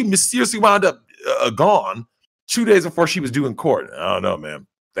 how come she mysteriously wound up gone 2 days before she was due in court? I don't know, man.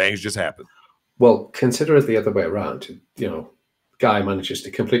 Things just happen. Well, consider it the other way around. Guy manages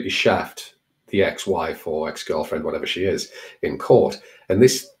to completely shaft the ex-wife or ex-girlfriend, whatever she is, in court. And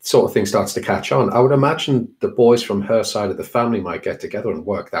this sort of thing starts to catch on. I would imagine the boys from her side of the family might get together and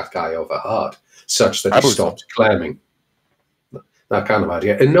work that guy over hard, such that he stops claiming. That kind of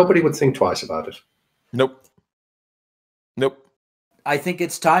idea. And nobody would think twice about it. Nope. I think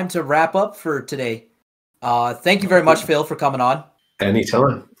it's time to wrap up for today. Thank you very much, Phil, for coming on.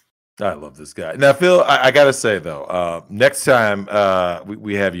 Anytime. I love this guy. Now, Phil, I got to say, though, next time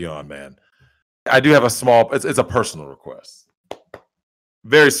we have you on, man, I do have it's a personal request.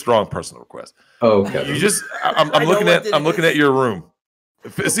 Very strong personal request. Okay. I'm looking at your room.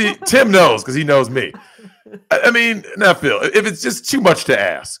 See, Tim knows because he knows me. I mean, now, Phil, if it's just too much to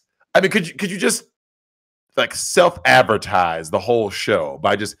ask, I mean, could you just like self-advertise the whole show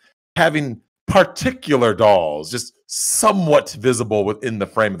by just having particular dolls just somewhat visible within the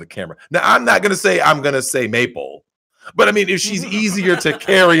frame of the camera? Now, I'm going to say Maple, but I mean, if she's easier to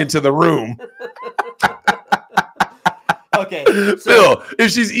carry into the room. Okay, Phil,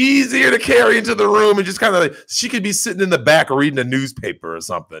 if she's easier to carry into the room and just kind of like, she could be sitting in the back reading a newspaper or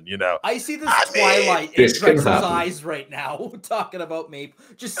something, I see this Twilight in Drexel's eyes right now, talking about Maple.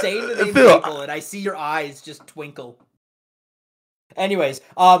 Just saying the name Maple, and I see your eyes just twinkle. Anyways,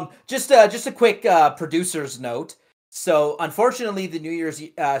 just a quick producer's note. So, unfortunately, the New Year's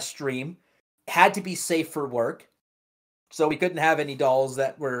stream had to be safe for work, so we couldn't have any dolls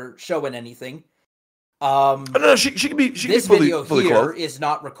that were showing anything. No, she can be. This video here is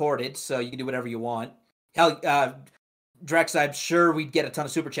not recorded, so you can do whatever you want. Hell, Drex, I'm sure we'd get a ton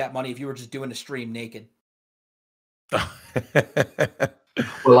of super chat money if you were just doing a stream naked.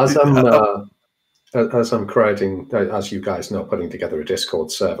 Well, as I'm creating, as you guys know, putting together a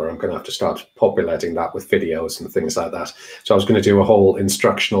Discord server, I'm going to have to start populating that with videos and things like that. So I was going to do a whole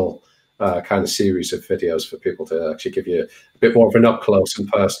instructional kind of series of videos for people to actually give you a bit more of an up close and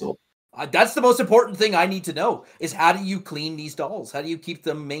personal. That's the most important thing I need to know is how do you clean these dolls? How do you keep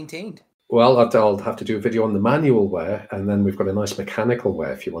them maintained? Well, I'll have to do a video on the manual wear, and then we've got a nice mechanical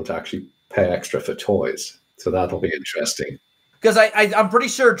wear if you want to actually pay extra for toys. So that'll be interesting. Because I'm pretty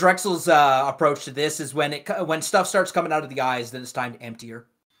sure Drexel's approach to this is when stuff starts coming out of the eyes, then it's time to empty her.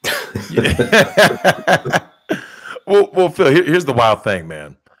 Well, Phil, here's the wild thing,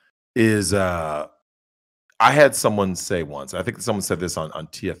 man. Is I had someone say once, I think someone said this on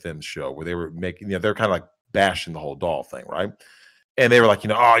TFM's show where they were making, they're kind of like bashing the whole doll thing, right? And they were like,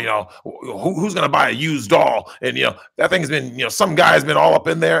 who's going to buy a used doll? And, that thing's been, some guy's been all up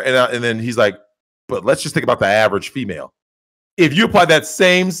in there. And then he's like, but let's just think about the average female. If you apply that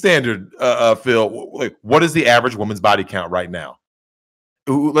same standard, Phil, like, what is the average woman's body count right now?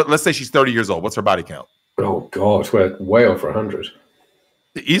 Let's say she's 30 years old. What's her body count? Oh, God, we're way over 100.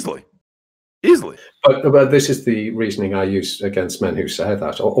 Easily. But this is the reasoning I use against men who say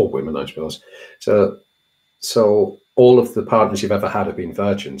that, or women, I suppose. So all of the partners you've ever had have been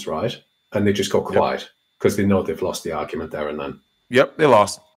virgins, right? And they just got quiet because they know they've lost the argument there and then. Yep, they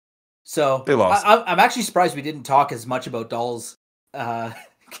lost. So they lost. I'm actually surprised we didn't talk as much about dolls,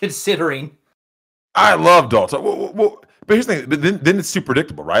 considering. I love dolls. Well, but here's the thing. But then it's too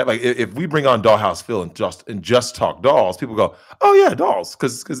predictable, right? Like if we bring on Dollhouse Phil and just talk dolls, people go, "Oh yeah, dolls,"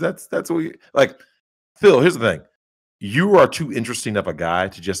 because that's what we like. Phil, here's the thing: you are too interesting of a guy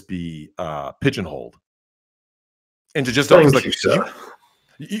to just be pigeonholed, and to just talk.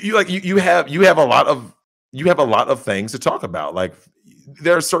 You have a lot of things to talk about. Like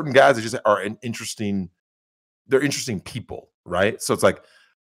there are certain guys that just are interesting. They're interesting people, right? So it's like.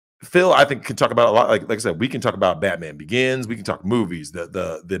 Phil, I think, can talk about a lot. Like I said, we can talk about Batman Begins. We can talk movies,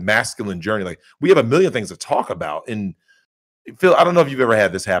 the masculine journey. Like we have a million things to talk about. And Phil, I don't know if you've ever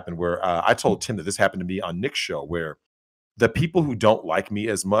had this happen where I told Tim that this happened to me on Nick's show, where the people who don't like me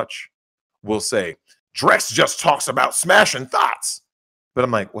as much will say, Drex just talks about smashing thoughts. But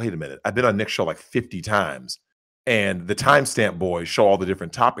I'm like, wait a minute. I've been on Nick's show like 50 times. And the timestamp boys show all the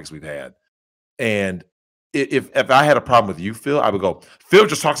different topics we've had. And if I had a problem with you, Phil, I would go, Phil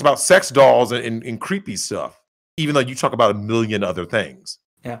just talks about sex dolls and creepy stuff, even though you talk about a million other things.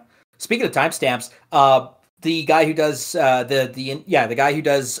 Yeah. Speaking of timestamps, the guy who does the guy who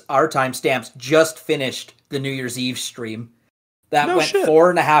does our timestamps just finished the New Year's Eve stream. That went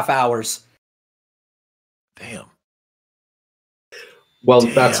 4.5 hours. Damn. Well,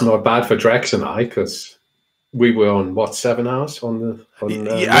 that's not bad for Drex and I, because we were on what, 7 hours on the.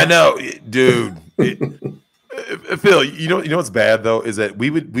 Yeah, I know, dude. Phil, you know what's bad though is that we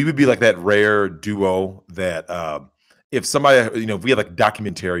would be like that rare duo that if somebody, if we had like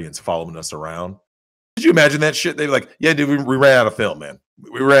documentarians following us around. Could you imagine that shit? They're like, yeah, dude, we ran out of film, man.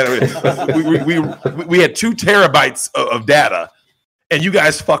 We had 2 terabytes of data, and you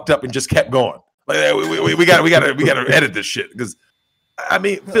guys fucked up and just kept going. Like we got to edit this shit, because I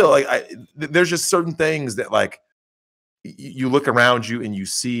mean, Phil, like there's just certain things that like you look around you and you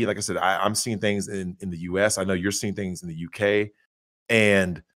see. Like I said, I'm seeing things in the US. I know you're seeing things in the UK,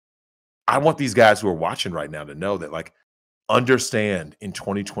 and I want these guys who are watching right now to know that, like, understand in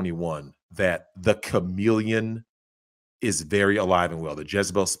 2021 that the chameleon is very alive and well. The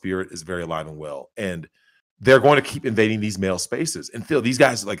Jezebel spirit is very alive and well. And they're going to keep invading these male spaces. And Phil, these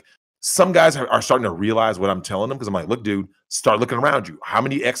guys, like, some guys are starting to realize what I'm telling them, because I'm like, look, dude, start looking around you. How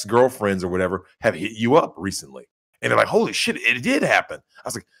many ex-girlfriends or whatever have hit you up recently? And they're like, holy shit, it did happen. I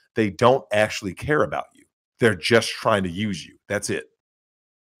was like, they don't actually care about you. They're just trying to use you. That's it.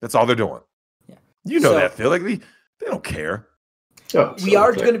 That's all they're doing. Yeah. You know that, Phil. Like, they don't care. Oh, we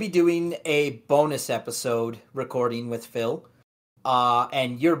are going to be doing a bonus episode recording with Phil,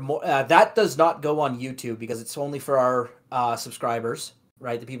 and that does not go on YouTube because it's only for our subscribers,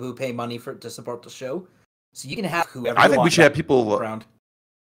 right? The people who pay money to support the show. So you can have whoever. I think we should have people around.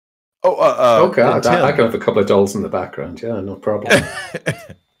 Okay, I can have a couple of dolls in the background. Yeah, no problem.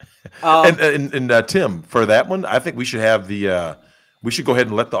 and Tim, for that one, I think we should have we should go ahead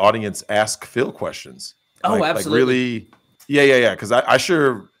and let the audience ask Phil questions. Oh, absolutely. Like really, yeah. Because I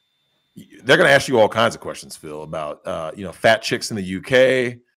sure they're going to ask you all kinds of questions, Phil, about fat chicks in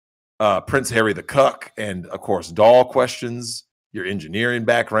the UK, Prince Harry the Cuck, and of course doll questions. Your engineering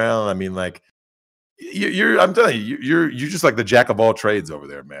background. I mean, like I'm telling you, you're just like the jack of all trades over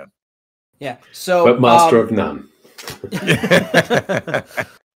there, man. Yeah. So, but master of none.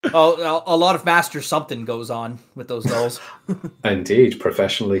 Oh, a lot of master something goes on with those dolls. Indeed,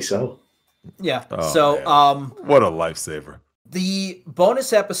 professionally so. Yeah. Oh, so, man. What a lifesaver. The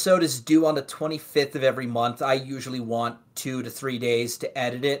bonus episode is due on the 25th of every month. I usually want 2 to 3 days to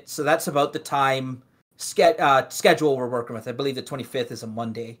edit it, so that's about the time schedule we're working with. I believe the 25th is a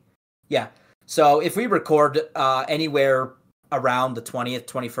Monday. Yeah. So if we record anywhere around the 20th,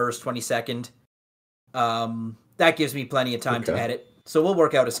 21st, 22nd, that gives me plenty of time to edit. So we'll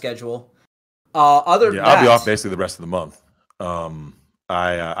work out a schedule. I'll be off basically the rest of the month.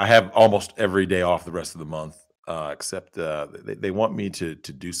 I have almost every day off the rest of the month, except they want me to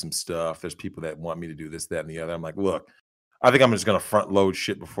do some stuff. There's people that want me to do this, that, and the other. I'm like, look, I think I'm just going to front load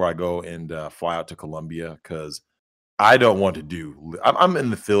shit before I go and fly out to Colombia, because I don't want to do. I'm in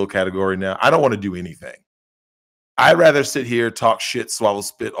the Phil category now. I don't want to do anything. I'd rather sit here, talk shit, swallow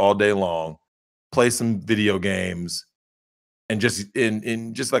spit all day long, play some video games, and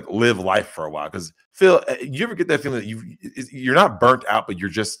just like live life for a while. Because Phil, you ever get that feeling that you're not burnt out, but you're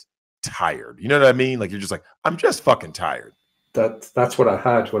just tired? You know what I mean? Like, you're just like, I'm just fucking tired. That's what I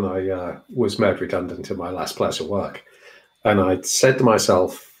had when I was made redundant in my last place of work. And I said to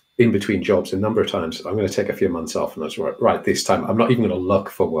myself in between jobs a number of times, I'm going to take a few months off. And I was right, this time I'm not even going to look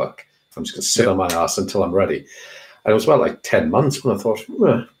for work. I'm just going to sit on my ass until I'm ready. And it was about like 10 months when I thought,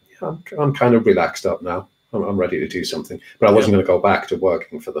 I'm kind of relaxed up now. I'm ready to do something. But I wasn't going to go back to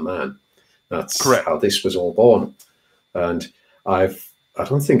working for the man. That's correct. How this was all born. And I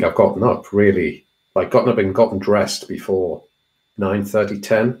don't think I've gotten up really, like gotten up and gotten dressed before 9:30,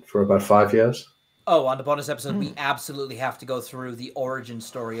 10 for about 5 years. Oh, on the bonus episode, we absolutely have to go through the origin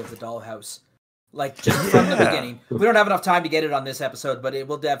story of the dollhouse. Like, just from the beginning. We don't have enough time to get it on this episode, but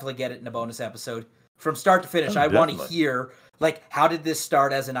we'll definitely get it in a bonus episode. From start to finish, I want to hear, like, how did this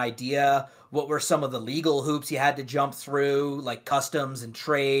start as an idea? What were some of the legal hoops you had to jump through, like customs and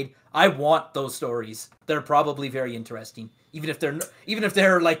trade? I want those stories. They're probably very interesting, even if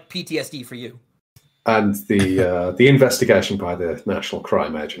they're like PTSD for you. And the investigation by the National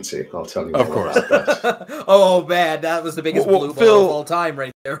Crime Agency, I'll tell you. Of course. Oh man, that was the biggest blue ball of all time,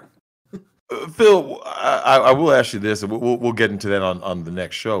 right there. Phil, I will ask you this, and we'll get into that on the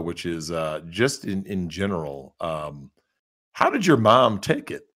next show, which is just in general. How did your mom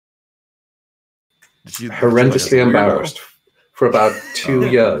take it? Horrendously embarrassed for about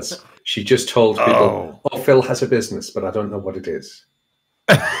 2 years. She just told people, Phil has a business, but I don't know what it is.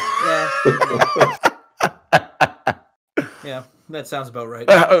 Yeah. Yeah, that sounds about right.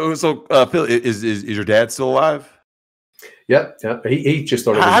 Phil, is your dad still alive? Yeah. He just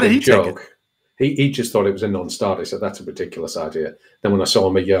thought it was How a did big he take joke. He just thought it was a non-starter. So that's a ridiculous idea. Then when I saw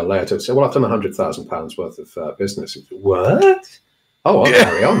him a year later, I said, "Well, I've done £100,000 worth of business." He said, "What? Oh, I'll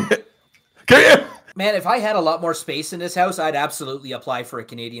carry on." Man, if I had a lot more space in this house, I'd absolutely apply for a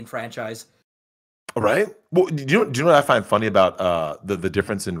Canadian franchise. Right. Well, do you know what I find funny about the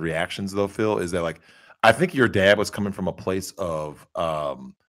difference in reactions though, Phil, is that like I think your dad was coming from a place of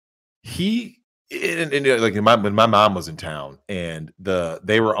he like when my mom was in town and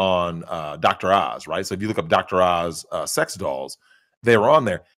they were on Dr. Oz, right? So if you look up Dr. Oz sex dolls, they were on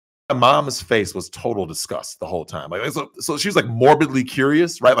there. My mom's face was total disgust the whole time. Like so she was like morbidly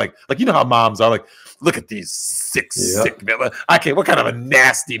curious, right? Like you know how moms are like, look at these sick men. I can't. What kind of a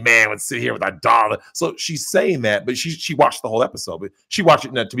nasty man would sit here with a doll? So she's saying that, but she watched the whole episode. But she watched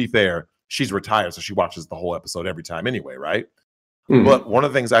it. Now, to be fair, she's retired, so she watches the whole episode every time anyway, right? Mm-hmm. But one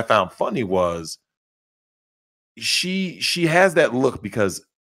of the things I found funny was she has that look because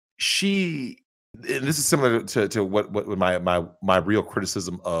and this is similar to what my real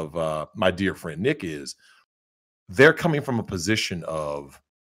criticism of my dear friend Nick is. They're coming from a position of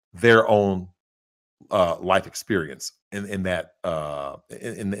their own life experience in that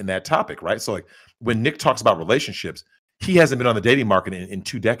in that topic, right? So like when Nick talks about relationships, he hasn't been on the dating market in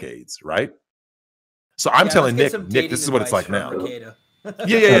 2 decades, right? So I'm telling Nick, this is what it's like now.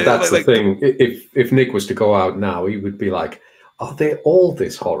 Yeah. That's the thing. If Nick was to go out now, he would be like, "Are they all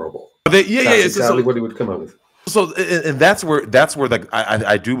this horrible?" That's exactly what he would come up with. So, and that's where like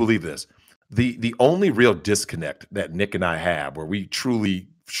I do believe this. The only real disconnect that Nick and I have, where we truly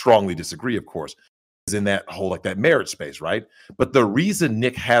strongly disagree, of course, is in that whole like that marriage space, right? But the reason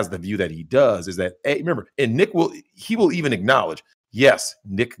Nick has the view that he does is that remember, and Nick will even acknowledge, yes,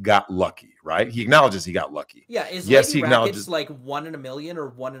 Nick got lucky, right? He acknowledges he got lucky. Yeah, Lady Rackets like 1 in a million or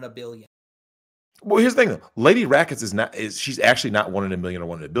 1 in a billion? Well, here's the thing though. Lady Rackets she's actually not 1 in a million or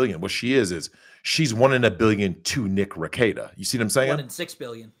 1 in a billion. What she is she's 1 in a billion to Nick Rekieta. You see what I'm saying? 1 in 6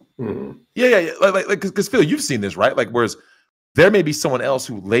 billion. Mm-hmm. Yeah. Like because Phil, you've seen this, right? Like whereas there may be someone else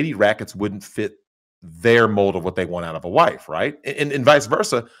who Lady Rackets wouldn't fit their mold of what they want out of a wife, right? And vice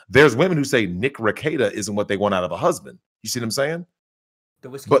versa. There's women who say Nick Rekieta isn't what they want out of a husband. You see what I'm saying?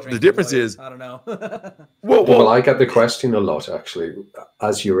 But the difference is, I don't know. Well, I get the question a lot, actually.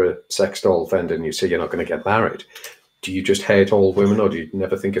 As you're a sex doll vendor and you say you're not going to get married, do you just hate all women or do you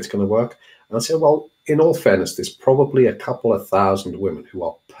never think it's going to work? And I say, well, in all fairness, there's probably a couple of thousand women who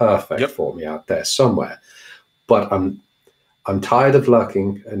are perfect for me out there somewhere. But I'm tired of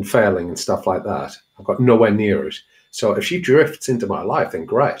lurking and failing and stuff like that. I've got nowhere near it. So if she drifts into my life, then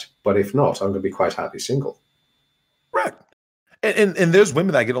great. But if not, I'm going to be quite happy single. Right. And there's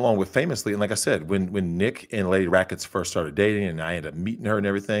women that I get along with famously. And like I said, when Nick and Lady Rackets first started dating and I ended up meeting her and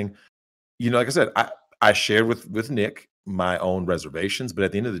everything, like I said, I shared with Nick my own reservations. But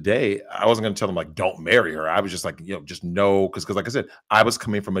at the end of the day, I wasn't going to tell them like, don't marry her. I was just like, just no. Because like I said, I was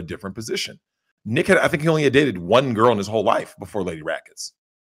coming from a different position. Nick I think he only had dated 1 girl in his whole life before Lady Rackets.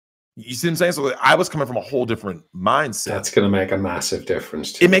 You see what I'm saying? So I was coming from a whole different mindset. That's going to make a massive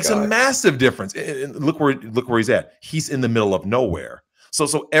difference. It makes a massive difference. And look where he's at. He's in the middle of nowhere.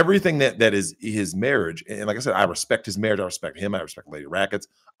 So everything that is his marriage, and like I said, I respect his marriage. I respect him. I respect Lady Rackets.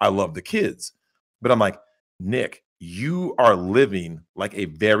 I love the kids. But I'm like, Nick, you are living like a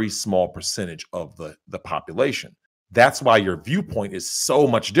very small percentage of the population. That's why your viewpoint is so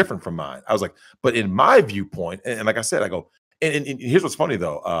much different from mine. I was like, but in my viewpoint, and like I said, I go, and here's what's funny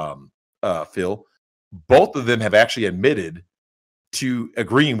though, Phil, both of them have actually admitted to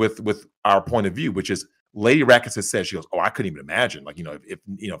agreeing with our point of view, which is Lady Rackets has said, she goes, oh, I couldn't even imagine, like, if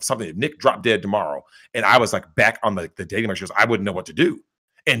Nick dropped dead tomorrow and I was like back on the dating market, she goes, I wouldn't know what to do.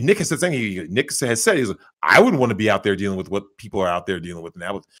 And Nick has said something. Nick has said, he's like, I wouldn't want to be out there dealing with what people are out there dealing with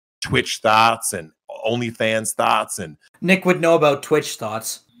now with Twitch thoughts and OnlyFans thoughts. And Nick would know about Twitch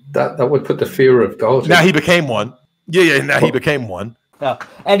thoughts. That would put the fear of God. Now he became one. Yeah. Now he became one.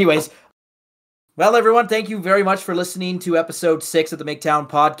 Anyways, well, everyone, thank you very much for listening to episode 6 of the Migtown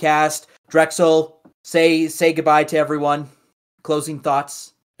podcast. Drexel, say goodbye to everyone. Closing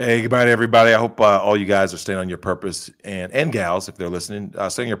thoughts. Hey, goodbye to everybody. I hope all you guys are staying on your purpose, and gals, if they're listening,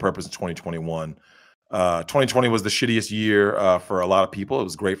 staying on your purpose in 2021. 2020 was the shittiest year for a lot of people. It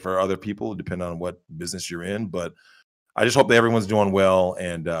was great for other people, depending on what business you're in. But I just hope that everyone's doing well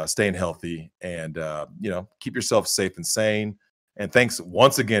and staying healthy, and keep yourself safe and sane. And thanks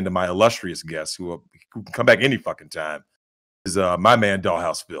once again to my illustrious guests who can come back any fucking time. Is my man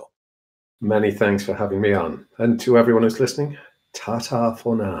Dollhouse Phil. Many thanks for having me on. And to everyone who's listening, ta-ta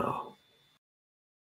for now.